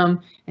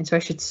minimum, and so I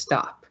should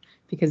stop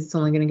because it's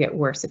only going to get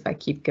worse if I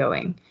keep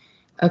going.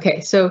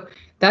 Okay, so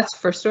that's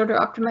first order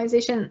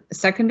optimization.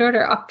 Second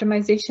order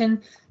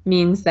optimization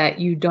means that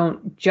you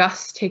don't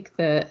just take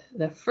the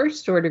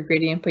first order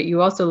gradient, but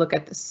you also look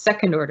at the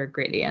second order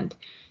gradient.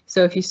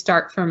 So if you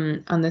start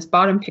from, on this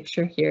bottom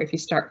picture here, if you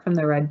start from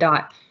the red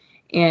dot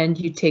and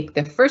you take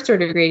the first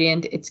order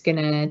gradient, it's going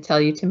to tell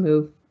you to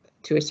move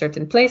to a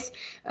certain place.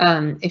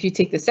 If you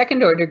take the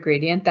second order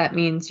gradient, that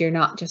means you're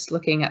not just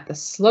looking at the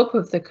slope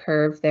of the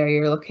curve there,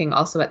 you're looking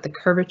also at the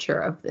curvature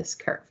of this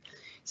curve.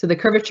 So the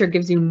curvature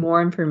gives you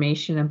more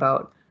information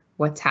about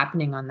what's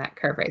happening on that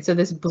curve, right? So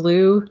this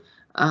blue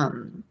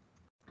line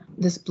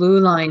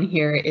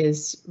here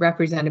is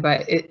represented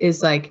by, it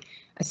is like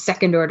a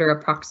second order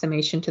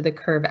approximation to the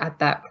curve at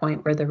that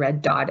point where the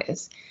red dot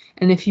is.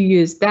 And if you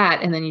use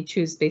that and then you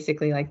choose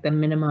basically like the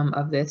minimum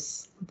of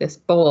this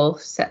bowl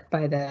set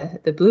by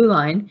the blue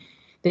line,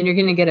 then you're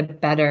going to get a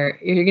better,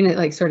 you're going to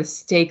like sort of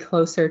stay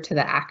closer to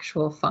the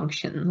actual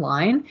function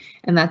line,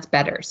 and that's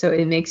better. So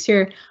it makes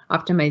your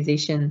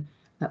optimization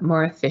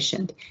more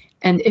efficient.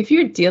 And if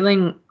you're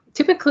dealing,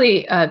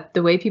 typically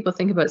the way people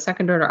think about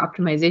second order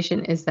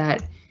optimization is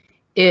that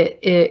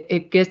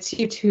it gets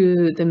you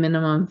to the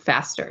minimum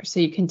faster,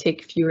 so you can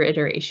take fewer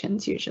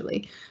iterations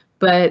usually.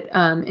 But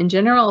in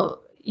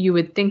general, you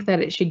would think that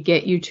it should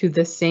get you to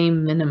the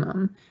same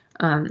minimum.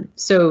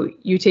 So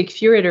you take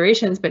fewer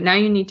iterations, but now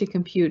you need to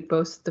compute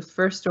both the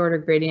first order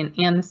gradient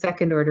and the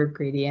second order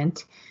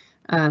gradient.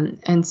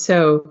 And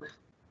so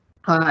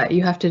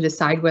you have to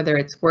decide whether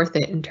it's worth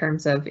it in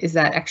terms of, is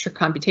that extra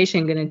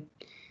computation going to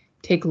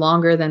take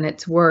longer than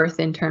it's worth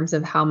in terms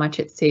of how much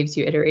it saves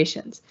you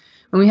iterations.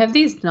 When we have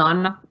these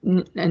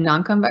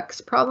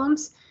non-convex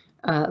problems,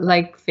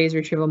 like phase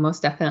retrieval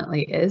most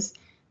definitely is,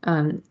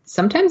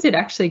 sometimes it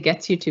actually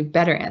gets you to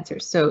better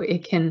answers. So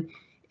it can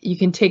you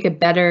can take a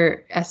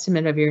better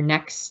estimate of your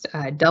next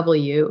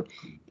W,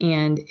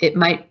 and it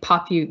might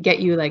get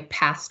you like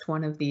past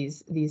one of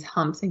these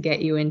humps and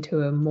get you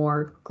into a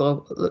more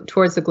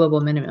towards the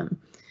global minimum.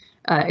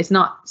 It's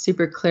not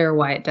super clear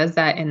why it does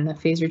that in the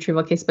phase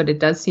retrieval case, but it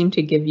does seem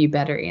to give you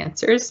better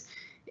answers.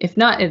 If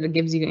not, it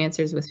gives you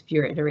answers with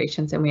fewer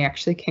iterations, and we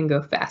actually can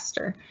go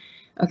faster.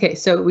 Okay,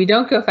 so we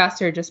don't go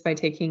faster just by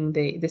taking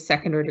the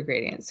second order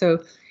gradient.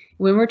 So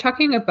when we're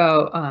talking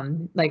about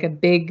like a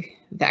big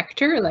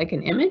vector, like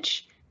an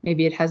image,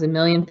 maybe it has 1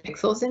 million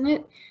pixels in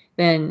it,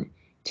 then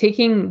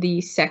taking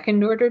the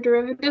second order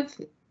derivative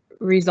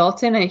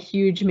results in a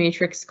huge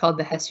matrix called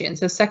the Hessian.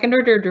 So second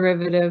order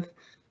derivative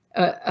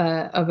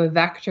of a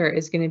vector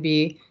is going to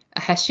be a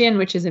Hessian,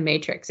 which is a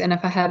matrix. And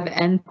if I have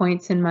n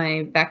points in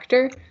my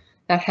vector,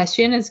 that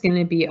Hessian is going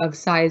to be of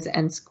size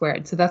n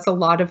squared. So that's a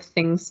lot of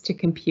things to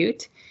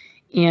compute,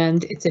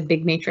 and it's a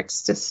big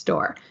matrix to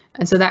store.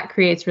 And so that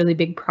creates really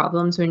big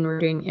problems when we're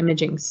doing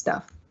imaging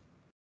stuff.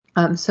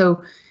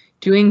 So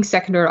doing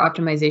second order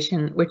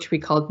optimization, which we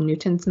called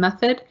Newton's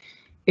method,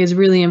 is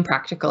really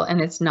impractical, and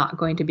it's not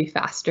going to be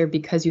faster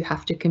because you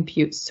have to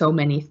compute so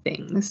many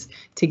things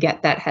to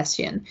get that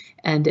Hessian.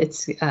 And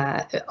it's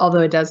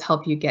although it does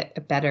help you get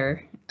a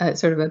better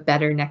sort of a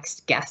better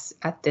next guess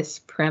at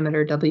this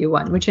parameter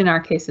W1, which in our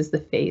case is the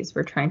phase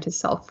we're trying to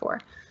solve for.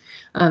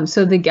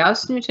 So the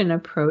Gauss-Newton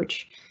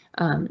approach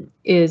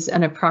is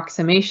an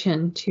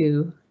approximation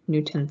to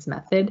Newton's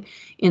method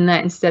in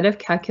that instead of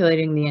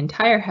calculating the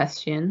entire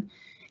Hessian,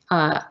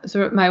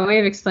 so my way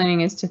of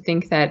explaining is to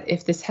think that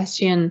if this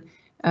Hessian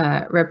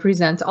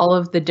represents all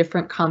of the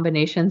different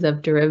combinations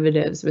of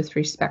derivatives with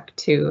respect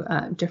to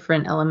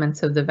different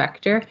elements of the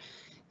vector,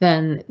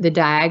 then the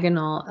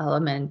diagonal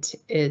element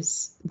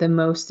is the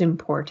most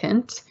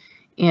important,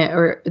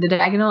 or the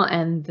diagonal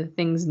and the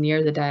things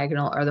near the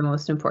diagonal are the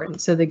most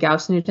important. So the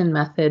Gauss-Newton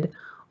method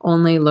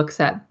only looks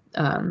at,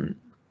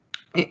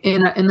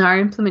 in our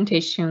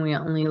implementation, we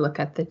only look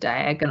at the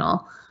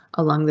diagonal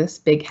along this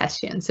big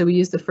Hessian. So we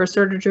use the first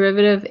order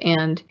derivative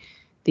and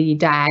the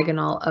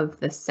diagonal of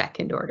the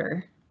second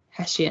order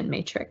Hessian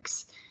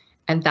matrix.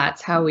 And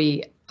that's how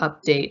we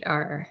update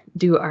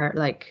do our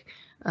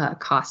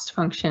cost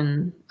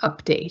function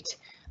update.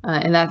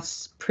 And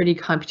that's pretty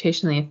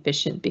computationally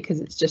efficient because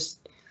it's just,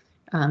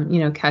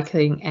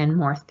 calculating n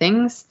more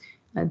things,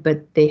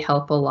 but they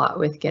help a lot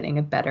with getting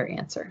a better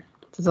answer.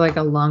 So it's like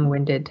a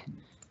long-winded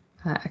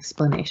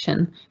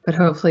explanation, but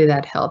hopefully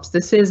that helps.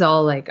 This is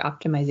all like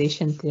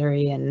optimization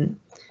theory, and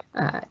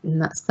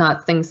that's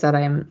not things that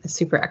I'm a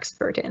super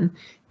expert in,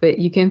 but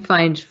you can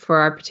find for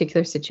our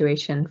particular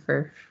situation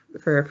for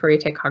Fourier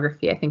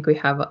tychography, I think we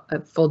have a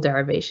full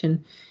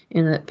derivation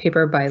in a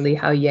paper by Li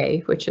Hao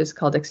Ye, which is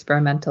called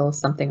Experimental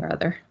Something or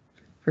Other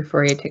for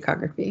Fourier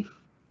tychography.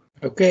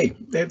 Okay,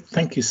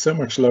 thank you so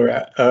much,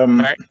 Laura.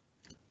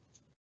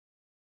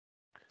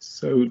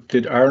 So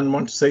did Aaron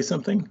want to say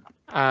something?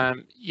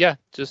 Yeah,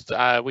 just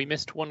we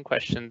missed one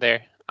question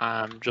there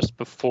just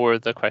before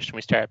the question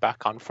we started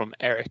back on from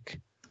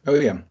Eric. Oh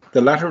yeah, the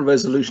lateral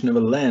resolution of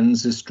a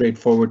lens is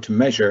straightforward to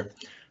measure.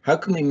 How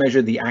can we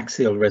measure the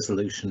axial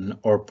resolution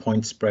or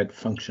point spread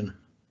function?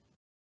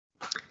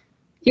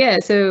 Yeah,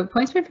 so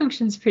point spread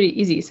function is pretty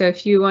easy. So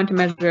if you want to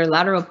measure a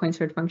lateral point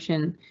spread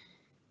function,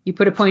 you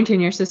put a point in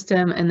your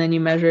system and then you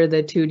measure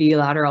the 2D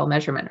lateral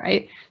measurement,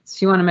 right? So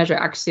if you want to measure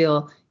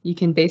axial, you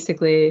can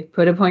basically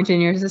put a point in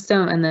your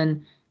system and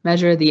then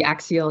measure the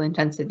axial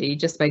intensity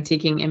just by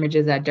taking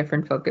images at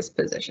different focus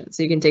positions.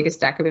 So you can take a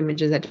stack of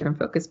images at different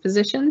focus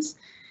positions,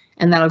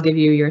 and that'll give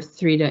you your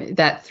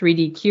that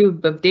 3D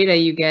cube of data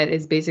you get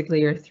is basically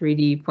your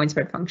 3D point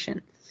spread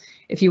function.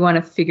 If you want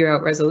to figure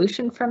out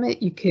resolution from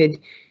it, you could,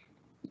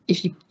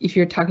 if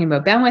you're talking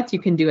about bandwidth, you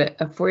can do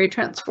a Fourier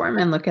transform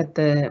and look at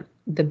the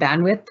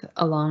bandwidth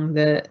along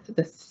the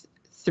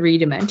 3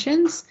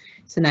 dimensions.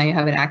 So now you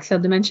have an axial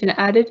dimension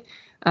added.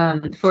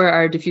 For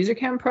our diffuser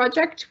cam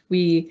project,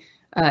 we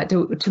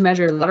to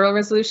measure lateral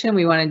resolution,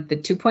 we wanted the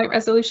 2-point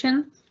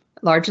resolution,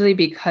 largely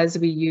because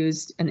we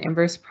used an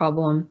inverse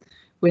problem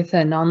with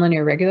a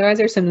nonlinear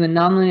regularizer. Some of the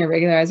nonlinear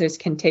regularizers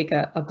can take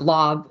a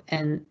blob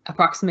and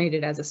approximate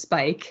it as a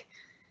spike,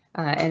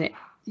 and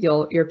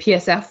your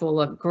PSF will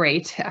look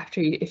great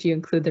if you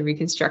include the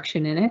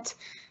reconstruction in it.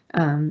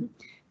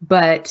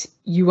 But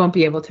you won't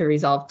be able to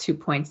resolve 2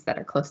 points that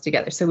are close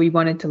together. So we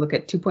wanted to look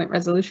at 2-point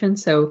resolution.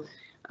 So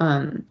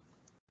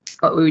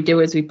what we did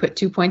was we put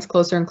 2 points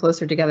closer and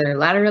closer together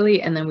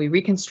laterally, and then we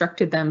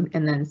reconstructed them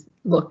and then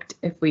looked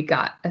if we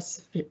got a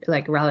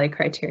Rayleigh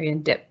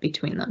criterion dip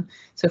between them.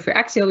 So for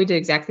axial, we did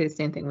exactly the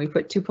same thing. We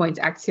put 2 points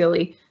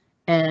axially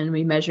and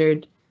we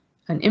measured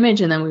an image,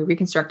 and then we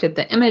reconstructed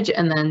the image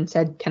and then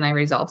said, can I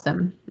resolve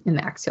them in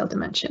the axial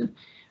dimension?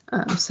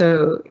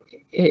 So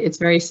it's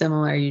very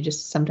similar.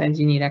 Sometimes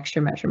you need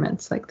extra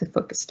measurements like the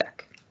focus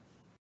stack.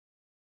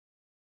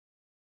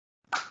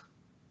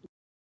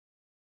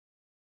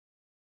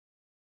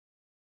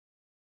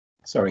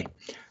 Sorry.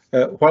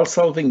 While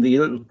solving the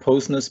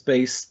ill-posedness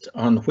based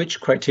on which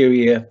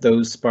criteria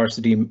those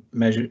sparsity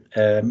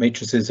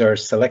matrices are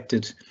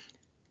selected,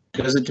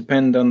 Does it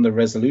depend on the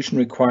resolution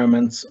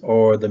requirements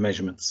or the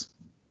measurements?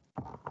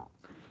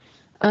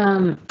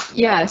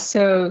 Yeah,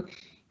 so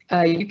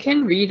you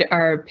can read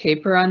our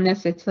paper on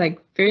this. It's like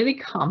fairly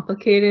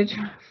complicated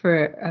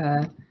for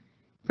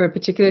a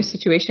particular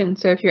situation.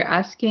 So if you're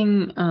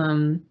asking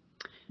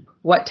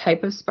what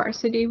type of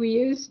sparsity we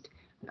used,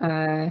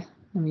 let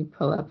me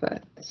pull up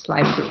a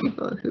slide for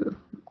people who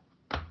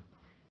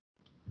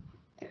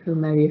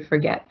maybe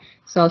forget.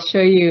 So I'll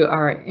show you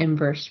our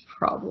inverse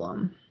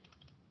problem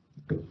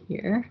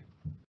here.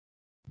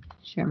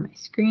 Share my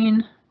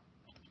screen.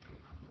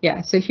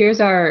 Yeah, so here's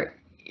our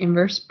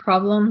inverse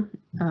problem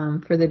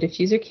for the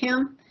diffuser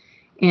cam.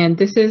 And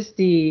this is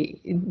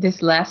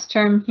this last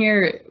term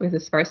here with a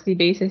sparsity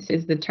basis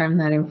is the term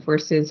that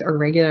enforces or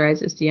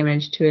regularizes the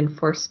image to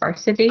enforce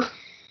sparsity.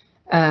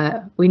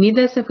 We need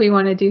this if we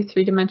want to do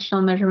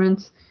three-dimensional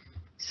measurements.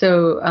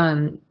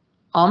 So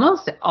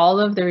almost all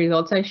of the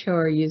results I show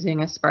are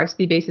using a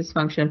sparsity basis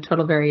function of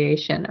total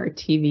variation, or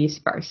TV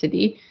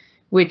sparsity,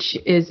 which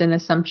is an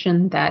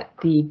assumption that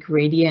the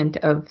gradient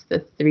of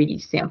the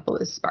 3D sample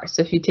is sparse.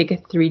 So if you take a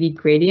 3D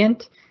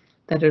gradient,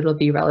 that it'll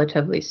be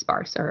relatively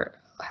sparse or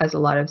has a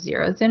lot of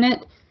zeros in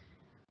it.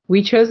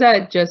 We chose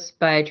that just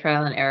by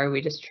trial and error.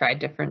 We just tried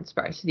different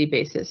sparsity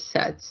basis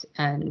sets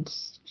and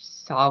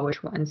saw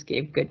which ones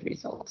gave good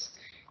results.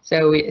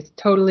 So it's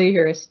totally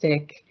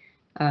heuristic.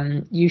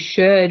 You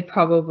should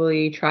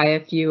probably try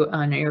a few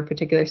on your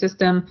particular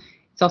system.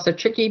 It's also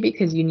tricky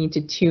because you need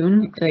to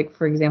tune, like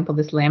for example,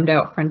 this lambda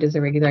out front is a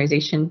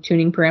regularization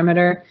tuning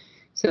parameter.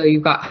 So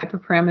you've got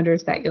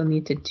hyperparameters that you'll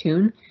need to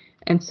tune.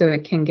 And so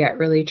it can get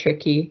really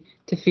tricky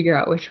to figure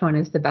out which one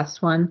is the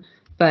best one.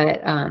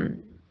 But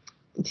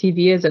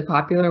TV is a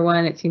popular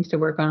one. It seems to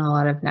work on a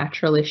lot of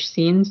natural-ish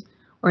scenes,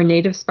 or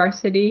native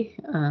sparsity.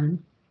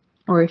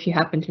 Or if you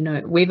happen to know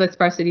it, wavelet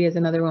sparsity is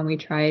another one we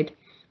tried.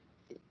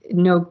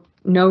 No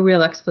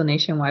real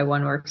explanation why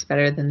one works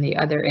better than the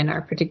other in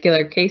our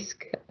particular case.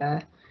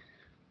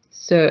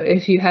 So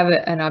if you have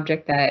an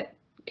object that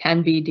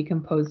can be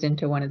decomposed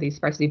into one of these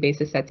sparsity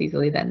basis sets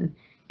easily, then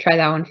try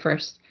that one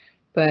first.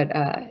 But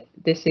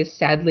this is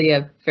sadly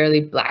a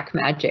fairly black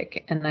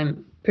magic, and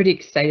I'm pretty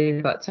excited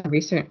about some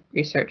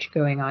research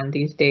going on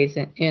these days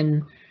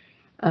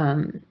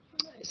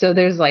so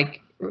there's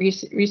like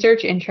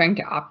research in trying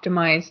to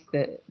optimize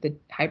the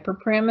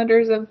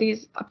hyperparameters of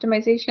these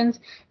optimizations,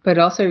 but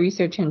also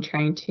research in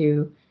trying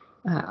to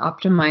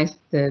optimize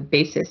the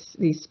basis,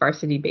 these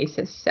sparsity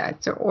basis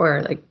sets,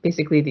 or like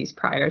basically these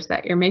priors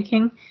that you're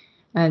making.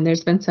 And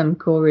there's been some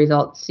cool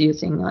results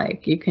using,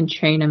 like, you can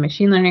train a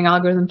machine learning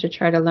algorithm to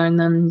try to learn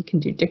them. You can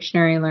do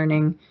dictionary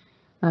learning.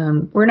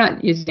 We're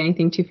not using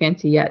anything too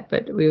fancy yet,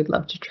 but we would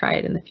love to try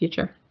it in the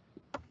future.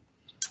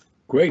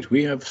 Great,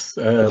 we have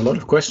a lot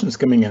of questions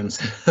coming in.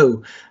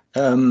 So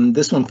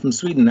this one from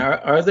Sweden,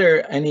 are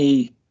there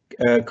any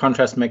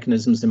contrast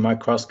mechanisms in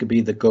microscopy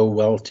that go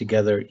well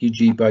together,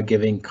 e.g. by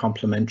giving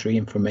complementary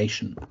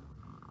information?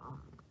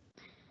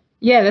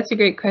 Yeah, that's a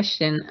great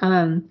question.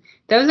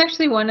 That was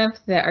actually one of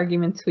the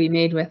arguments we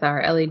made with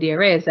our LED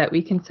array, is that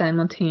we can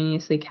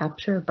simultaneously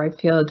capture bright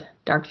field,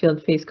 dark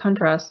field phase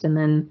contrast, and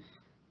then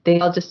they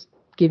all just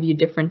give you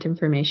different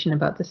information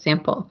about the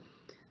sample.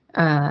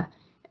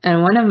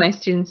 And one of my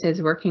students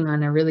is working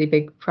on a really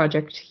big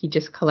project. He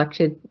just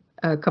collected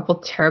a couple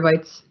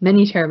terabytes,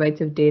 many terabytes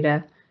of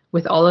data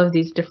with all of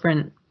these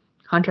different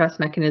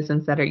contrast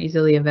mechanisms that are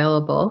easily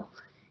available.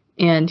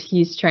 And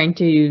he's trying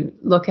to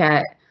look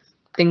at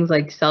things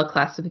like cell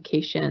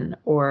classification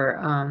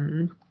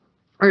or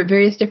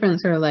various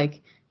different sort of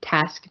like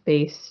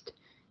task-based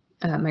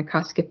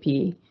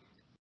microscopy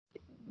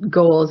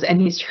goals,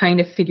 and he's trying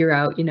to figure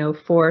out,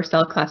 for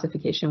cell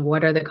classification,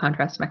 what are the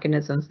contrast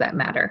mechanisms that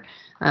matter.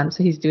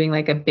 So he's doing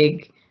like a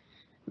big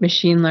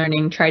machine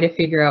learning, try to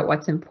figure out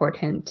what's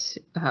important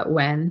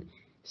when.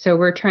 So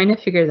we're trying to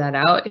figure that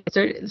out.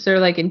 It's sort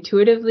of like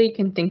intuitively you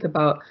can think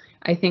about,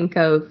 I think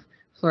of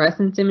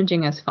fluorescence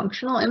imaging as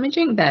functional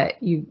imaging,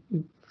 that you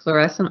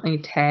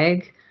fluorescently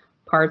tag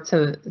parts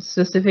of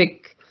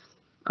specific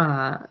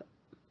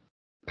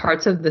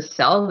parts of the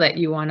cell that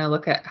you want to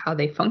look at how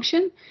they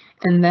function.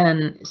 And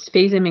then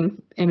phase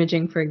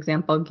imaging, for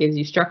example, gives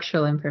you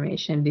structural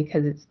information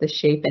because it's the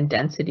shape and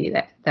density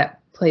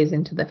that plays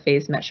into the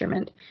phase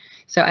measurement.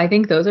 So I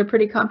think those are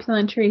pretty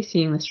complementary,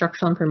 seeing the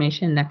structural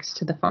information next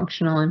to the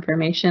functional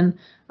information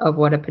of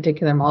what a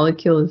particular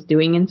molecule is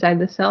doing inside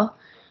the cell.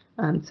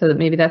 So that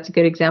maybe that's a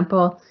good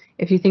example.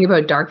 If you think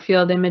about dark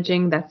field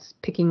imaging, that's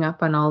picking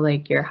up on all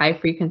like your high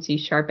frequency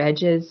sharp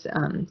edges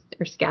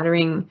or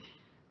scattering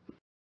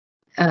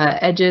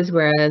edges,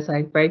 whereas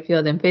like bright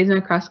field and phase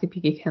microscopy,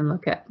 you can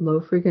look at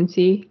low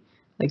frequency,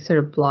 like sort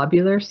of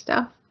globular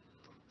stuff.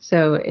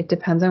 So it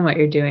depends on what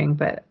you're doing,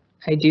 but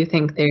I do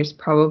think there's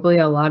probably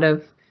a lot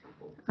of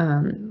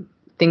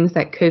things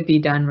that could be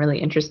done really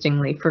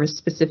interestingly for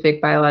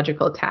specific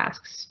biological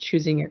tasks,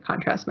 choosing your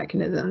contrast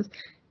mechanisms.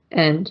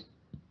 And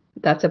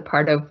that's a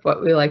part of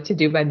what we like to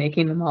do by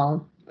making them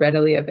all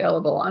readily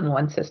available on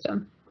one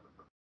system.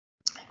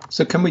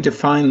 So can we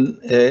define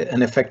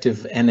an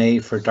effective NA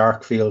for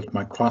dark field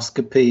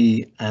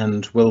microscopy,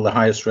 and will the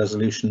highest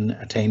resolution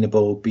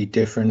attainable be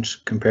different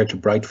compared to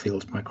bright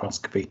field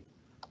microscopy?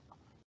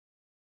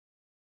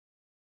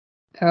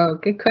 Oh,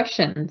 good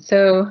question.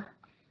 So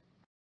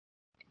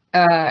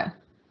if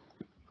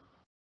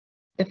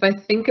I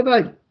think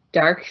about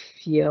dark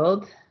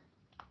field,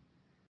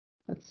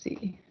 let's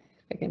see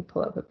if I can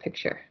pull up a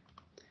picture.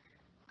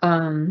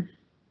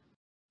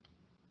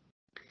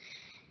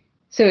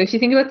 So if you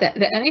think about that,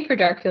 the NA for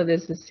dark field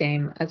is the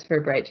same as for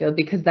bright field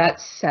because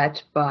that's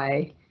set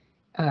by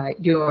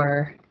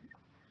your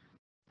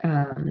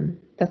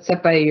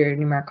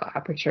numerical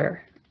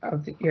aperture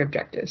of your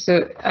objective.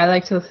 So I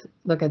like to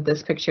look at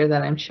this picture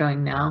that I'm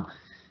showing now.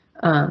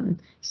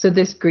 So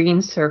this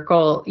green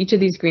circle, each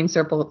of these green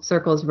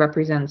circles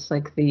represents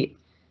like the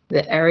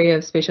area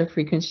of spatial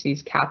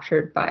frequencies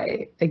captured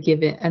by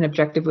an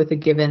objective with a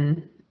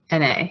given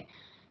NA.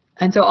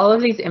 And so all of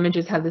these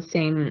images have the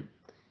same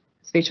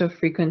spatial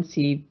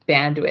frequency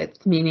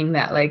bandwidth, meaning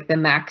that like the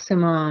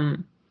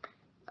maximum,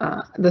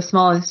 the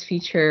smallest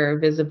feature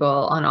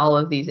visible on all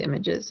of these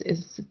images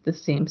is the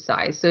same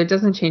size. So it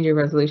doesn't change your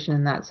resolution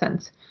in that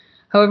sense.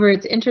 However,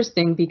 it's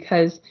interesting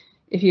because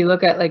if you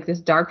look at like this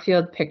dark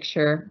field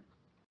picture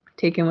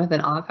taken with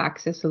an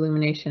off-axis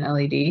illumination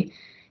LED,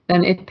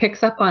 then it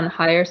picks up on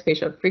higher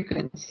spatial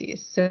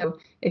frequencies. So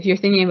if you're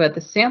thinking about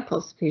the sample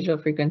spatial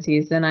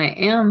frequencies, then I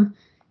am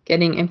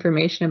getting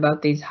information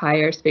about these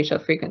higher spatial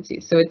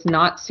frequencies. So it's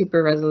not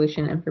super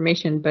resolution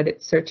information, but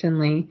it's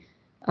certainly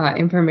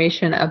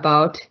information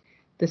about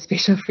the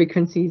spatial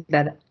frequencies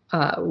that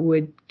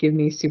would give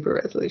me super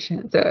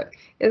resolution. So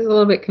it's a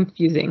little bit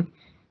confusing,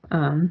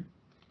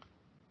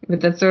 but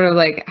that's sort of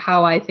like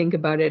how I think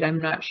about it. I'm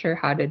not sure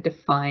how to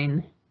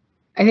define.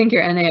 I think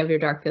your NA of your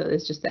dark field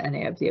is just the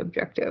NA of the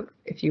objective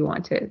if you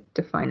want to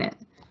define it.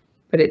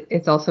 But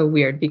it's also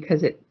weird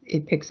because it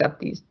picks up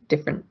these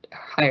different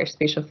higher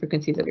spatial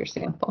frequencies of your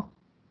sample.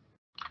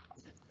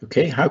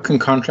 Okay, how can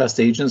contrast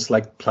agents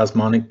like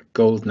plasmonic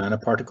gold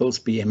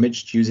nanoparticles be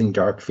imaged using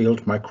dark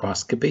field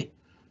microscopy?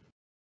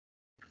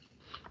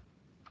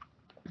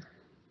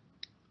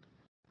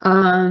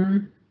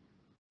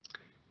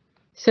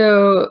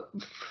 So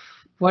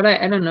what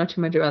I don't know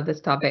too much about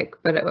this topic,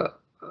 but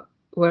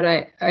what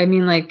I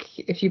mean, like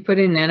if you put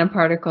in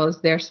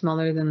nanoparticles, they're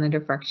smaller than the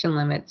diffraction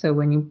limit. So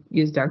when you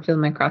use dark field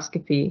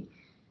microscopy,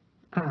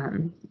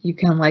 you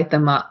can light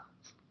them up.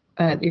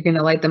 You're going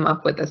to light them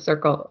up with a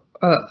circle,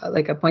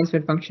 like a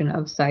Pointsman function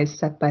of size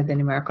set by the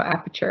numerical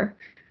aperture.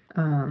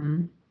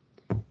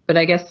 But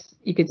I guess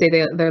you could say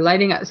they're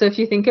lighting up. So if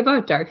you think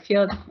about dark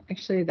field,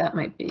 actually that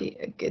might be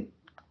a good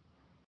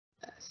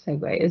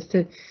segue, is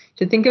to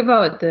think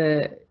about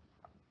the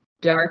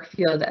dark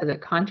field as a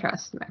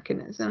contrast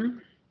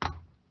mechanism.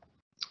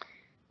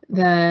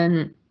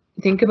 Then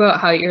think about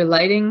how you're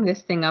lighting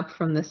this thing up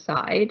from the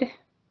side.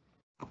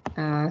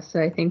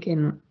 So I think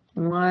in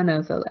one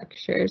of the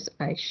lectures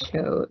I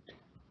showed,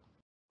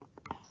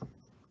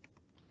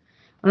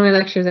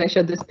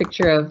 this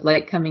picture of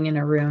light coming in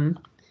a room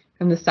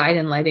from the side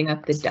and lighting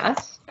up the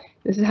dust.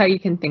 This is how you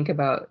can think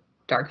about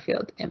dark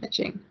field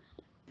imaging.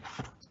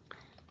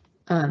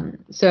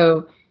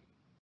 So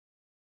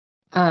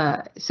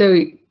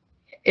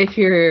if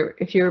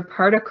your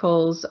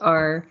particles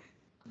are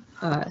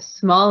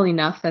small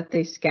enough that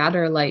they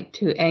scatter light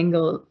to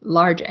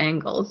large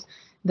angles,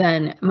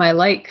 then my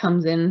light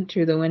comes in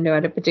through the window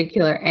at a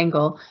particular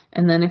angle,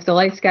 and then if the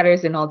light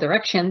scatters in all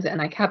directions and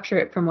I capture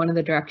it from one of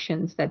the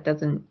directions that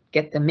doesn't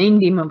get the main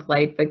beam of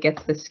light but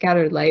gets the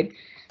scattered light,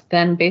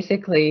 then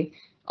basically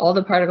all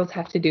the particles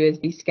have to do is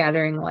be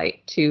scattering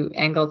light to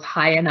angles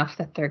high enough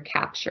that they're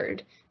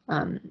captured,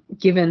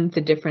 given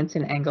the difference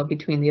in angle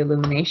between the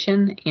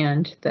illumination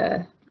and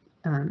the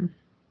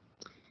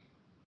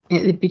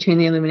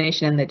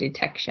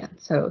detection.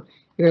 So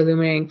you're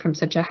illuminating from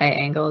such a high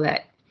angle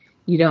that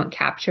you don't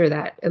capture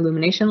that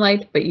illumination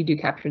light, but you do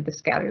capture the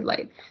scattered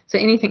light. So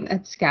anything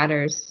that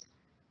scatters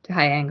to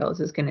high angles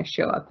is going to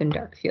show up in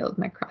dark field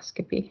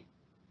microscopy.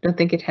 I don't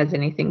think it has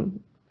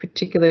anything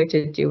particular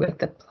to do with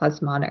the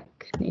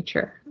plasmonic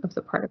nature of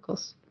the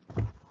particles.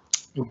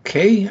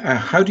 Okay,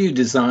 how do you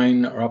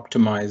design or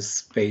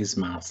optimize phase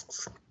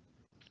masks?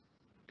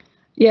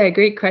 Yeah,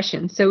 great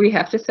question. So we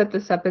have to set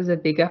this up as a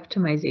big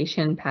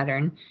optimization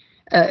pattern,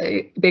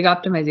 big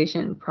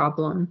optimization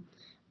problem,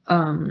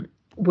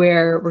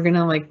 where we're going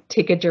to like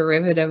take a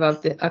derivative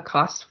of a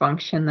cost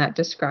function that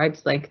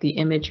describes like the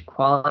image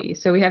quality.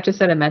 So we have to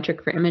set a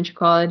metric for image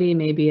quality.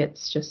 Maybe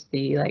it's just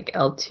the like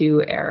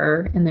L2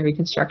 error in the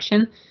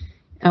reconstruction.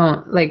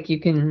 Like you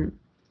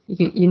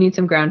need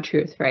some ground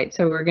truth, right?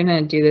 So we're going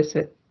to do this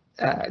with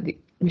the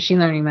machine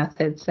learning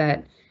methods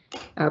that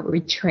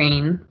we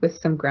train with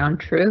some ground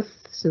truth.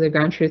 So the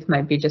ground truth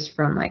might be just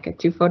from like a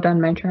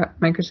 2-photon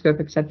microscope,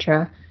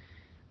 etc.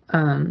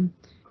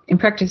 In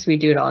practice, we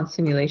do it all in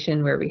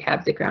simulation where we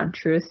have the ground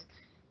truth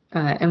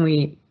and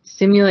we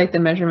simulate the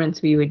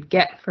measurements we would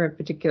get for a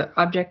particular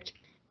object.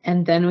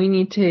 And then we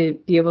need to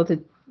be able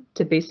to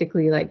to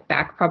basically like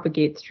back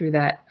propagate through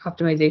that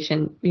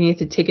optimization, we need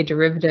to take a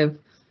derivative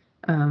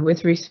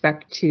with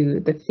respect to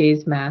the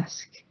phase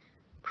mask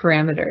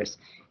parameters.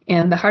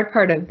 And the hard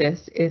part of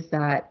this is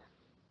that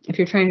if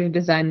you're trying to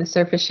design the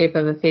surface shape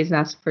of a phase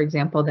mask, for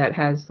example, that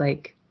has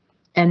like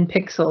n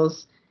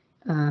pixels,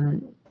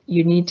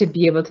 you need to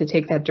be able to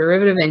take that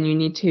derivative, and you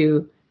need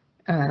to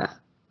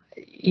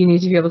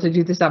be able to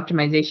do this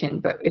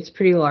optimization, but it's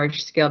pretty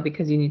large scale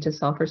because you need to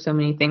solve for so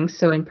many things.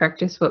 So in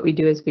practice, what we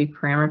do is we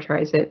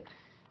parameterize it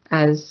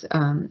as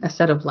a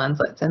set of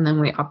lenslets, and then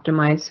we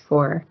optimize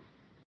for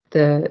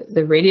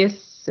the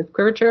radius of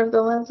curvature of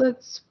the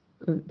lenslets,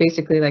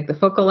 basically like the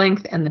focal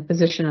length and the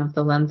position of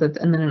the lenslets,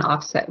 and then an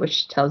offset,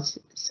 which tells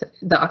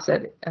the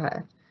offset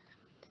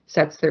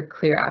sets their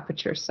clear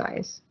aperture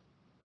size.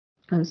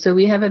 So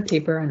we have a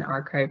paper on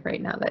arXiv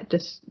right now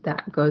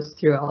that goes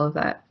through all of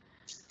that,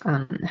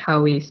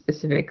 how we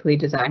specifically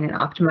design and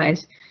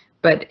optimize.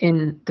 But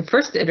in the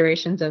first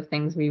iterations of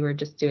things, we were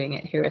just doing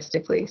it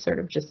heuristically, sort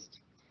of just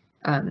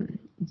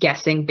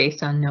guessing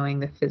based on knowing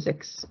the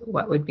physics,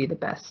 what would be the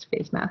best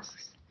phase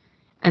masks.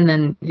 And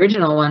then the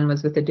original one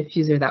was with a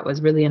diffuser that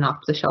was really an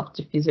off-the-shelf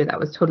diffuser that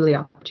was totally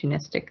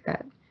opportunistic,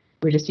 that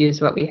we just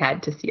used what we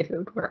had to see if it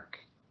would work.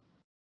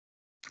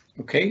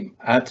 Okay,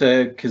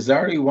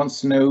 Kazari wants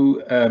to know,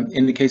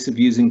 in the case of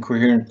using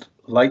coherent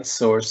light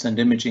source and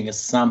imaging a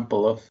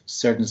sample of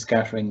certain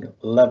scattering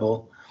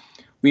level,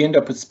 we end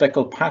up with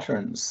speckled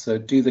patterns. So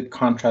do the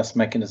contrast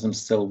mechanisms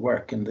still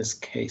work in this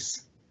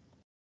case?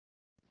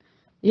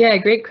 Yeah,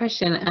 great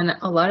question. And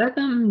a lot of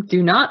them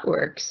do not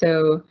work.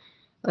 So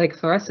like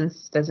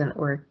fluorescence doesn't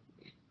work,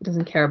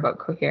 doesn't care about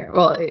coherent.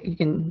 Well, you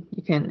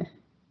can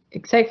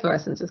excite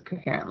fluorescence with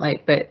coherent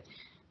light, but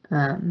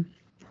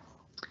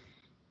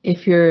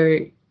if you're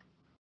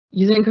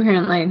using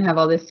coherent light and have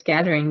all this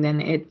scattering, then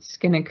it's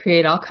going to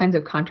create all kinds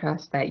of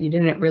contrast that you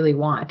didn't really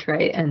want,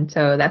 right? And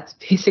so that's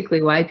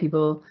basically why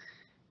people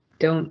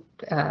don't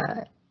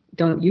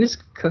use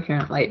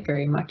coherent light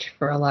very much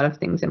for a lot of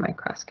things in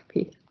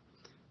microscopy.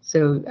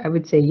 So I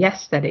would say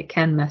yes, that it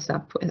can mess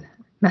up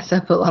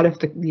a lot of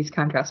these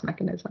contrast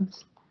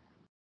mechanisms.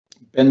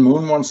 Ben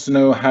Moon wants to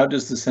know, how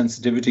does the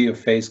sensitivity of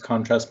phase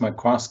contrast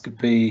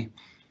microscopy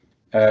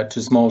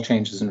to small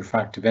changes in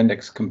refractive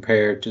index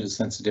compare to the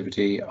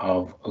sensitivity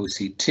of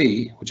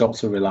OCT, which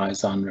also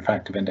relies on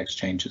refractive index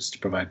changes to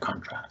provide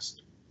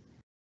contrast?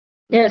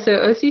 Yeah, so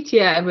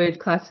OCT I would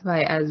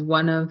classify as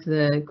one of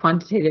the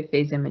quantitative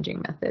phase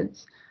imaging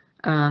methods.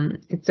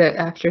 It's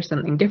after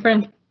something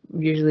different.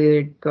 Usually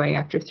they're going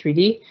after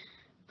 3D,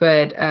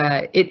 but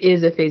it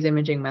is a phase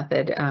imaging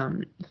method.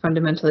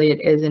 Fundamentally, it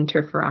is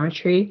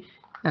interferometry.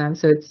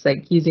 So it's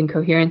like using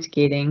coherence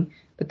gating,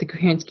 but the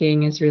coherence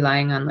gating is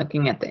relying on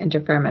looking at the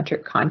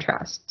interferometric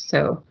contrast.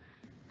 So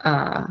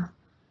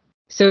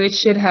it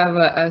should have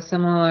a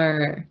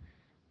similar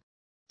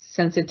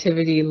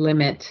sensitivity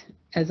limit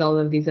as all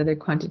of these other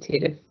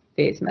quantitative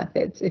phase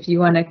methods. If you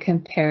want to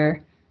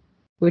compare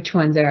which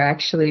ones are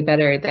actually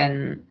better,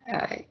 then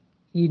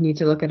you need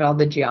to look at all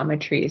the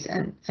geometries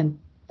and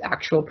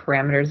actual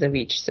parameters of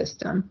each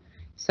system.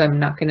 So I'm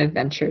not going to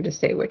venture to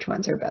say which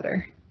ones are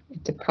better.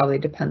 It probably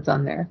depends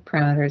on their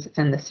parameters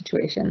and the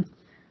situation.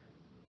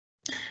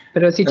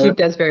 But OCT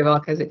does very well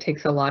because it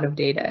takes a lot of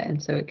data,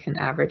 and so it can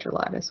average a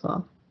lot as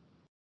well.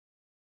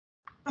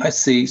 I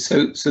see.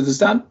 So does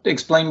that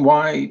explain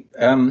why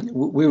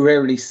we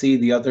rarely see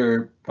the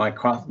other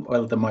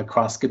the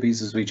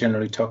microscopies, as we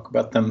generally talk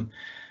about them,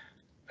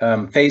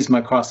 phase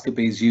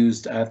microscopies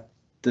used at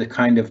the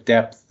kind of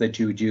depth that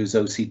you would use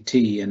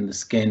OCT in the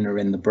skin or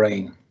in the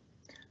brain,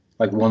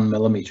 like 1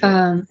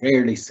 millimeter?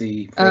 Rarely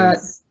see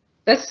phase.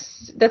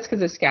 That's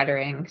because of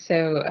scattering.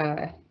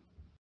 So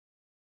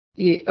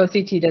the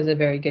OCT does a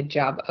very good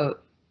job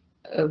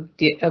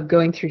of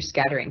going through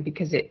scattering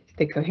because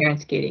the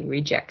coherence gating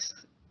rejects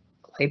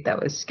light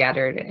that was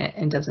scattered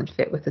and doesn't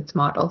fit with its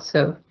model.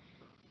 So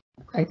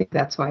I think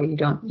that's why you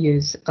don't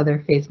use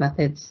other phase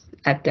methods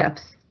at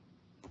depth.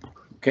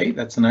 Okay,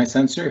 that's a nice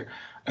answer.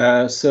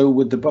 So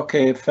would the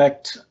bokeh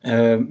effect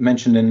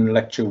mentioned in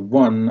lecture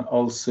 1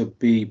 also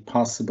be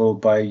possible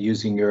by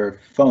using your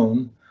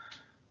phone?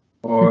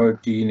 Or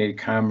do you need a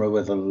camera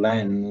with a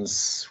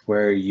lens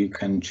where you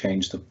can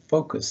change the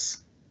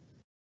focus?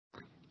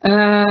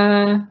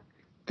 The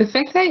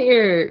fact that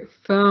your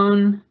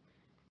phone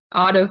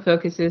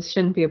autofocuses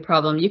shouldn't be a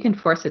problem. You can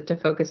force it to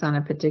focus on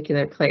a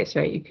particular place,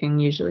 right? You can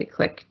usually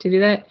click to do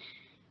that.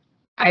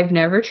 I've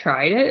never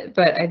tried it,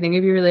 but I think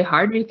it'd be really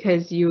hard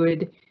because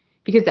the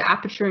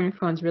aperture in your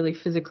phone is really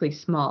physically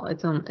small.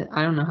 It's on,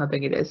 I don't know how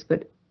big it is,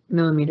 but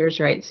millimeters,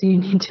 right? So you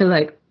need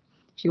to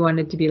if you want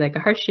it to be like a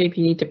heart shape,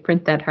 you need to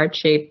print that heart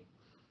shape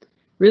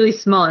really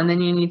small, and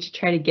then you need to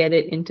try to get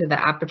it into the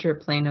aperture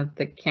plane of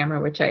the camera,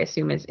 which I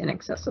assume is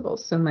inaccessible.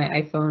 So my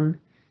iPhone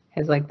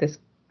has like this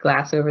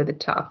glass over the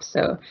top.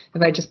 So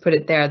if I just put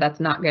it there,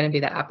 that's not going to be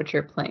the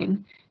aperture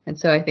plane. And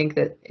so I think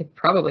that it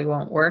probably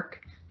won't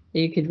work.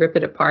 You could rip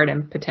it apart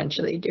and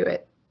potentially do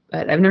it,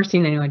 but I've never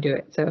seen anyone do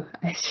it. So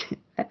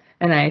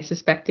I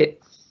suspect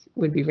it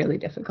would be really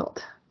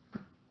difficult.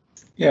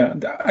 Yeah,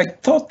 I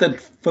thought that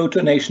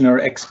PhotoNation or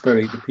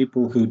Xperi, the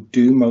people who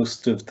do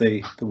most of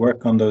the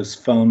work on those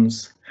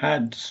phones,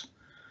 had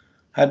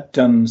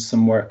done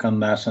some work on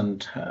that,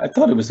 and I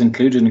thought it was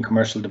included in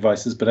commercial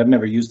devices, but I've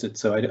never used it,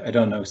 so I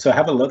don't know. So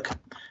have a look.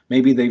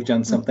 Maybe they've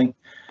done something.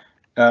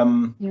 Yeah,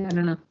 I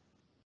don't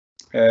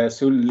know.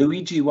 So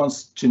Luigi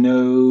wants to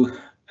know,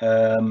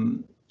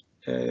 in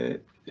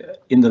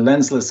the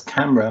lensless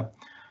camera,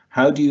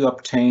 how do you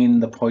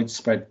obtain the point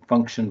spread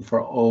function for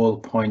all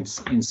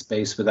points in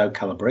space without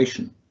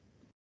calibration?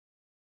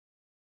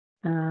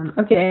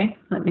 Okay,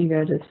 let me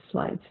go to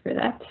slides for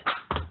that.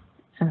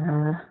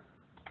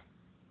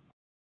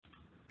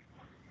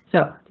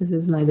 So this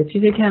is my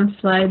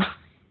DiffuserCam slide,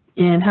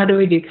 and how do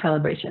we do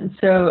calibration?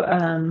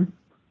 So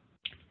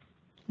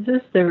this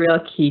is the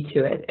real key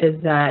to it,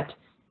 is that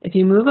if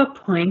you move a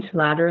point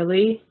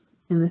laterally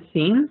in the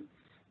scene,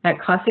 that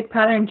Cossack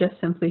pattern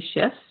just simply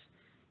shifts.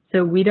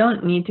 So we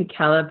don't need to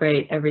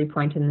calibrate every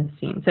point in the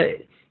scene. So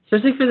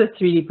especially for the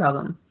 3D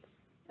problem,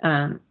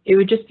 it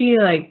would just be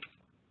like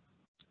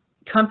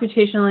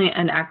computationally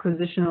and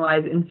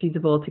acquisition-wise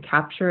infeasible to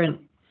capture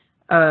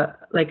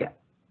like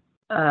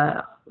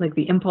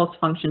the impulse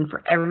function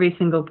for every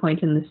single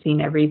point in the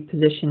scene, every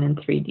position in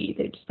 3D.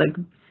 They just like,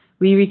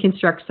 we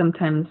reconstruct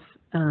sometimes,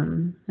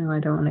 no, I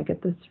don't want to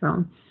get this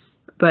wrong,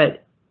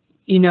 but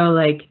you know,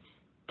 like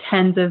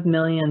tens of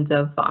millions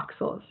of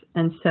voxels.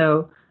 And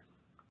so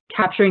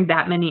capturing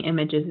that many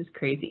images is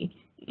crazy,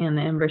 and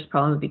the inverse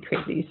problem would be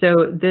crazy.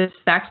 So this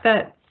fact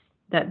that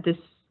this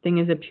thing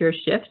is a pure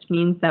shift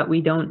means that we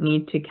don't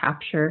need to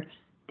capture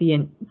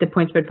the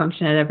point spread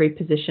function at every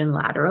position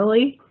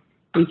laterally.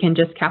 We can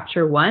just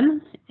capture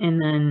one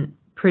and then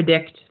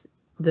predict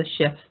the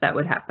shifts that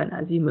would happen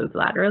as you move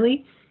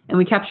laterally. And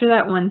we capture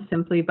that one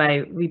simply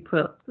by,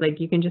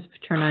 you can just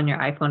turn on your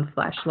iPhone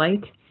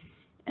flashlight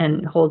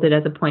and hold it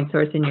as a point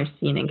source in your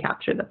scene and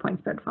capture the point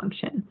spread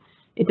function.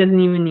 It doesn't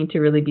even need to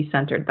really be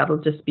centered. That'll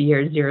just be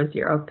your 0,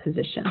 0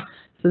 position.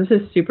 So this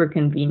is super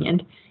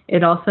convenient.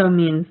 It also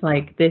means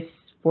like this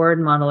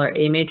forward model or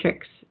A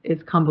matrix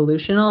is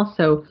convolutional.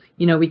 So,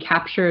 you know, we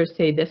capture,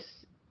 say,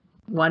 this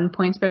one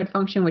point spread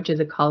function, which is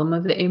a column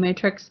of the A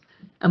matrix,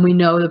 and we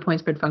know the point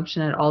spread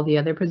function at all the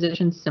other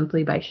positions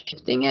simply by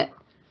shifting it.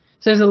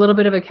 So there's a little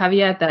bit of a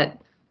caveat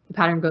that the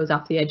pattern goes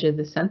off the edge of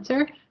the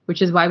sensor,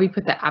 which is why we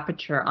put the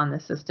aperture on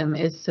the system,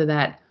 is so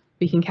that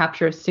we can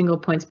capture a single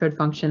point spread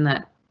function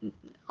that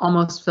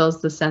almost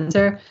fills the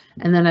sensor,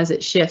 and then as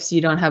it shifts,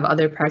 you don't have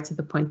other parts of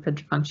the point spread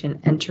function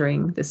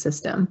entering the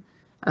system,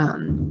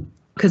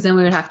 because then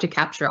we would have to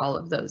capture all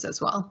of those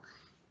as well,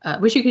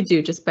 which you could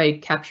do just by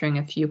capturing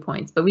a few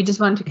points, but we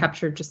just wanted to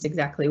capture just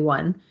exactly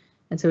one,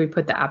 and so we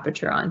put the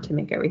aperture on to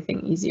make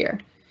everything easier.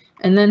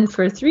 And then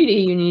for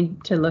 3D, you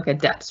need to look at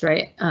depths,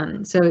 right?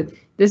 So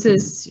this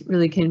is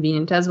really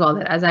convenient as well,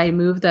 that as I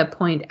move the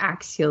point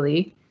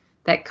axially,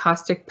 that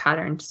caustic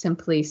pattern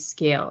simply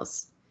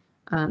scales.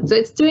 So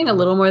it's doing a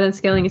little more than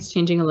scaling, it's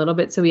changing a little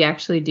bit. So we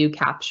actually do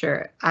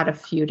capture at a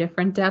few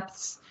different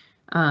depths,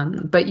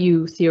 but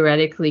you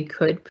theoretically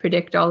could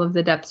predict all of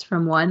the depths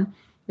from one.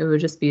 It would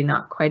just be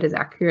not quite as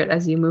accurate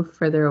as you move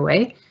further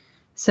away.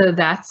 So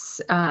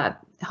that's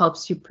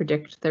helps you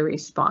predict the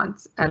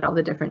response at all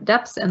the different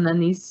depths. And then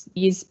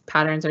these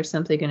patterns are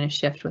simply going to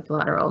shift with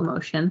lateral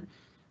motion.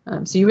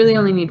 So you really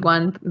only need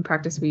one. In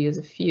practice, we use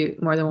a few,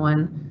 more than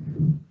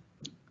one.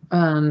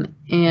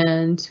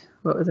 And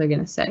what was I going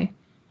to say?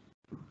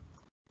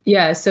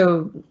 Yeah,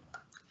 so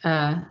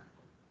I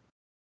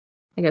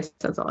guess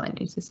that's all I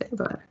need to say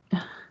about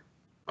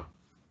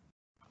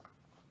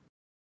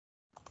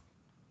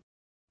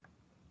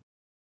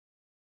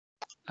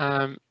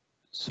it.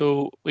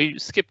 So we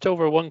skipped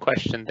over one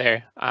question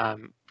there. I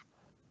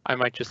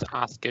might just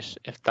ask it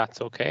if that's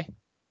okay.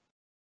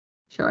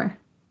 Sure.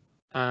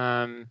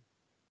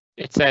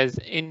 It says,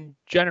 in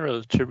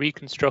general, to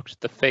reconstruct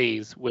the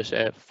phase with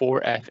a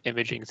 4F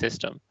imaging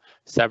system,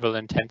 several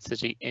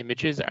intensity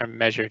images are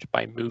measured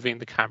by moving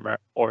the camera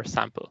or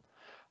sample.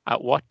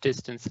 At what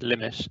distance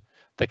limit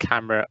the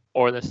camera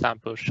or the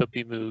sample should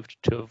be moved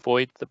to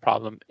avoid the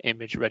problem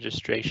image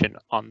registration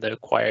on the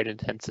acquired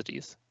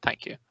intensities?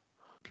 Thank you.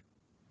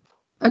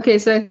 Okay,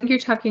 so I think you're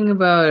talking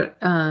about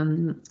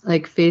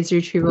like phase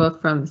retrieval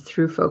from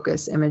through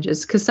focus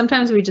images, because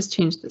sometimes we just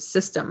change the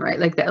system, right?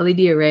 Like the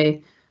LED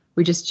array,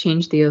 we just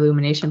change the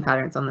illumination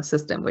patterns on the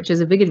system, which is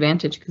a big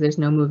advantage because there's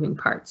no moving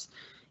parts.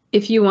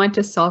 If you want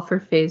to solve for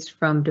phase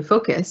from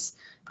defocus,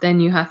 then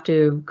you have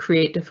to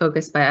create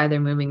defocus by either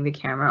moving the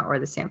camera or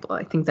the sample.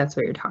 I think that's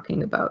what you're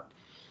talking about.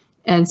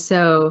 And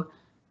so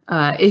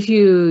if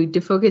you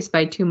defocus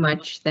by too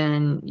much,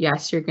 then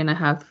yes, you're going to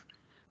have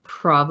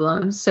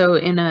problems. So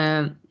in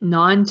a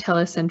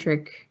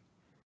non-telecentric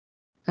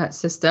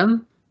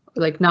system,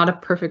 like not a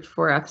perfect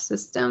 4F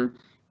system,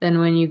 then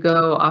when you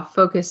go off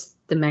focus,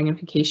 the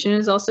magnification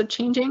is also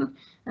changing.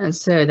 And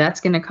so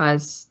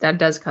that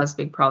does cause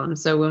big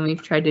problems. So when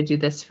we've tried to do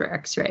this for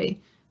X-ray,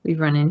 we've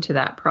run into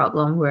that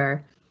problem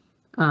where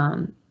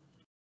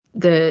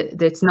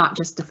it's not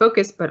just the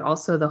focus, but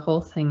also the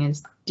whole thing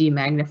is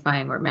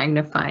demagnifying or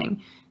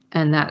magnifying.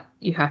 and that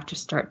you have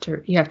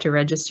to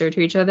register to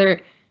each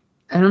other.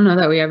 I don't know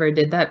that we ever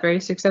did that very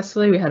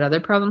successfully. We had other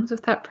problems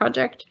with that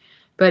project,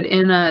 but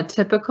in a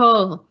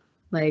typical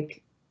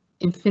like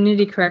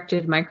infinity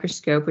corrected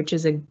microscope, which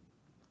is a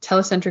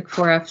telecentric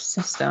 4F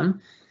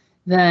system,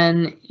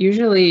 then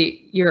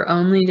usually you're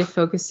only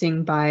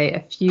focusing by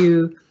a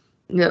few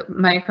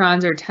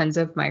microns or tens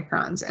of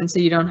microns, and so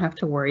you don't have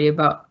to worry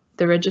about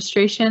the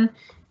registration.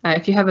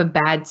 If you have a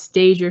bad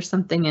stage or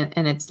something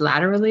and it's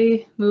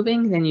laterally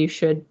moving, then you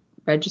should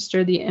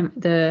register the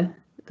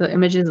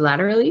images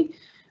laterally,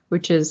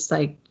 which is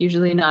like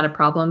usually not a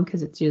problem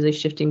because it's usually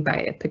shifting by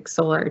a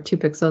pixel or 2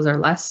 pixels or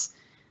less,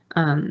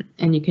 and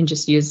you can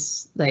just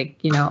use like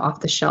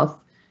off-the-shelf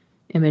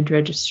image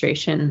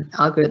registration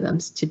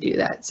algorithms to do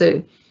that.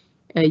 So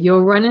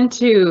you'll run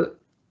into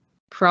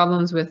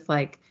problems with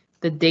like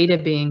the data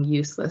being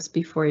useless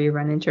before you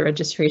run into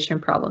registration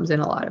problems in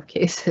a lot of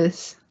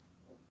cases.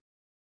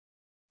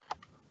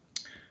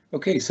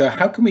 Okay, so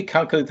how can we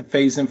calculate the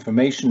phase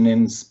information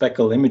in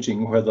speckle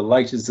imaging where the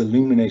light is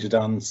illuminated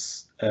on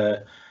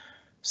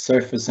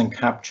surface and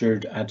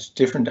captured at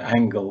different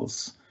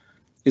angles?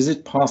 Is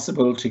it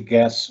possible to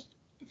get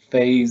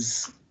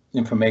phase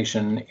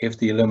information if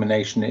the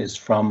illumination is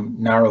from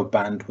narrow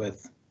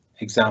bandwidth,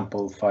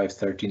 example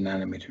 530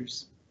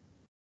 nanometers?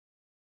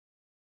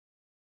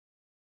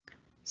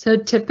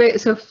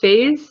 So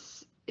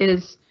phase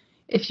is,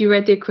 if you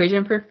write the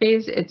equation for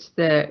phase, it's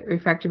the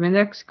refractive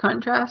index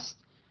contrast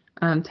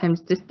times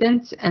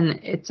distance, and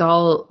it's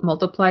all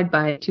multiplied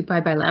by 2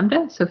 pi by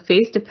lambda. So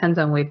phase depends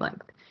on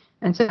wavelength.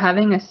 And so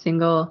having a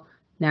single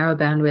narrow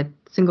bandwidth,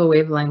 single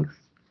wavelength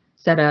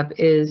setup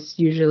is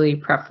usually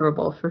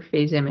preferable for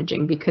phase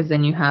imaging, because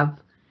then you have,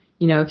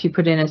 if you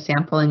put in a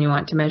sample and you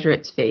want to measure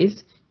its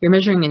phase, you're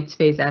measuring its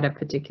phase at a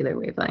particular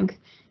wavelength.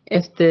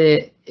 If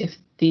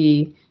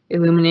the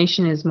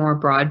illumination is more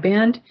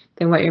broadband,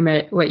 then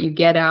what you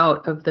get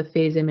out of the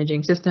phase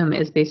imaging system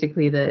is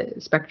basically the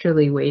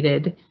spectrally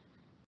weighted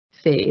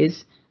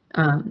phase.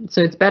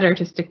 So it's better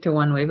to stick to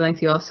one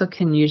wavelength. You also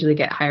can usually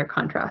get higher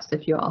contrast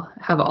if you all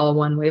have all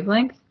one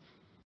wavelength.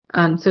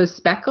 So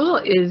speckle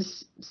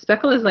is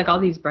like all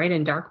these bright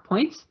and dark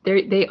points.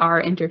 They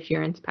are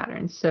interference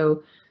patterns.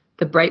 So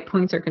the bright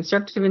points are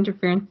constructive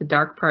interference, the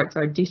dark parts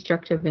are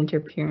destructive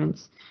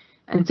interference.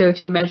 And so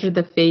if you measure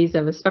the phase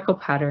of a speckle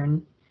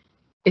pattern,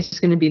 it's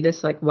just going to be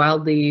this like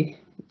wildly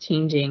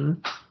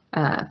changing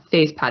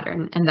phase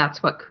pattern, and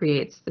that's what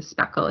creates the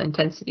speckle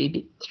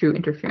intensity through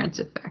interference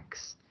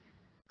effects.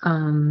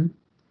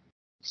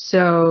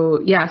 So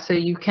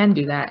you can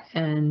do that,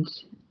 and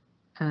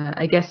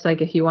I guess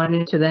like if you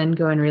wanted to then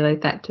go and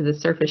relate that to the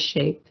surface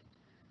shape,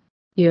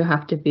 you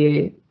have to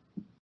be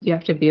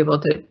able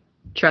to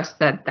trust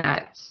that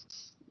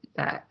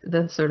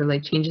the sort of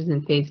like changes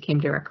in phase came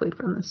directly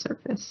from the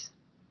surface.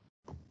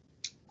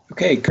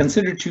 Okay,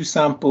 consider 2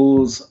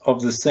 samples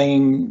of the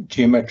same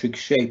geometric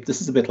shape. This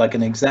is a bit like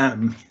an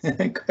exam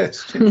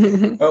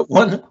question.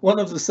 One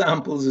of the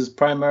samples is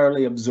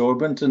primarily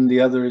absorbent and the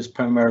other is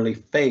primarily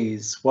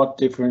phase. What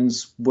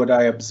difference would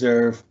I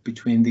observe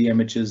between the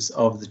images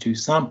of the 2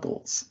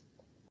 samples?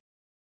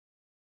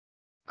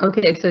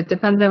 Okay, so it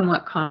depends on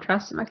what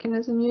contrast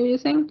mechanism you're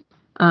using.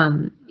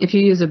 If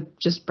you use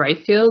just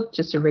bright field,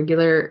 just a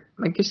regular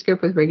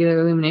microscope with regular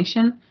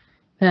illumination,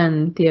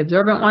 then the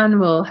absorbent one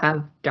will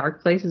have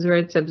dark places where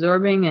it's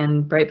absorbing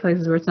and bright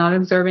places where it's not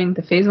absorbing.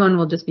 The phase one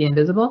will just be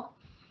invisible.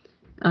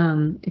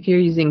 If you're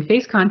using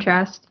phase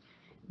contrast,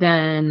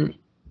 then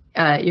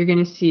you're going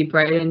to see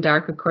bright and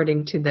dark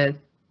according to the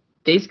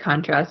phase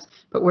contrast,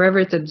 but wherever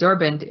it's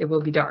absorbent, it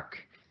will be dark.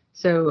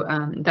 So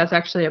that's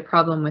actually a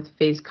problem with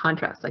phase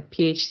contrast, like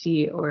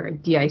PHC or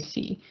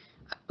DIC.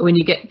 When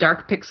you get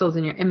dark pixels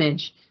in your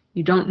image,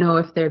 you don't know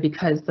if they're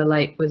because the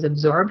light was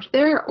absorbed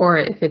there or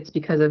if it's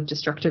because of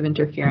destructive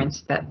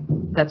interference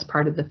that's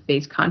part of the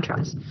phase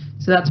contrast.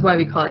 So that's why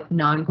we call it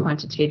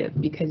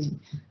non-quantitative, because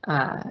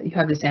you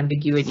have this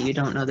ambiguity. You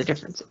don't know the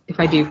difference.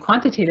 If I do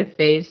quantitative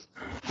phase,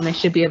 then I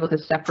should be able to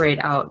separate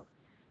out,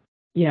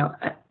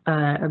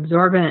 an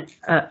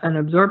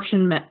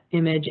absorption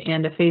image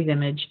and a phase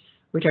image,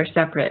 which are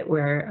separate.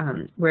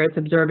 Where it's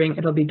absorbing,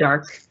 it'll be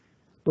dark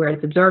where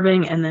it's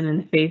absorbing, and then in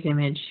the phase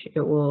image,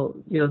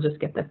 you'll just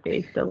get the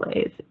phase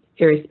delays,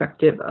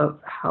 irrespective of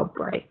how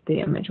bright the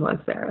image was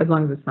there, as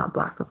long as it's not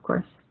black, of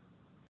course.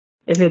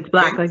 If it's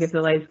black, like if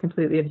the light is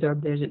completely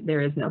absorbed,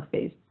 there is no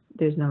phase.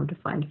 There's no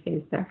defined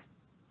phase there.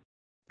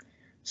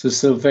 So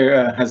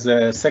Silvera has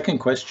a second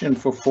question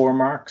for 4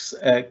 marks.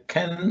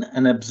 Can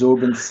an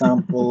absorbent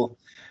sample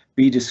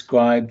be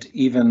described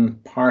even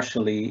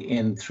partially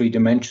in 3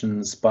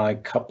 dimensions by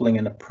coupling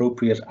an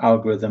appropriate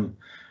algorithm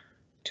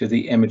to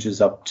the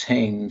images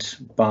obtained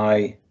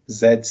by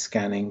Z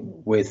scanning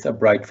with a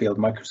bright field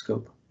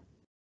microscope?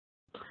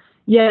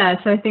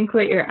 Yeah, so I think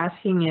what you're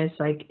asking is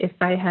like, if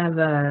I have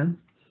a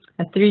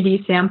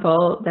 3D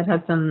sample that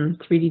has some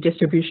 3D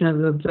distribution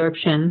of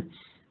absorption,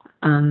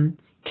 can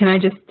I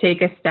just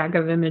take a stack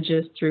of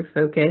images through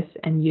focus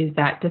and use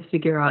that to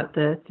figure out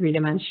the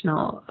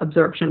 3-dimensional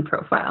absorption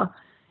profile?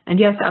 And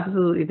yes,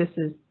 absolutely, this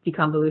is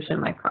deconvolution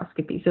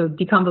microscopy. So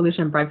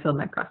deconvolution bright field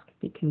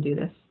microscopy can do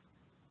this.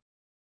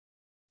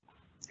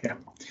 Yeah,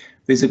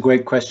 these are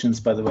great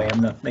questions, by the way.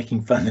 I'm not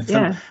making fun of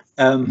them.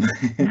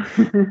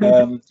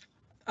 Yeah.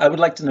 I would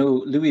like to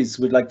know, Louise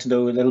would like to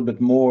know a little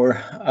bit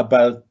more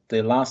about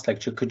the last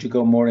lecture. Could you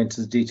go more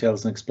into the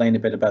details and explain a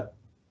bit about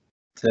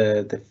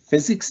the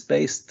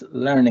physics-based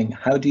learning?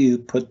 How do you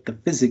put the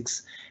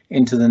physics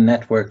into the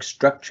network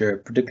structure?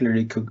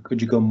 Particularly,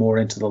 could you go more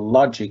into the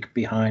logic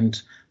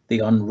behind the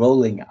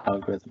unrolling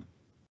algorithm?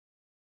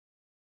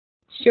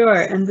 Sure,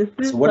 and this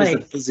is so what is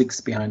the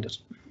physics behind it?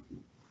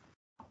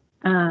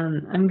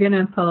 I'm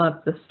gonna pull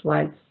up the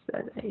slides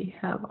that I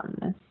have on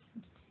this.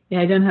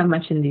 Yeah, I don't have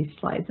much in these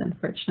slides,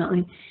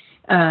 unfortunately.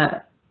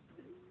 So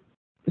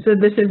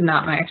this is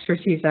not my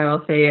expertise, I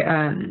will say.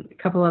 A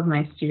couple of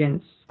my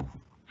students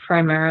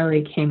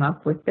primarily came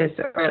up with this,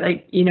 or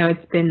like, you know,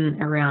 it's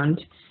been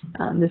around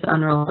this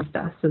unroll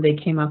stuff, so they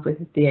came up with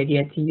the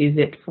idea to use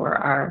it for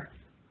our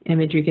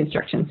image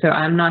reconstruction. So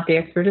I'm not the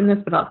expert in this,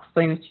 but I'll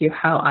explain it to you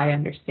how I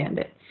understand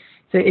it.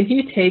 So if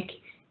you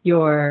take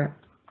your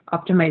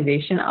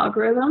optimization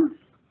algorithm,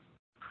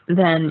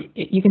 then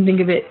you can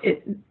think of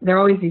it, there are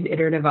always these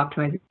iterative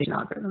optimization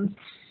algorithms.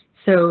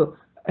 So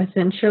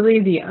essentially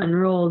the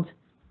unrolled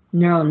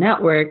neural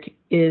network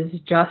is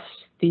just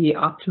the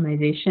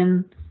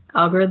optimization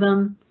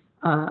algorithm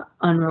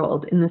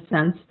unrolled, in the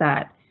sense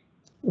that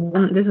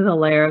this is a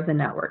layer of the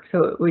network.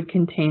 So it would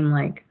contain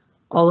like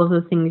all of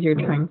the things you're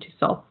trying to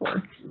solve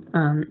for,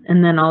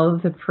 and then all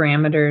of the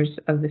parameters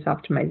of this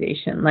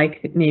optimization,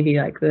 like maybe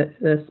like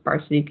the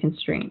sparsity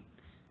constraint,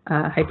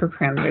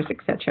 hyperparameters,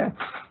 etc.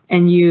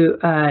 And you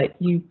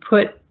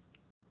put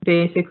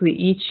basically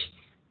each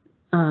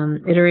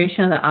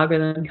iteration of the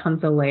algorithm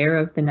becomes a layer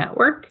of the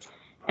network,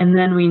 and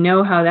then we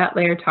know how that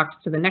layer talks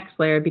to the next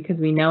layer because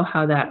we know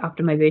how that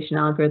optimization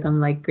algorithm,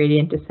 like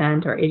gradient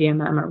descent or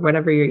ADMM or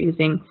whatever you're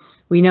using,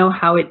 we know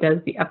how it does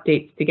the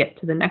updates to get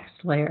to the next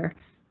layer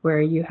where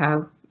you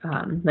have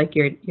like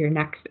your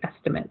next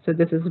estimate. So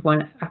this is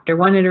after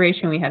one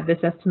iteration, we have this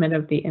estimate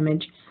of the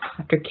image.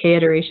 After k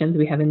iterations,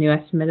 we have a new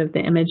estimate of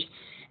the image.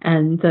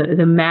 And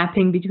the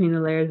mapping between the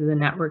layers of the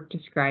network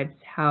describes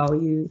how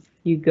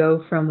you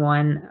go from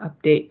one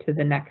update to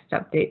the next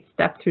update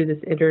step through this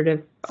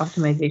iterative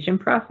optimization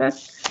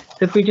process.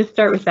 So if we just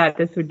start with that,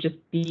 this would just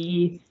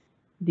be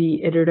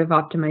the iterative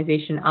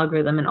optimization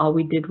algorithm, and all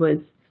we did was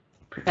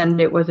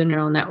pretend it was a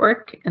neural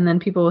network. And then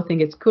people will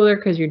think it's cooler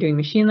because you're doing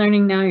machine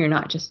learning now. You're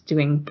not just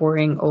doing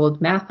boring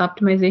old math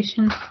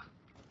optimization.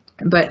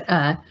 But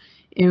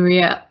in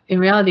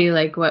reality,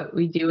 like what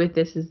we do with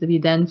this is that we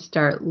then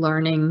start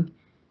learning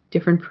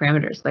different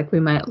parameters. Like we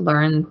might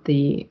learn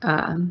the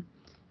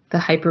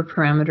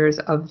hyperparameters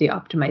of the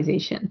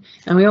optimization,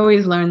 and we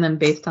always learn them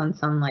based on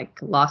some like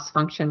loss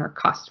function or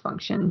cost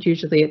function.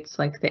 Usually it's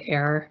like the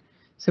error.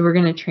 So we're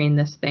going to train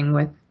this thing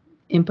with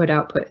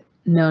input-output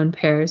known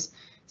pairs.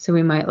 So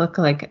we might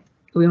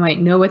we might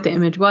know what the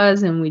image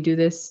was, and we do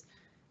this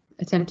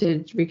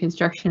attempted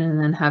reconstruction and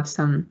then have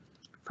some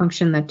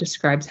function that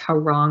describes how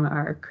wrong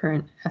our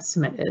current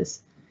estimate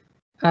is.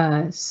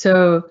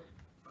 So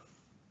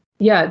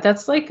yeah,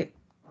 that's like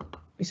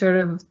sort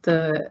of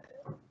the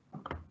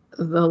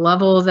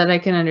level that I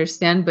can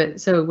understand.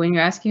 But so when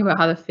you're asking about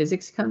how the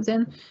physics comes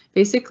in,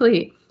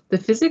 basically the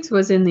physics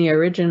was in the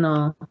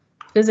original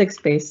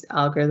physics-based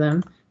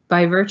algorithm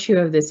by virtue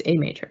of this A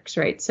matrix,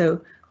 right?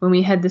 So when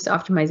we had this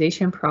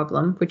optimization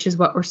problem, which is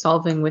what we're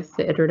solving with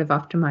the iterative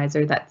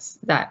optimizer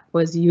that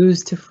was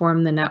used to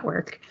form the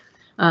network,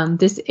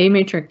 this A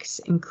matrix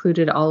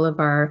included all of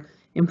our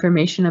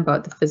information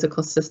about the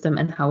physical system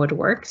and how it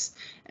works.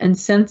 And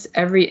since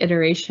every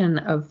iteration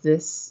of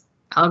this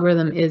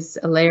algorithm is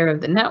a layer of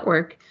the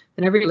network,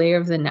 then every layer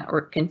of the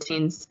network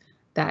contains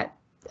that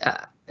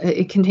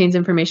it contains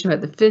information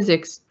about the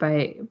physics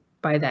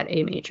by that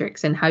A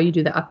matrix, and how you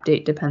do the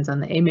update depends on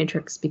the A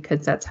matrix,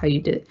 because that's how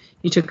you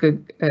took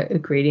a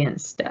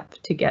gradient step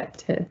to get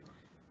to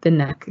the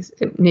next,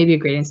 maybe a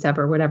gradient step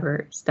or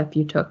whatever step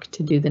you took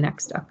to do the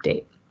next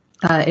update.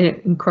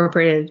 It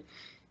incorporated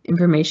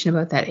information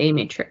about that A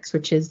matrix,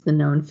 which is the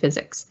known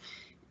physics.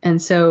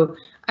 And so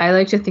I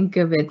like to think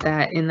of it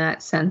that in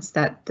that sense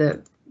that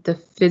the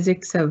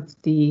physics of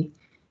the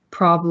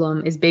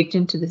problem is baked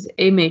into this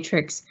A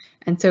matrix,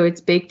 and so it's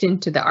baked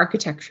into the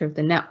architecture of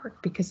the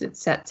network because it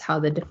sets how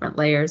the different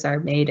layers are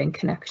made and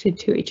connected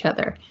to each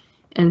other.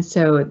 And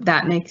so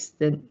that makes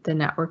the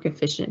network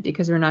efficient,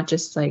 because we're not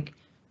just like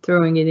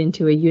throwing it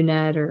into a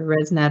UNet or a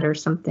ResNet or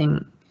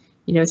something,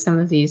 you know, some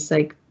of these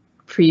like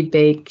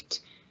pre-baked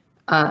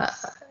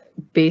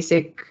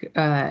basic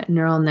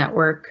neural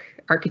network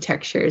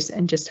architectures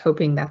and just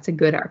hoping that's a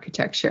good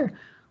architecture.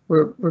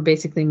 We're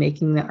basically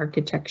making the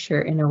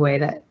architecture in a way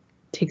that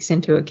takes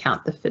into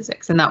account the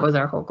physics, and that was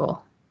our whole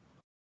goal.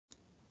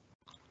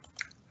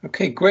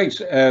 Okay, great.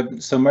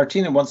 So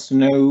Martina wants to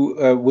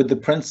know, would the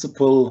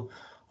principle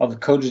of the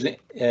coded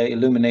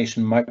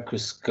illumination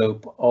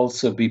microscope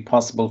also be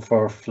possible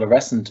for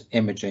fluorescent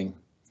imaging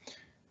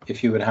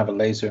if you would have a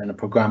laser and a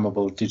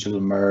programmable digital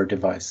mirror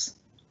device?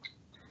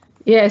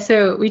 Yeah,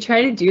 so we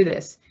try to do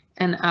this,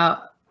 and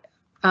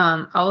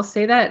I'll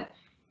say that.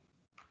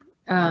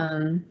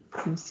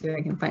 Let me see if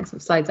I can find some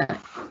slides on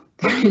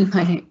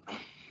it.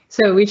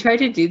 So we try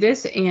to do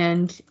this,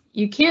 and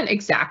you can't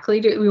exactly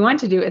do it. We want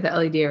to do it with the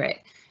LED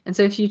array. And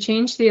so if you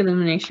change the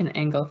illumination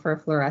angle for a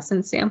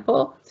fluorescent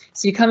sample,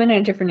 so you come in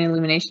at different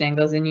illumination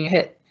angles and you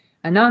hit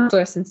a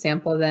non-fluorescent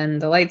sample, then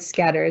the light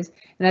scatters.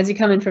 And as you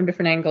come in from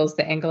different angles,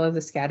 the angle of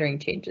the scattering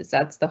changes.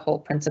 That's the whole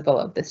principle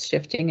of this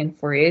shifting in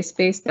Fourier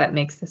space that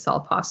makes this all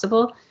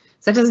possible.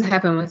 So that doesn't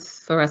happen with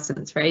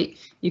fluorescence, right?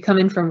 You come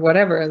in from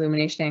whatever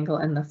illumination angle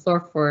and the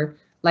fluorophore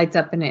lights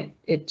up and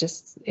it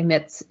just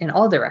emits in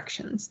all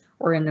directions,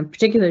 or in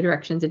particular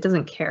directions. It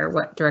doesn't care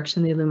what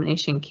direction the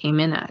illumination came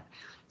in at.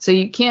 So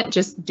you can't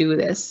just do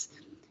this.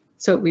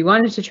 So we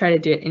wanted to try to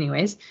do it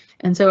anyways.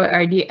 And so our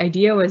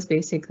idea was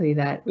basically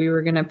that we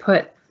were going to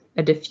put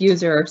a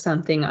diffuser or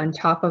something on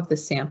top of the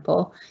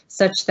sample,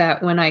 such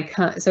that when I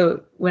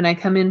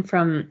come in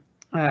from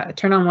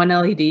turn on one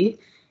LED,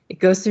 it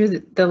goes through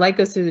the light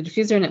goes through the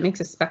diffuser and it makes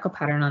a speckle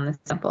pattern on the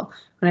sample.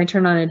 When I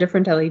turn on a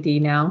different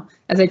LED now,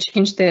 as I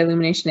change the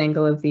illumination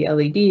angle of the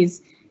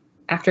LEDs,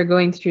 after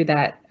going through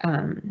that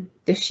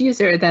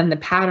diffuser, then the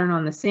pattern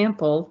on the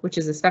sample, which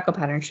is a speckle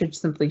pattern, should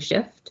simply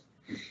shift.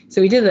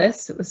 So we did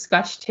this with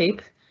Scotch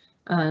tape,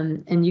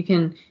 and you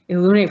can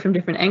illuminate from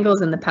different angles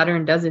and the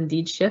pattern does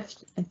indeed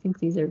shift. I think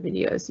these are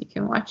videos you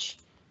can watch.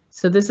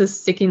 So this is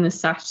sticking the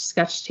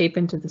Scotch tape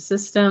into the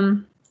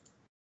system,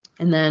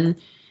 and then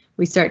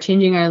we start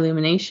changing our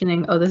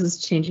illumination. Oh, this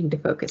is changing to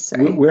focus.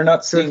 Sorry. We're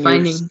not seeing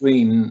your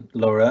screen,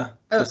 Laura,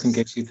 just in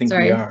case you think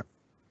we are.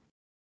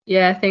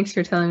 Yeah, thanks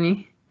for telling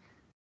me.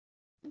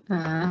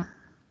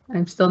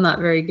 I'm still not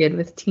very good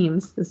with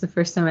Teams. This is the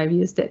first time I've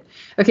used it.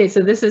 Okay,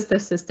 so this is the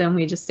system.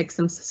 We just stick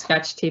some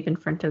Scotch tape in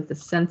front of the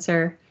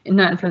sensor,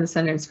 not in front of the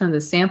sensor, it's in front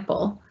of the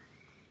sample.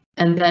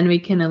 And then we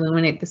can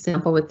illuminate the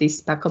sample with these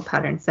speckle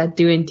patterns that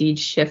do indeed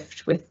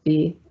shift with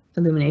the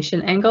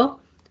illumination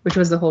angle, which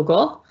was the whole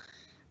goal.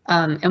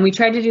 And we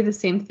tried to do the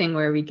same thing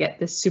where we get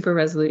this super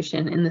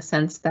resolution in the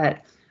sense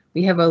that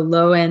we have a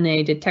low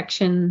NA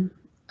detection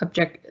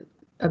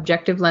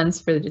objective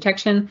lens for the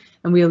detection,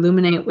 and we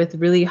illuminate with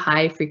really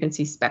high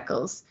frequency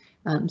speckles.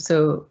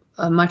 So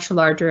a much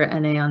larger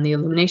NA on the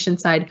illumination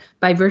side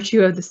by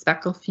virtue of the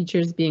speckle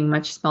features being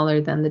much smaller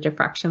than the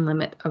diffraction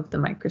limit of the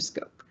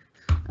microscope.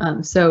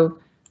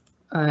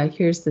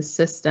 Here's the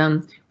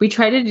system. We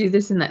tried to do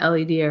this in the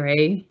LED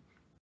array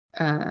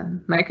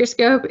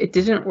microscope. It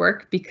didn't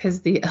work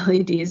because the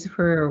LEDs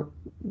were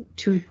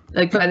too,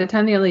 like by the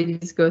time the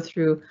LEDs go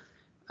through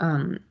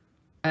a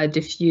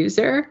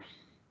diffuser,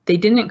 they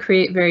didn't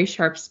create very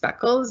sharp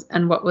speckles,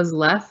 and what was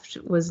left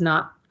was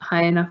not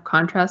high enough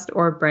contrast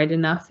or bright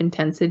enough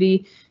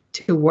intensity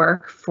to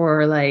work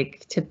for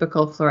like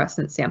typical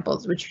fluorescent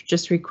samples, which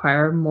just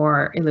require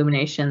more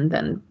illumination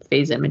than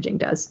phase imaging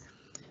does.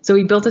 So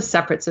we built a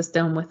separate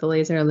system with the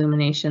laser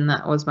illumination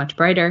that was much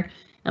brighter,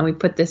 and we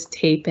put this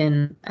tape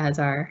in as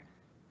our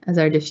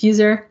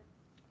diffuser.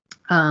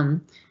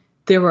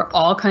 There were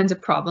all kinds of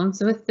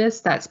problems with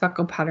this. That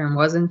speckle pattern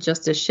wasn't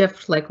just a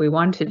shift like we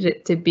wanted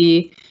it to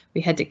be.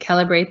 We had to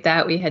calibrate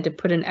that. We had to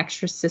put an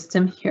extra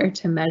system here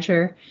to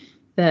measure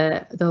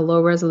the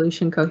low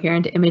resolution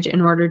coherent image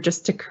in order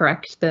just to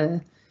correct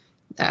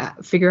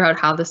figure out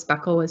how the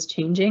speckle was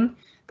changing.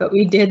 But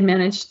we did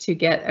manage to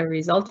get a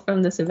result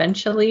from this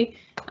eventually.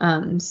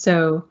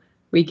 So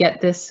we get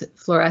this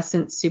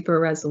fluorescent super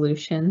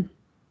resolution.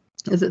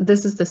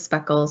 This is the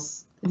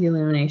speckles, the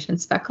illumination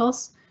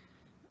speckles.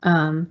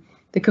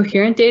 The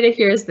coherent data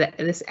here is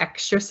this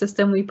extra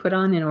system we put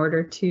on in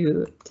order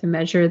to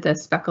measure the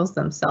speckles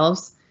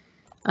themselves.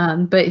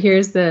 But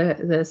here's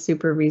the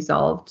super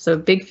resolved. So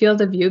big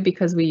field of view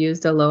because we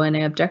used a low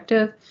NA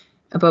objective,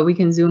 but we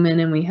can zoom in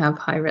and we have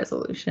high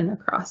resolution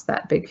across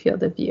that big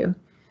field of view.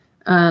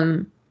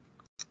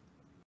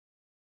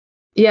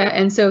 Yeah,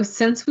 and so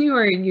since we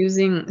were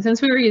using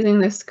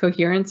this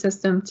coherent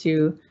system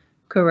to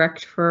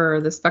correct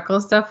for the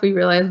speckle stuff, we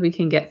realized we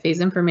can get phase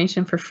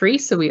information for free.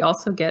 So we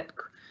also get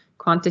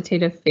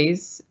quantitative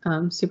phase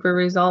super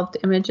resolved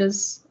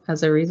images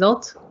as a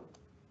result.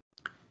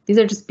 These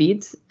are just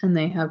beads and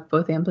they have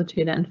both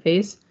amplitude and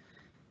phase.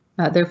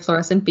 They're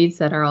fluorescent beads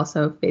that are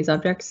also phase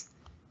objects.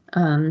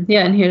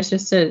 Yeah, and here's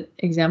just an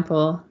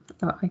example.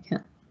 Oh, I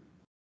can't.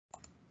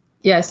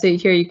 Yeah, so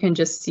here you can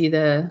just see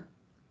the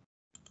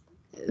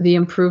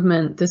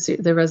improvement,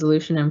 the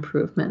resolution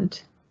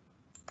improvement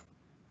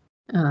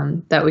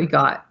that we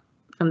got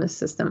from the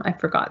system. I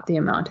forgot the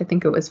amount. I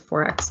think it was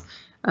 4x.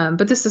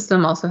 But the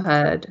system also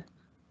had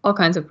all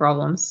kinds of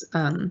problems.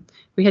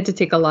 We had to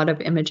take a lot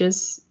of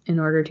images in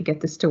order to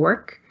get this to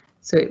work,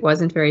 so it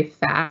wasn't very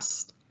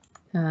fast.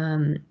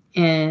 And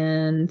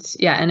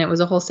yeah, and it was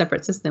a whole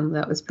separate system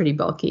that was pretty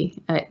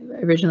bulky.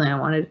 Originally, I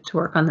wanted it to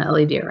work on the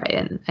LED array,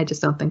 and I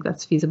just don't think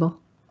that's feasible.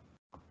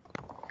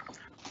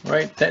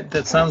 Right,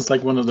 that sounds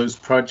like one of those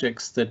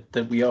projects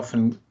that we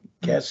often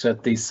get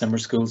at these summer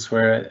schools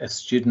where a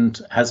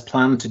student has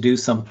planned to do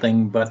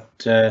something,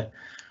 but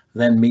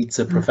then meets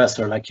a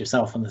professor like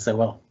yourself and they say,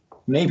 well,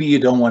 maybe you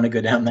don't want to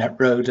go down that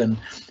road, and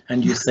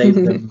you save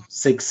them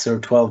 6 or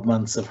 12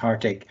 months of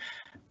heartache.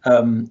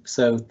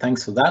 So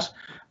thanks for that.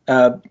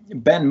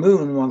 Ben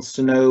Moon wants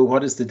to know,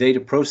 what is the data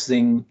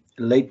processing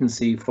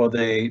latency for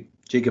the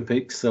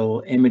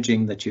gigapixel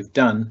imaging that you've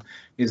done?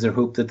 Is there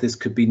hope that this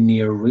could be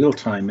near real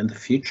time in the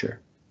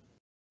future?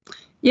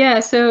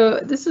 Yeah, so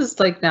this is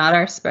like not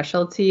our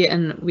specialty,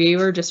 and we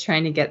were just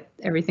trying to get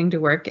everything to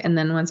work, and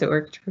then once it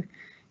worked,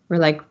 we're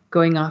like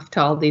going off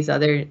to all these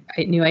other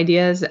new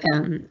ideas,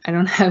 and I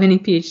don't have any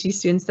PhD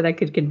students that I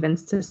could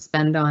convince to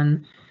spend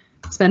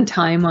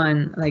time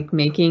on like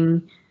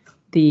making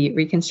the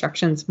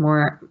reconstructions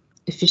more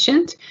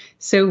efficient.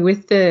 So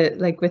with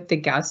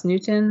the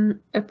Gauss-Newton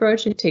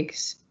approach, it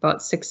takes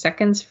about 6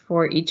 seconds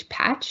for each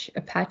patch.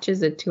 A patch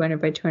is a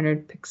 200 by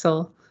 200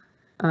 pixel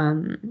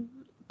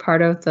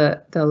part of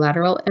the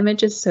lateral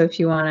images. So if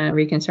you want to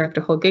reconstruct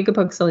a whole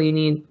gigapixel, you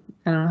need,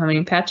 I don't know how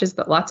many patches,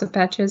 but lots of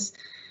patches.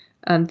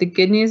 The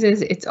good news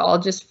is it's all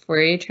just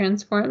Fourier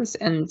transforms,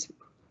 and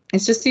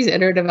it's just these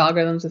iterative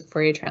algorithms with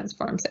Fourier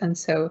transforms. And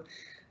so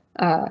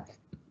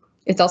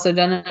it's also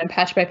done on a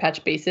patch by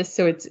patch basis.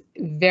 So it's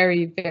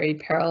very, very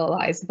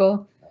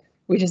parallelizable.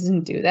 We just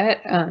didn't do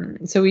that.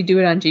 So we do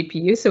it on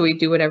GPU. So we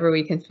do whatever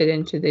we can fit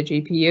into the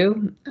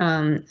GPU.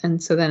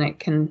 And so then it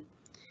can,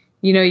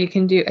 you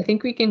can do, I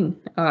think we can,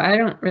 I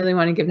don't really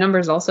want to give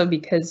numbers also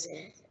because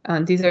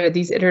these are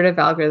these iterative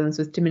algorithms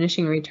with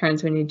diminishing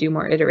returns when you do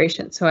more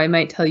iterations. So I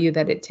might tell you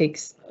that it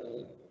takes,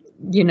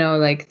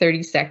 like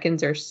 30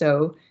 seconds or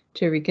so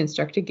to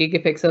reconstruct a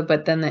gigapixel,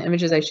 but then the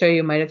images I show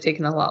you might have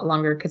taken a lot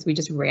longer because we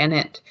just ran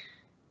it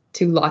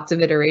to lots of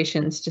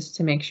iterations just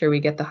to make sure we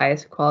get the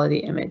highest quality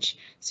image.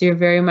 So you're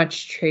very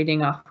much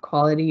trading off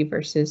quality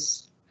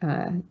versus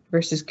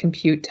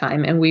compute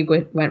time, and we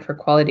went for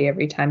quality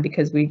every time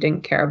because we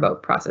didn't care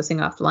about processing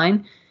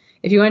offline.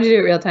 If you wanted to do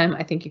it real time,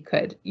 I think you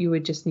could. You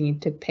would just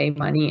need to pay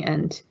money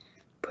and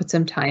put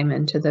some time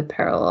into the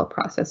parallel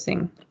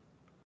processing.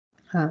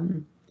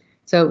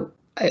 So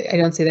I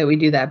don't say that we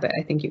do that, but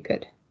I think you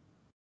could.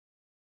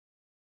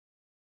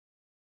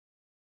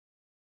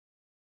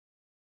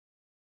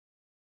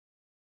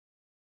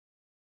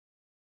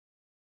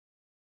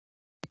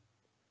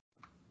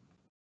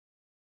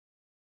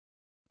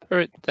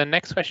 The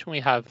next question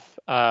we have,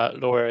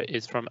 Laura,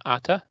 is from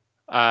Atta.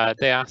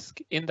 They ask,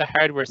 in the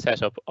hardware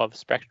setup of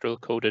spectral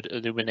coded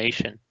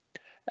illumination,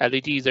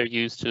 LEDs are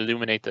used to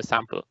illuminate the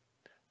sample.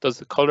 Does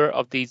the color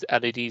of these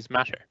LEDs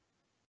matter?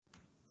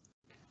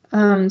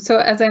 So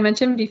as I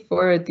mentioned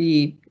before,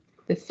 the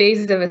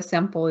phase of a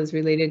sample is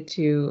related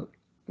to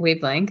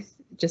wavelength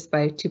just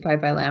by 2 pi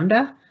by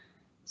lambda.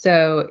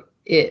 So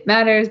it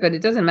matters, but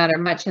it doesn't matter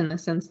much in the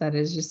sense that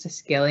it's just a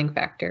scaling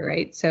factor,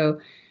 right? So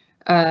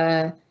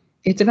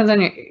it depends on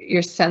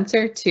your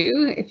sensor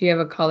too. If you have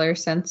a color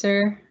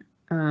sensor,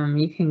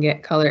 you can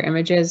get color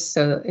images.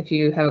 So if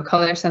you have a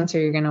color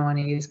sensor, you're going to want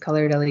to use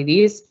colored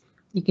LEDs.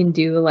 You can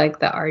do like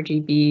the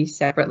RGB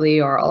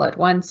separately or all at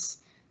once.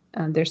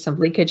 There's some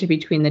leakage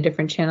between the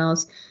different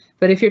channels.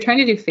 But if you're trying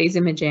to do phase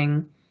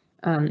imaging,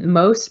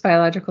 most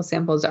biological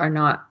samples are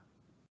not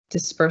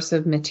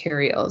dispersive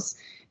materials,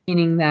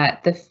 meaning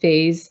that the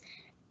phase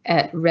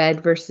at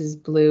red versus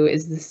blue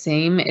is the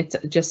same. It's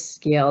just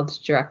scaled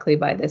directly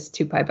by this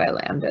 2 pi by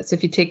lambda. So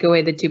if you take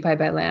away the 2 pi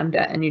by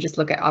lambda and you just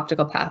look at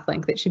optical path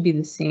length, it should be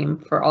the same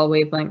for all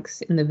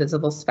wavelengths in the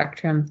visible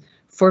spectrum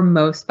for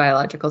most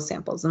biological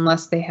samples,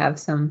 unless they have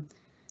some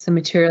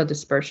material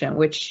dispersion,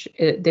 which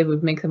they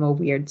would make them a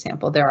weird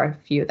sample. There are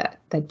a few that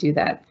do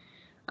that.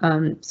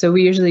 So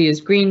we usually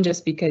use green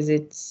just because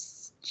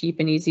it's cheap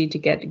and easy to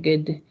get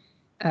good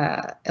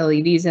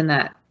LEDs in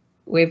that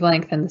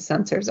wavelength, and the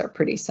sensors are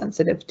pretty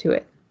sensitive to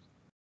it.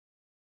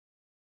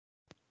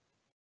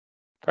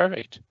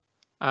 Perfect.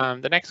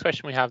 The next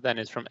question we have then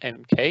is from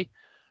MK.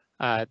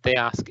 They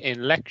ask,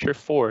 in lecture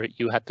 4,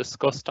 you had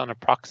discussed on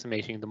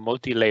approximating the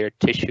multi-layered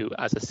tissue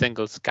as a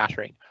single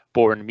scattering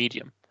Born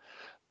medium.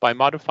 By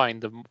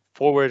modifying the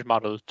forward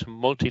model to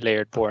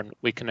multi-layered Born,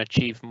 we can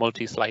achieve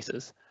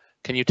multi-slices.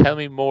 Can you tell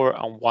me more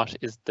on what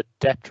is the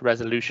depth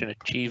resolution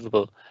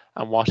achievable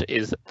and what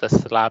is the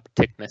slab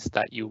thickness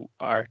that you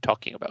are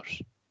talking about?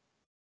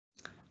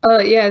 Oh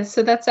yeah,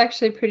 so that's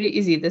actually pretty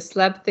easy. The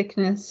slab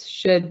thickness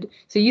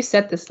so you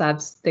set the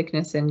slab's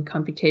thickness in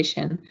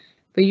computation,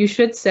 but you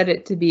should set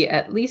it to be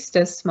at least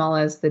as small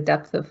as the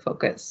depth of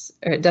focus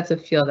or depth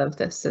of field of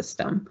the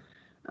system.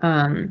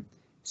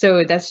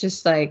 So that's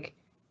just like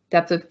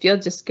depth of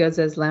field just goes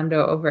as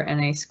lambda over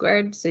NA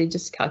squared. So you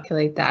just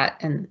calculate that,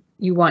 and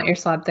you want your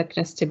slab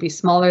thickness to be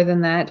smaller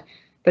than that.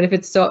 But if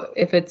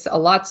it's a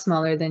lot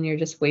smaller, then you're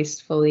just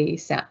wastefully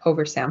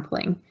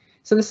oversampling.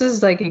 So this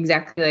is like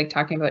exactly like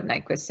talking about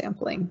Nyquist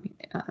sampling.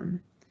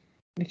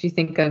 If you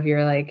think of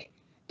your like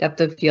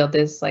depth of field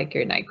is like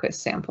your Nyquist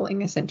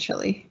sampling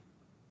essentially.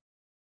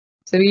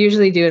 So we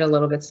usually do it a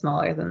little bit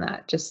smaller than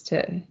that just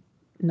to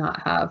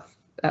not have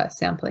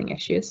sampling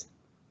issues.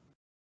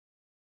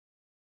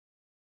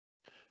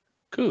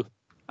 Cool.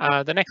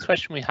 The next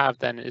question we have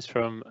then is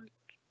from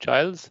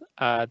Giles.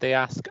 They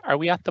ask, are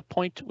we at the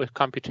point with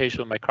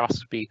computational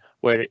microscopy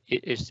where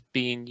it is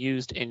being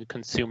used in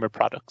consumer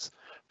products?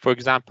 For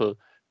example,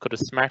 could a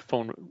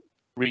smartphone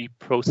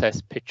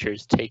reprocess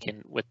pictures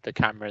taken with the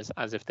cameras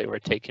as if they were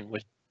taken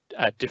with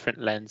a different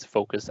lens,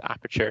 focus,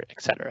 aperture,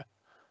 etc.?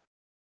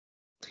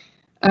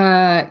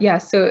 Yeah,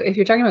 so if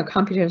you're talking about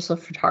computational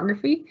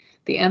photography,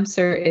 the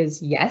answer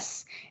is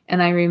yes.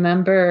 And I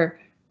remember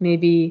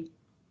maybe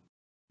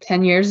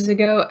 10 years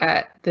ago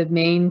at the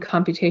main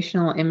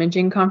computational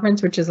imaging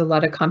conference, which is a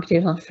lot of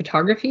computational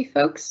photography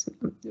folks.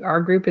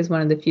 Our group is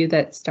one of the few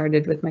that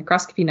started with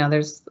microscopy. Now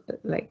there's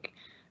like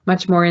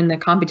much more in the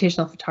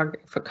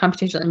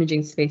computational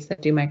imaging space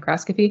that do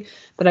microscopy.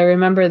 But I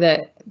remember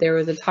that there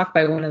was a talk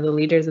by one of the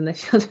leaders in the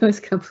field who was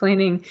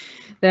complaining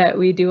that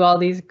we do all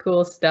these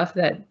cool stuff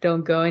that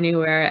don't go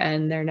anywhere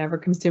and they're never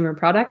consumer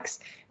products.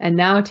 And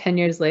now 10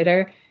 years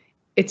later,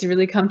 it's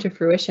really come to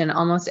fruition.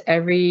 Almost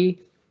every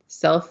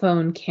cell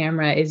phone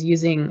camera is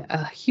using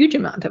a huge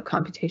amount of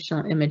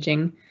computational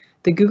imaging.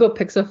 The Google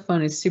Pixel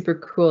phone is super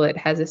cool. It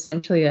has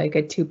essentially like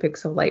a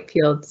 2-pixel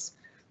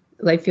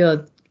light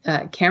field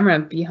camera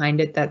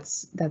behind it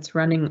that's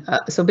running.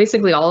 So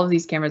basically all of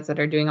these cameras that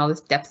are doing all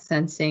this depth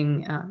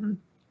sensing,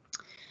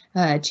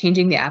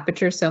 changing the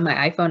aperture. So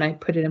my iPhone, I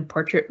put it in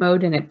portrait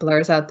mode and it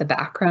blurs out the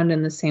background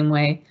in the same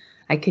way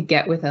I could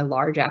get with a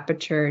large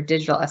aperture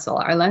digital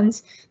SLR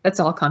lens. That's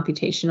all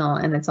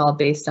computational and it's all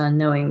based on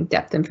knowing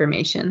depth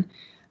information.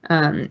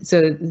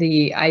 So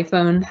the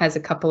iPhone has a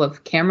couple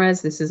of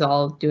cameras. This is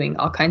all doing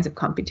all kinds of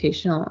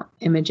computational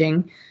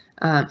imaging,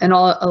 and a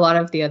lot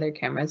of the other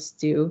cameras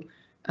do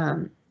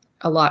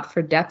a lot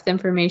for depth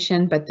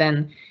information. But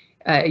then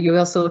you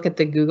also look at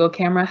the Google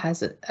camera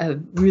has a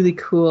really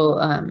cool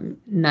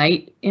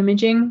night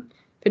imaging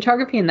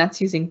photography, and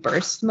that's using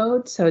burst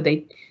mode. So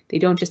they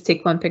don't just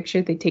take one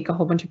picture, they take a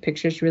whole bunch of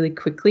pictures really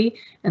quickly,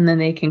 and then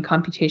they can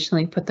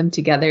computationally put them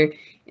together.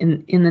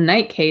 In the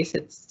night case,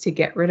 it's to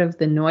get rid of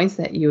the noise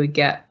that you would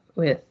get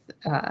with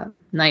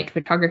night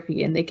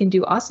photography, and they can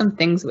do awesome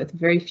things with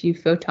very few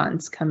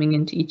photons coming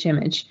into each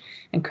image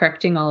and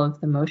correcting all of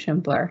the motion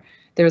blur.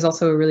 There was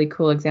also a really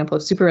cool example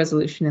of super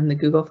resolution in the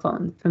Google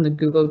phone from the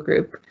Google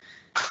group.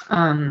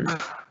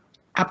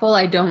 Apple,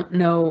 I don't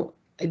know,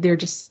 they're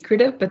just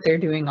secretive, but they're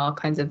doing all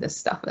kinds of this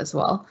stuff as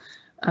well.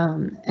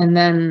 And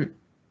then,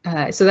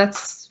 so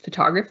that's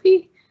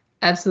photography.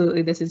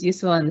 Absolutely, this is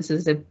useful, and this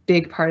is a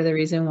big part of the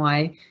reason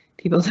why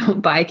people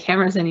don't buy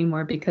cameras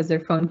anymore, because their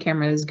phone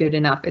camera is good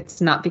enough.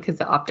 It's not because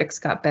the optics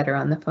got better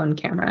on the phone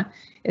camera,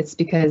 it's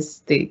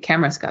because the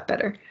cameras got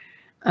better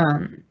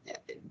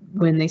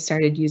when they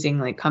started using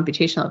like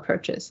computational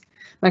approaches.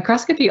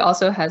 Microscopy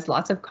also has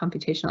lots of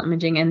computational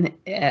imaging, and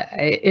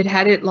it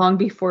had it long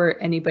before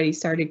anybody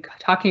started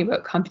talking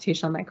about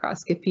computational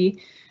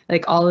microscopy.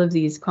 Like all of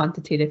these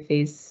quantitative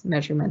phase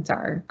measurements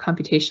are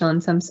computational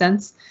in some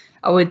sense.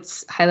 I would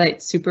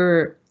highlight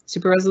super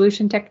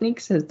resolution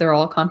techniques, as they're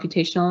all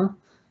computational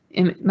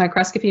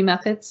microscopy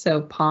methods.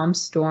 So PALM,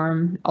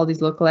 STORM, all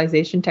these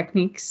localization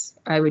techniques,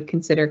 I would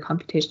consider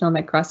computational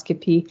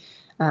microscopy.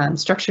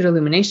 Structured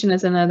illumination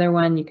is another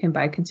one you can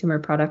buy consumer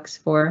products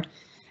for.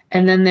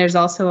 And then there's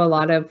also a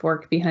lot of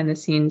work behind the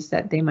scenes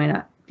that they might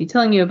not be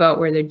telling you about,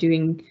 where they're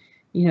doing,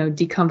 you know,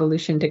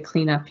 deconvolution to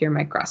clean up your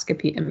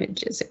microscopy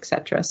images,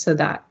 etc. So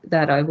that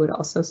I would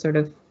also sort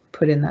of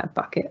put in that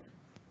bucket.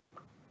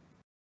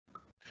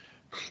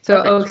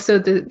 So, so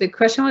the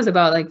question was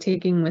about like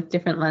taking with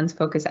different lens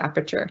focus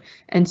aperture,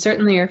 and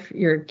certainly if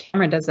your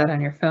camera does that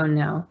on your phone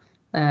now,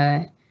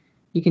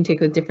 you can take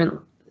with different,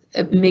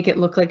 make it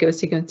look like it was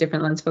taken with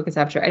different lens focus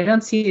aperture. I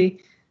don't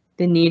see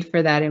the need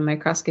for that in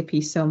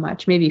microscopy so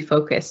much. Maybe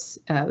focus,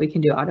 we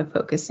can do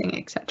autofocusing,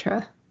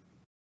 etc.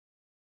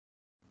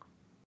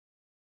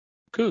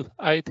 Cool.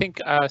 I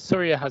think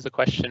Surya has a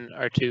question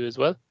or two as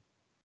well.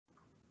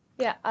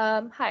 Yeah.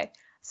 Hi.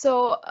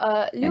 So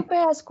Lupe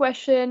has a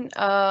question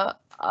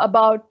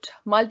about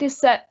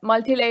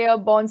multi-layer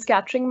bond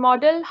scattering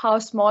model. How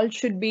small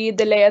should be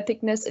the layer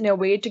thickness in a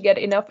way to get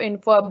enough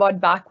info about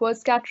backward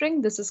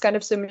scattering? This is kind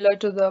of similar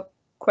to the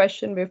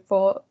question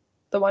before,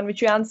 the one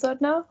which you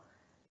answered now.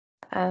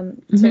 So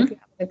if you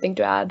have anything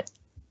to add.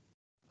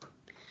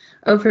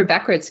 Oh, for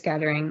backward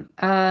scattering,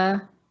 I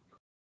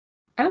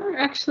don't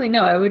actually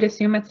know. I would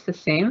assume it's the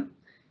same.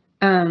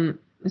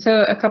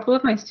 So a couple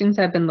of my students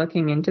have been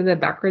looking into the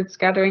backward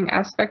scattering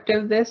aspect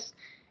of this.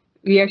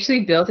 We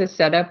actually built a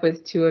setup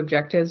with two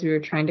objectives. We were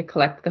trying to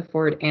collect the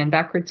forward and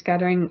backward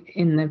scattering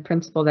in the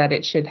principle that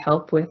it should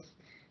help with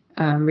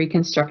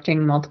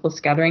reconstructing multiple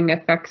scattering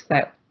effects,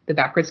 that the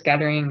backward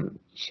scattering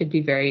should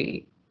be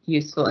very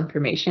useful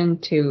information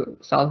to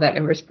solve that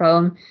inverse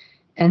problem.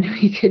 And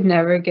we could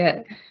never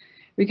get,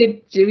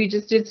 we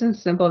just did some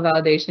simple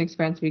validation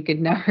experiments. We could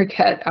never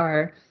get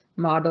our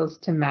models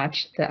to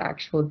match the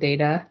actual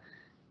data.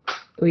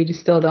 We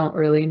just still don't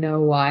really know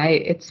why.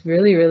 It's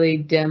really, really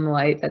dim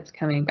light that's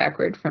coming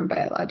backward from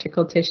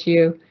biological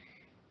tissue.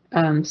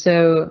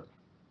 So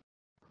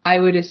I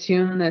would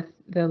assume that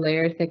the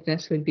layer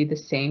thickness would be the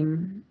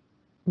same,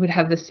 would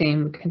have the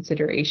same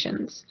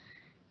considerations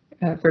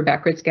for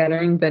backward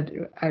scattering, but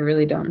I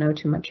really don't know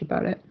too much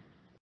about it.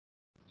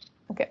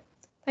 Okay,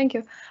 thank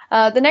you.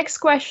 The next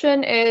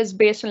question is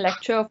based on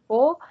lecture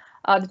 4,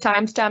 the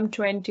timestamp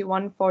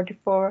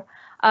 2144.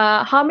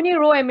 How many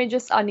raw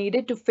images are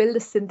needed to fill the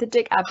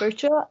synthetic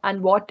aperture,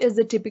 and what is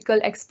the typical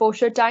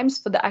exposure times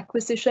for the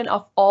acquisition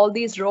of all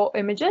these raw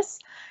images?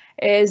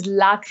 Is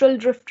lateral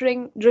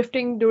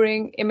drifting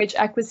during image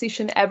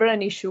acquisition ever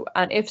an issue,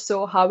 and if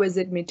so, how is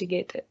it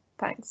mitigated?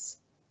 Thanks.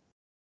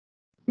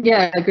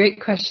 Yeah,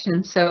 great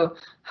question. So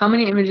how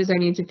many images are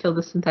needed to fill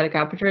the synthetic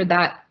aperture?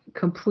 That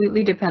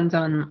completely depends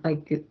on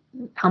like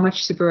how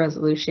much super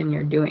resolution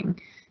you're doing.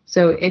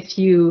 So if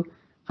you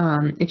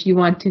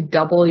want to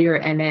double your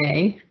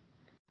NA,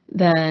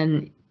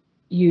 then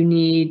you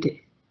need,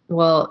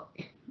 well,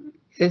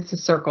 it's a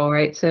circle,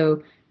 right?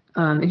 So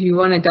if you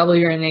want to double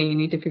your NA, you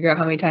need to figure out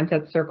how many times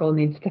that circle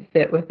needs to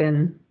fit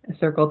within a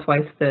circle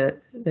twice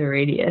the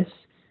radius.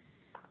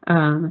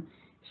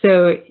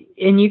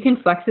 And you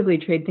can flexibly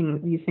trade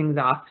these things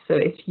off. So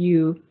if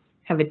you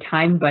have a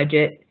time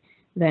budget,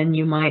 then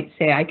you might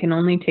say, I can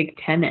only take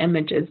 10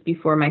 images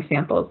before my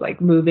sample is like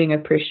moving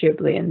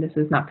appreciably, and this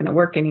is not going to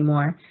work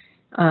anymore.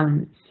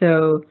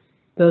 So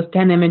those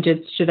 10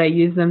 images, should I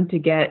use them to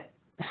get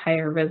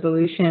higher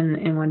resolution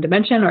in one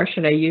dimension, or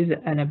should I use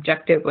an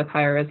objective with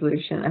higher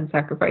resolution and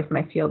sacrifice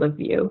my field of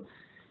view?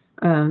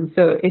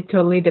 So it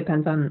totally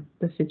depends on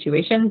the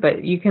situation,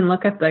 but you can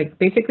look at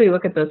basically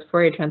look at those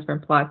Fourier transform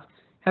plots.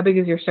 How big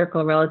is your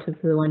circle relative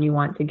to the one you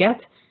want to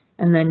get?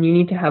 And then you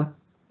need to have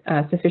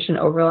sufficient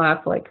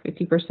overlap, like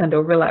 50%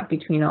 overlap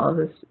between all of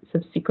the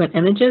subsequent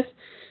images.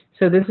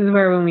 So this is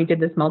where, when we did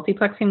this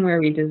multiplexing, where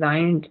we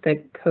designed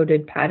the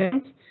coded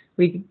patterns,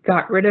 we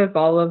got rid of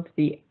all of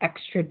the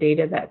extra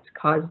data that's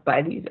caused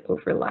by these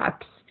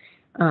overlaps,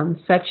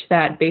 such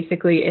that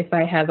basically if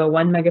I have a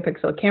 1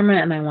 megapixel camera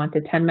and I want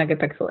a 10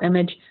 megapixel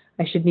image,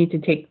 I should need to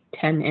take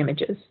 10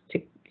 images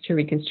to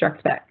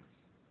reconstruct that.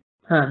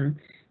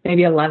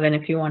 Maybe 11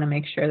 if you want to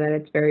make sure that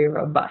it's very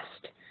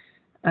robust.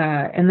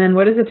 And then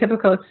what is the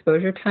typical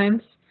exposure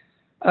times?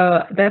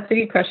 That's a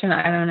good question.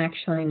 I don't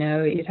actually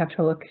know. You'd have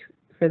to look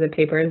for the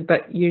papers,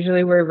 but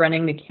usually we're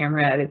running the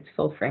camera at its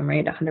full frame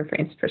rate, 100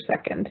 frames per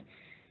second.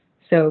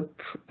 So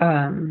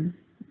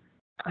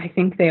I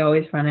think they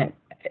always run it.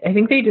 I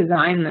think they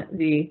design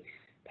the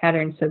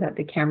pattern so that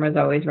the camera is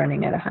always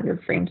running at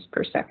 100 frames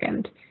per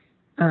second.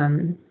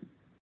 And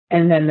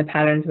then the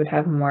patterns would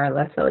have more or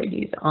less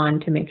LEDs on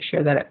to make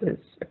sure that it was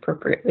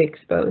appropriately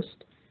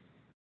exposed.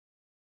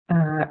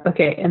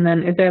 Okay, and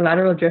then is there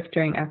lateral drift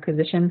during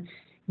acquisition?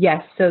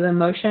 Yes, so the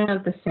motion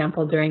of the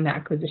sample during the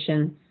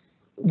acquisition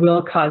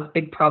will cause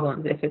big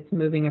problems if it's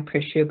moving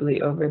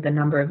appreciably over the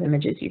number of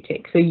images you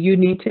take. So you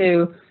need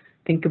to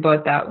think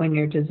about that when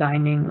you're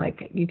designing.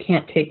 Like, you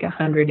can't take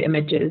 100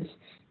 images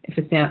if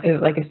it's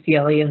like a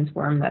CLE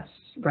swarm that's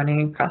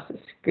running across the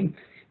screen.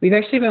 We've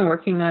actually been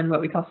working on what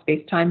we call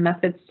space-time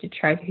methods to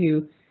try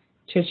to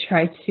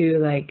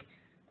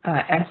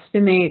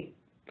estimate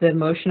the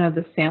motion of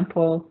the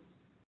sample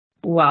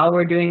while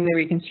we're doing the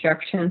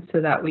reconstruction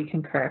so that we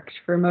can correct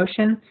for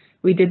motion.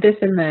 We did this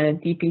in the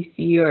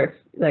DPC, or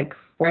like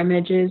 4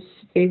 images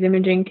phase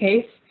imaging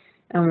case,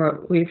 and we're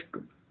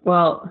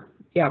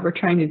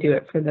trying to do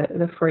it for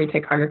the Fourier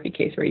ptychography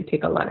case where you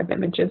take a lot of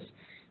images.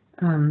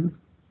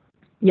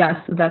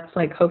 Yeah, so that's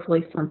like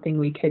hopefully something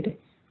we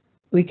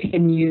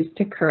can use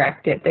to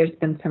correct it. There's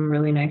been some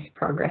really nice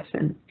progress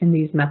in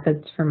these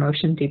methods for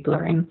motion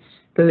deblurring,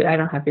 but I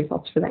don't have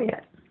results for that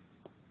yet.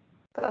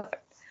 Perfect.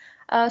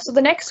 So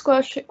the next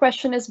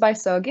question is by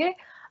Sergey.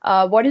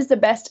 What is the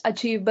best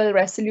achievable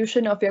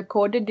resolution of your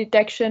coded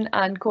detection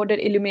and coded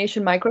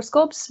illumination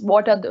microscopes?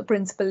 What are the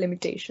principal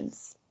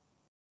limitations?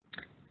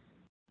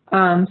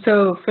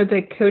 So for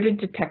the coded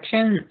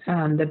detection,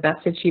 the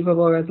best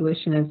achievable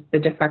resolution is the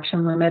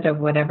diffraction limit of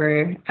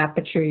whatever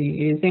aperture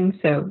you're using.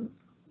 So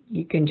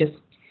you can just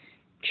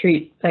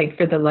treat, like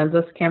for the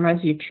lensless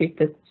cameras, you treat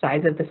the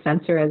size of the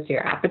sensor as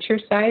your aperture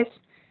size.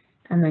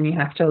 And then you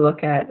have to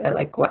look at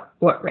like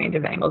what range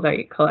of angles are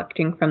you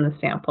collecting from the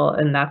sample,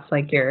 and that's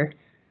like your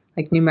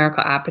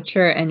numerical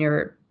aperture, and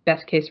your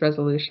best case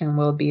resolution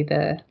will be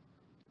the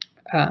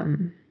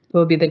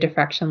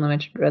diffraction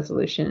limit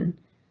resolution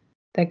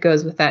that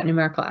goes with that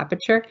numerical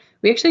aperture.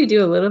 We actually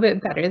do a little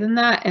bit better than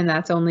that, and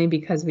that's only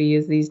because we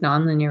use these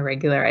nonlinear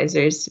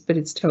regularizers, but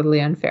it's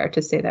totally unfair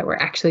to say that we're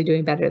actually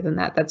doing better than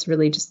that. That's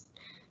really just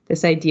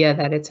this idea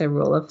that it's a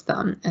rule of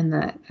thumb, and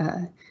that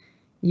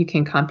you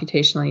can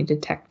computationally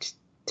detect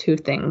 2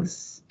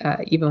 things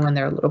even when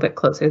they're a little bit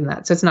closer than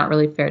that. So it's not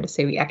really fair to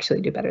say we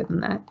actually do better than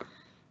that.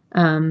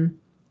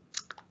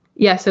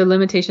 Yeah, so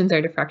limitations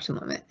are diffraction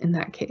limit in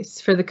that case.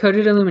 For the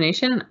coded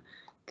illumination,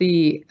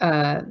 the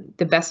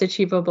best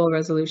achievable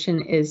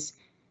resolution is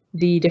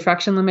the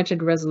diffraction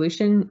limited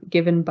resolution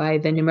given by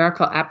the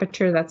numerical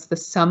aperture. That's the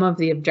sum of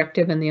the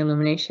objective and the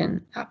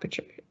illumination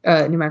aperture,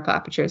 numerical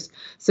apertures.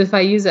 So if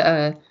I use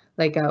a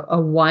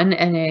 1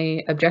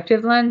 NA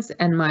objective lens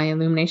and my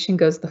illumination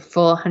goes the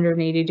full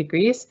 180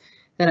 degrees,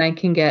 then I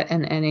can get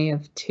an NA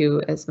of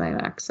 2 as my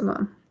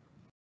maximum.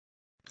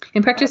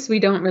 In practice, we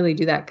don't really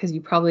do that because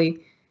you probably,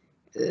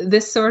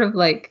 this sort of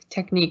like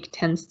technique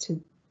tends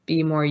to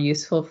be more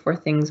useful for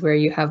things where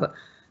you have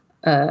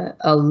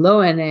a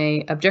low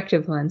NA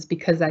objective lens,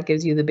 because that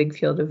gives you the big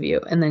field of view,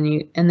 and then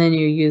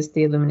you use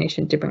the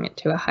illumination to bring it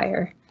to a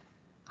higher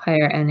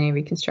NA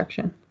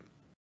reconstruction.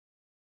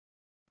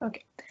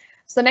 Okay,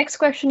 so the next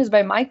question is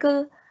by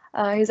Michael.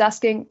 He's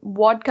asking,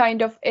 what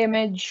kind of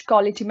image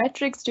quality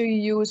metrics do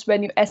you use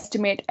when you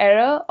estimate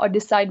error or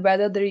decide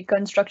whether the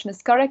reconstruction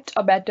is correct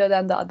or better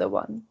than the other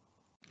one?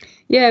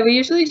 Yeah, we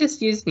usually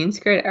just use mean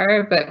squared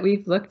error, but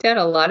we've looked at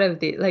a lot of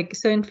the, like,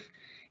 so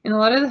in a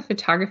lot of the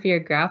photography or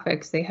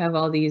graphics, they have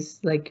all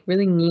these like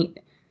really neat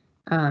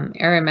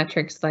error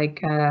metrics like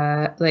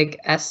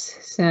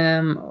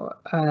SSIM,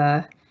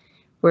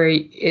 where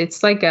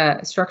it's like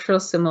a structural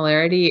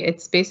similarity.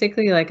 It's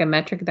basically like a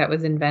metric that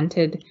was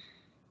invented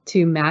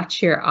to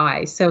match your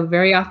eye. So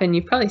very often,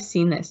 you've probably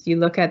seen this. You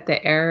look at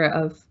the error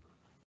of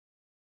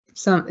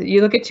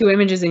you look at two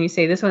images and you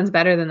say this one's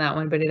better than that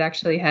one, but it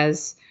actually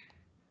has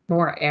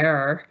more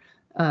error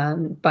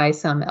by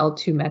some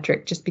L2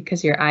 metric, just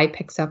because your eye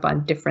picks up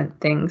on different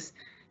things.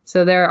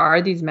 So there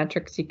are these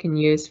metrics you can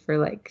use for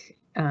like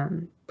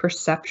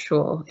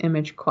perceptual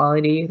image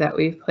quality that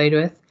we've played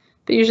with,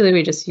 but usually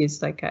we just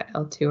use like a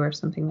L2 or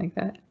something like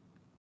that.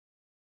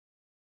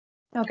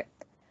 Okay,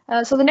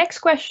 so the next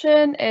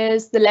question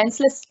is, the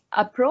lensless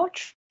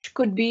approach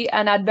could be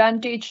an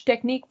advantage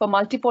technique for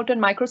multiphoton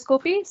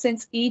microscopy,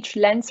 since each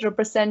lens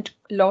represents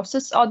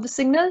losses of the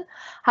signal.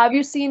 Have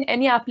you seen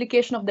any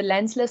application of the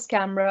lensless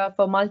camera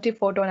for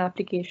multiphoton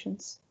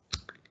applications?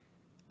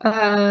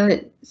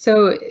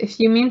 So if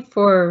you mean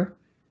for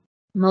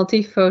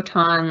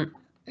multiphoton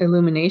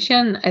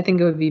illumination, I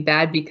think it would be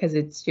bad, because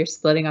you're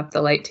splitting up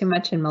the light too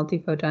much. In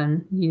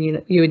multiphoton,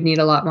 you would need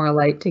a lot more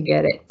light to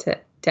get it to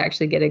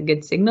actually get a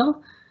good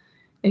signal.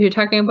 If you're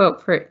talking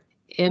about for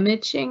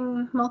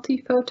imaging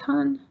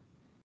multiphoton,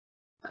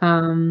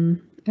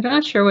 I'm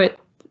not sure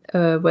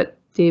what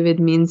David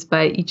means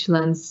by each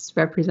lens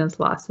represents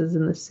losses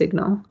in the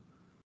signal.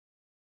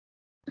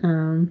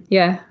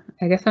 Yeah,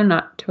 I guess I'm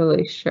not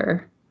totally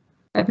sure.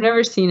 I've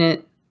never seen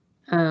it.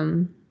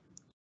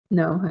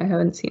 No, I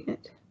haven't seen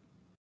it.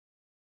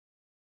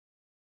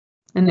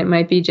 And it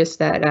might be just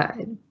that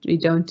we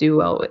don't do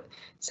well with,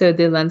 so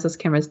the lensless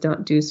cameras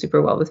don't do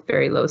super well with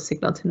very low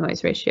signal to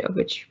noise ratio,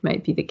 which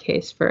might be the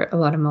case for a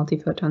lot of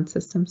multiphoton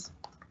systems.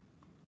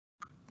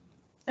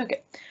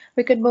 Okay,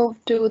 we could move on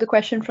to the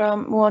question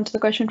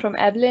from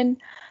Evelyn.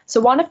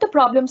 So one of the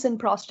problems in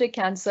prostate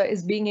cancer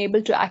is being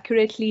able to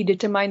accurately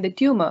determine the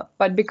tumor,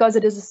 but because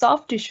it is a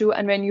soft tissue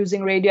and when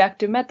using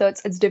radioactive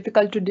methods, it's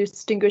difficult to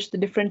distinguish the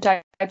different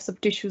types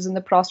of tissues in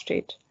the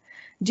prostate.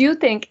 Do you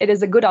think it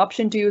is a good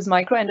option to use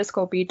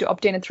microendoscopy to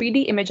obtain a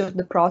 3D image of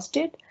the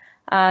prostate?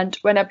 And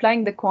when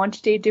applying the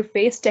quantitative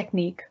phase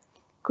technique,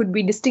 could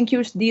we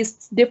distinguish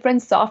these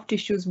different soft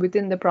tissues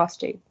within the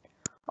prostate?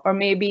 Or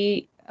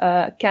maybe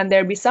can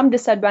there be some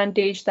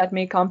disadvantage that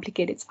may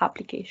complicate its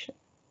application?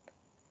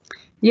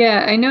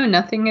 Yeah, I know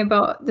nothing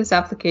about this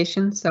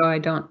application, so I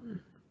don't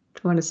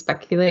want to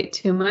speculate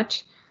too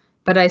much,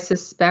 but I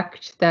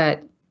suspect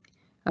that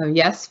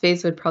yes,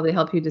 phase would probably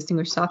help you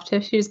distinguish soft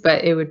tissues,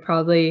 but it would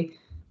probably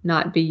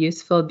not be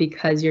useful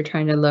because you're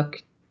trying to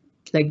look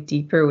like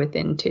deeper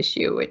within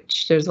tissue,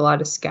 which there's a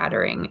lot of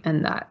scattering,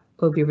 and that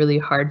will be really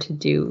hard to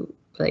do.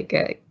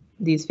 Like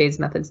these phase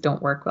methods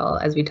don't work well,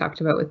 as we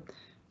talked about with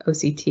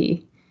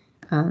OCT,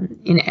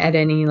 at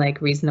any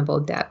like reasonable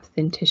depth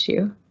in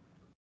tissue.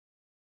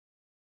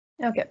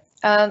 Okay.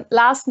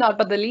 Last not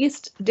but the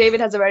least,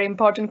 David has a very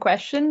important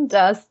question.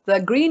 Does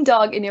the green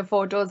dog in your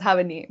photos have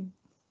a name?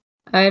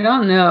 I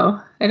don't know.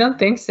 I don't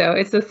think so.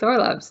 It's the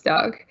Thorlabs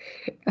dog.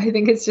 I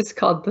think it's just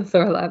called the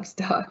Thorlabs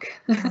dog.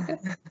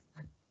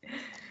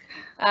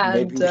 And,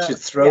 maybe we should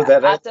throw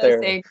that out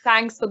there. Saying,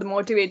 thanks for the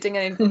motivating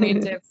and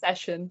informative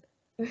session.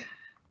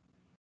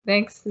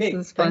 Thanks. This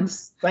was fun.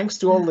 Thanks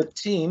to all the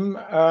team.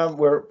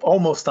 We're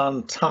almost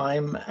on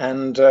time,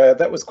 and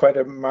that was quite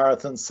a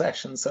marathon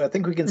session. So I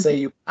think we can say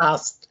you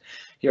passed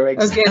your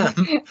exam,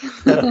 okay.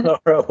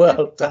 Laura.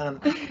 Well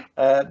done.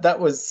 That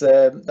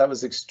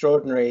was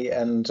extraordinary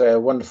and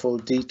wonderful,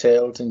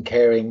 detailed and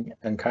caring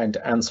and kind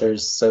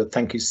answers. So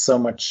thank you so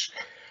much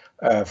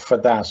for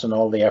that and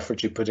all the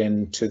effort you put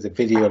into the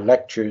video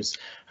lectures.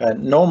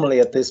 Normally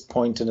at this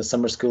point in a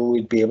summer school,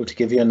 we'd be able to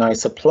give you a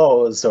nice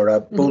applause or a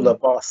bula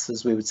boss,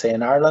 as we would say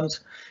in Ireland,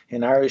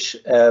 in Irish,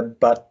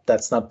 but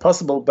that's not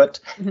possible.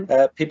 But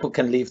people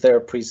can leave their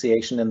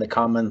appreciation in the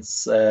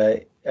comments,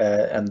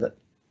 and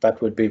that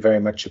would be very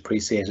much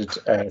appreciated.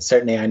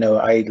 Certainly, I know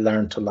I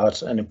learned a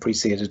lot and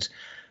appreciated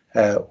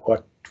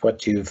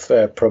what you've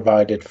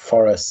provided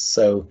for us.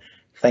 So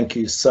thank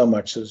you so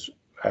much.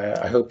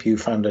 I hope you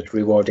found it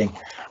rewarding.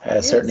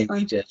 Certainly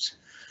we did.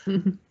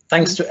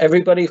 Thanks to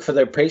everybody for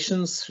their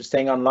patience, for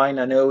staying online.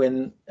 I know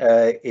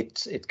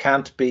it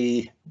can't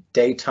be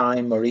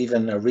daytime or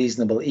even a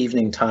reasonable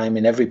evening time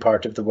in every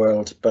part of the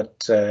world,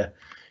 but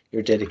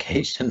your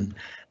dedication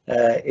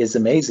is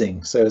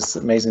amazing. So it's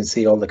amazing to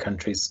see all the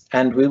countries.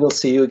 And we will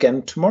see you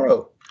again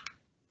tomorrow.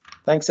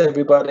 Thanks,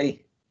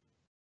 everybody.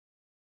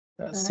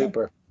 That's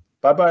super.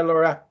 Bye-bye,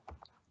 Laura.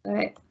 All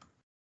right.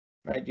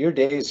 Right, your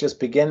day is just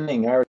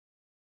beginning.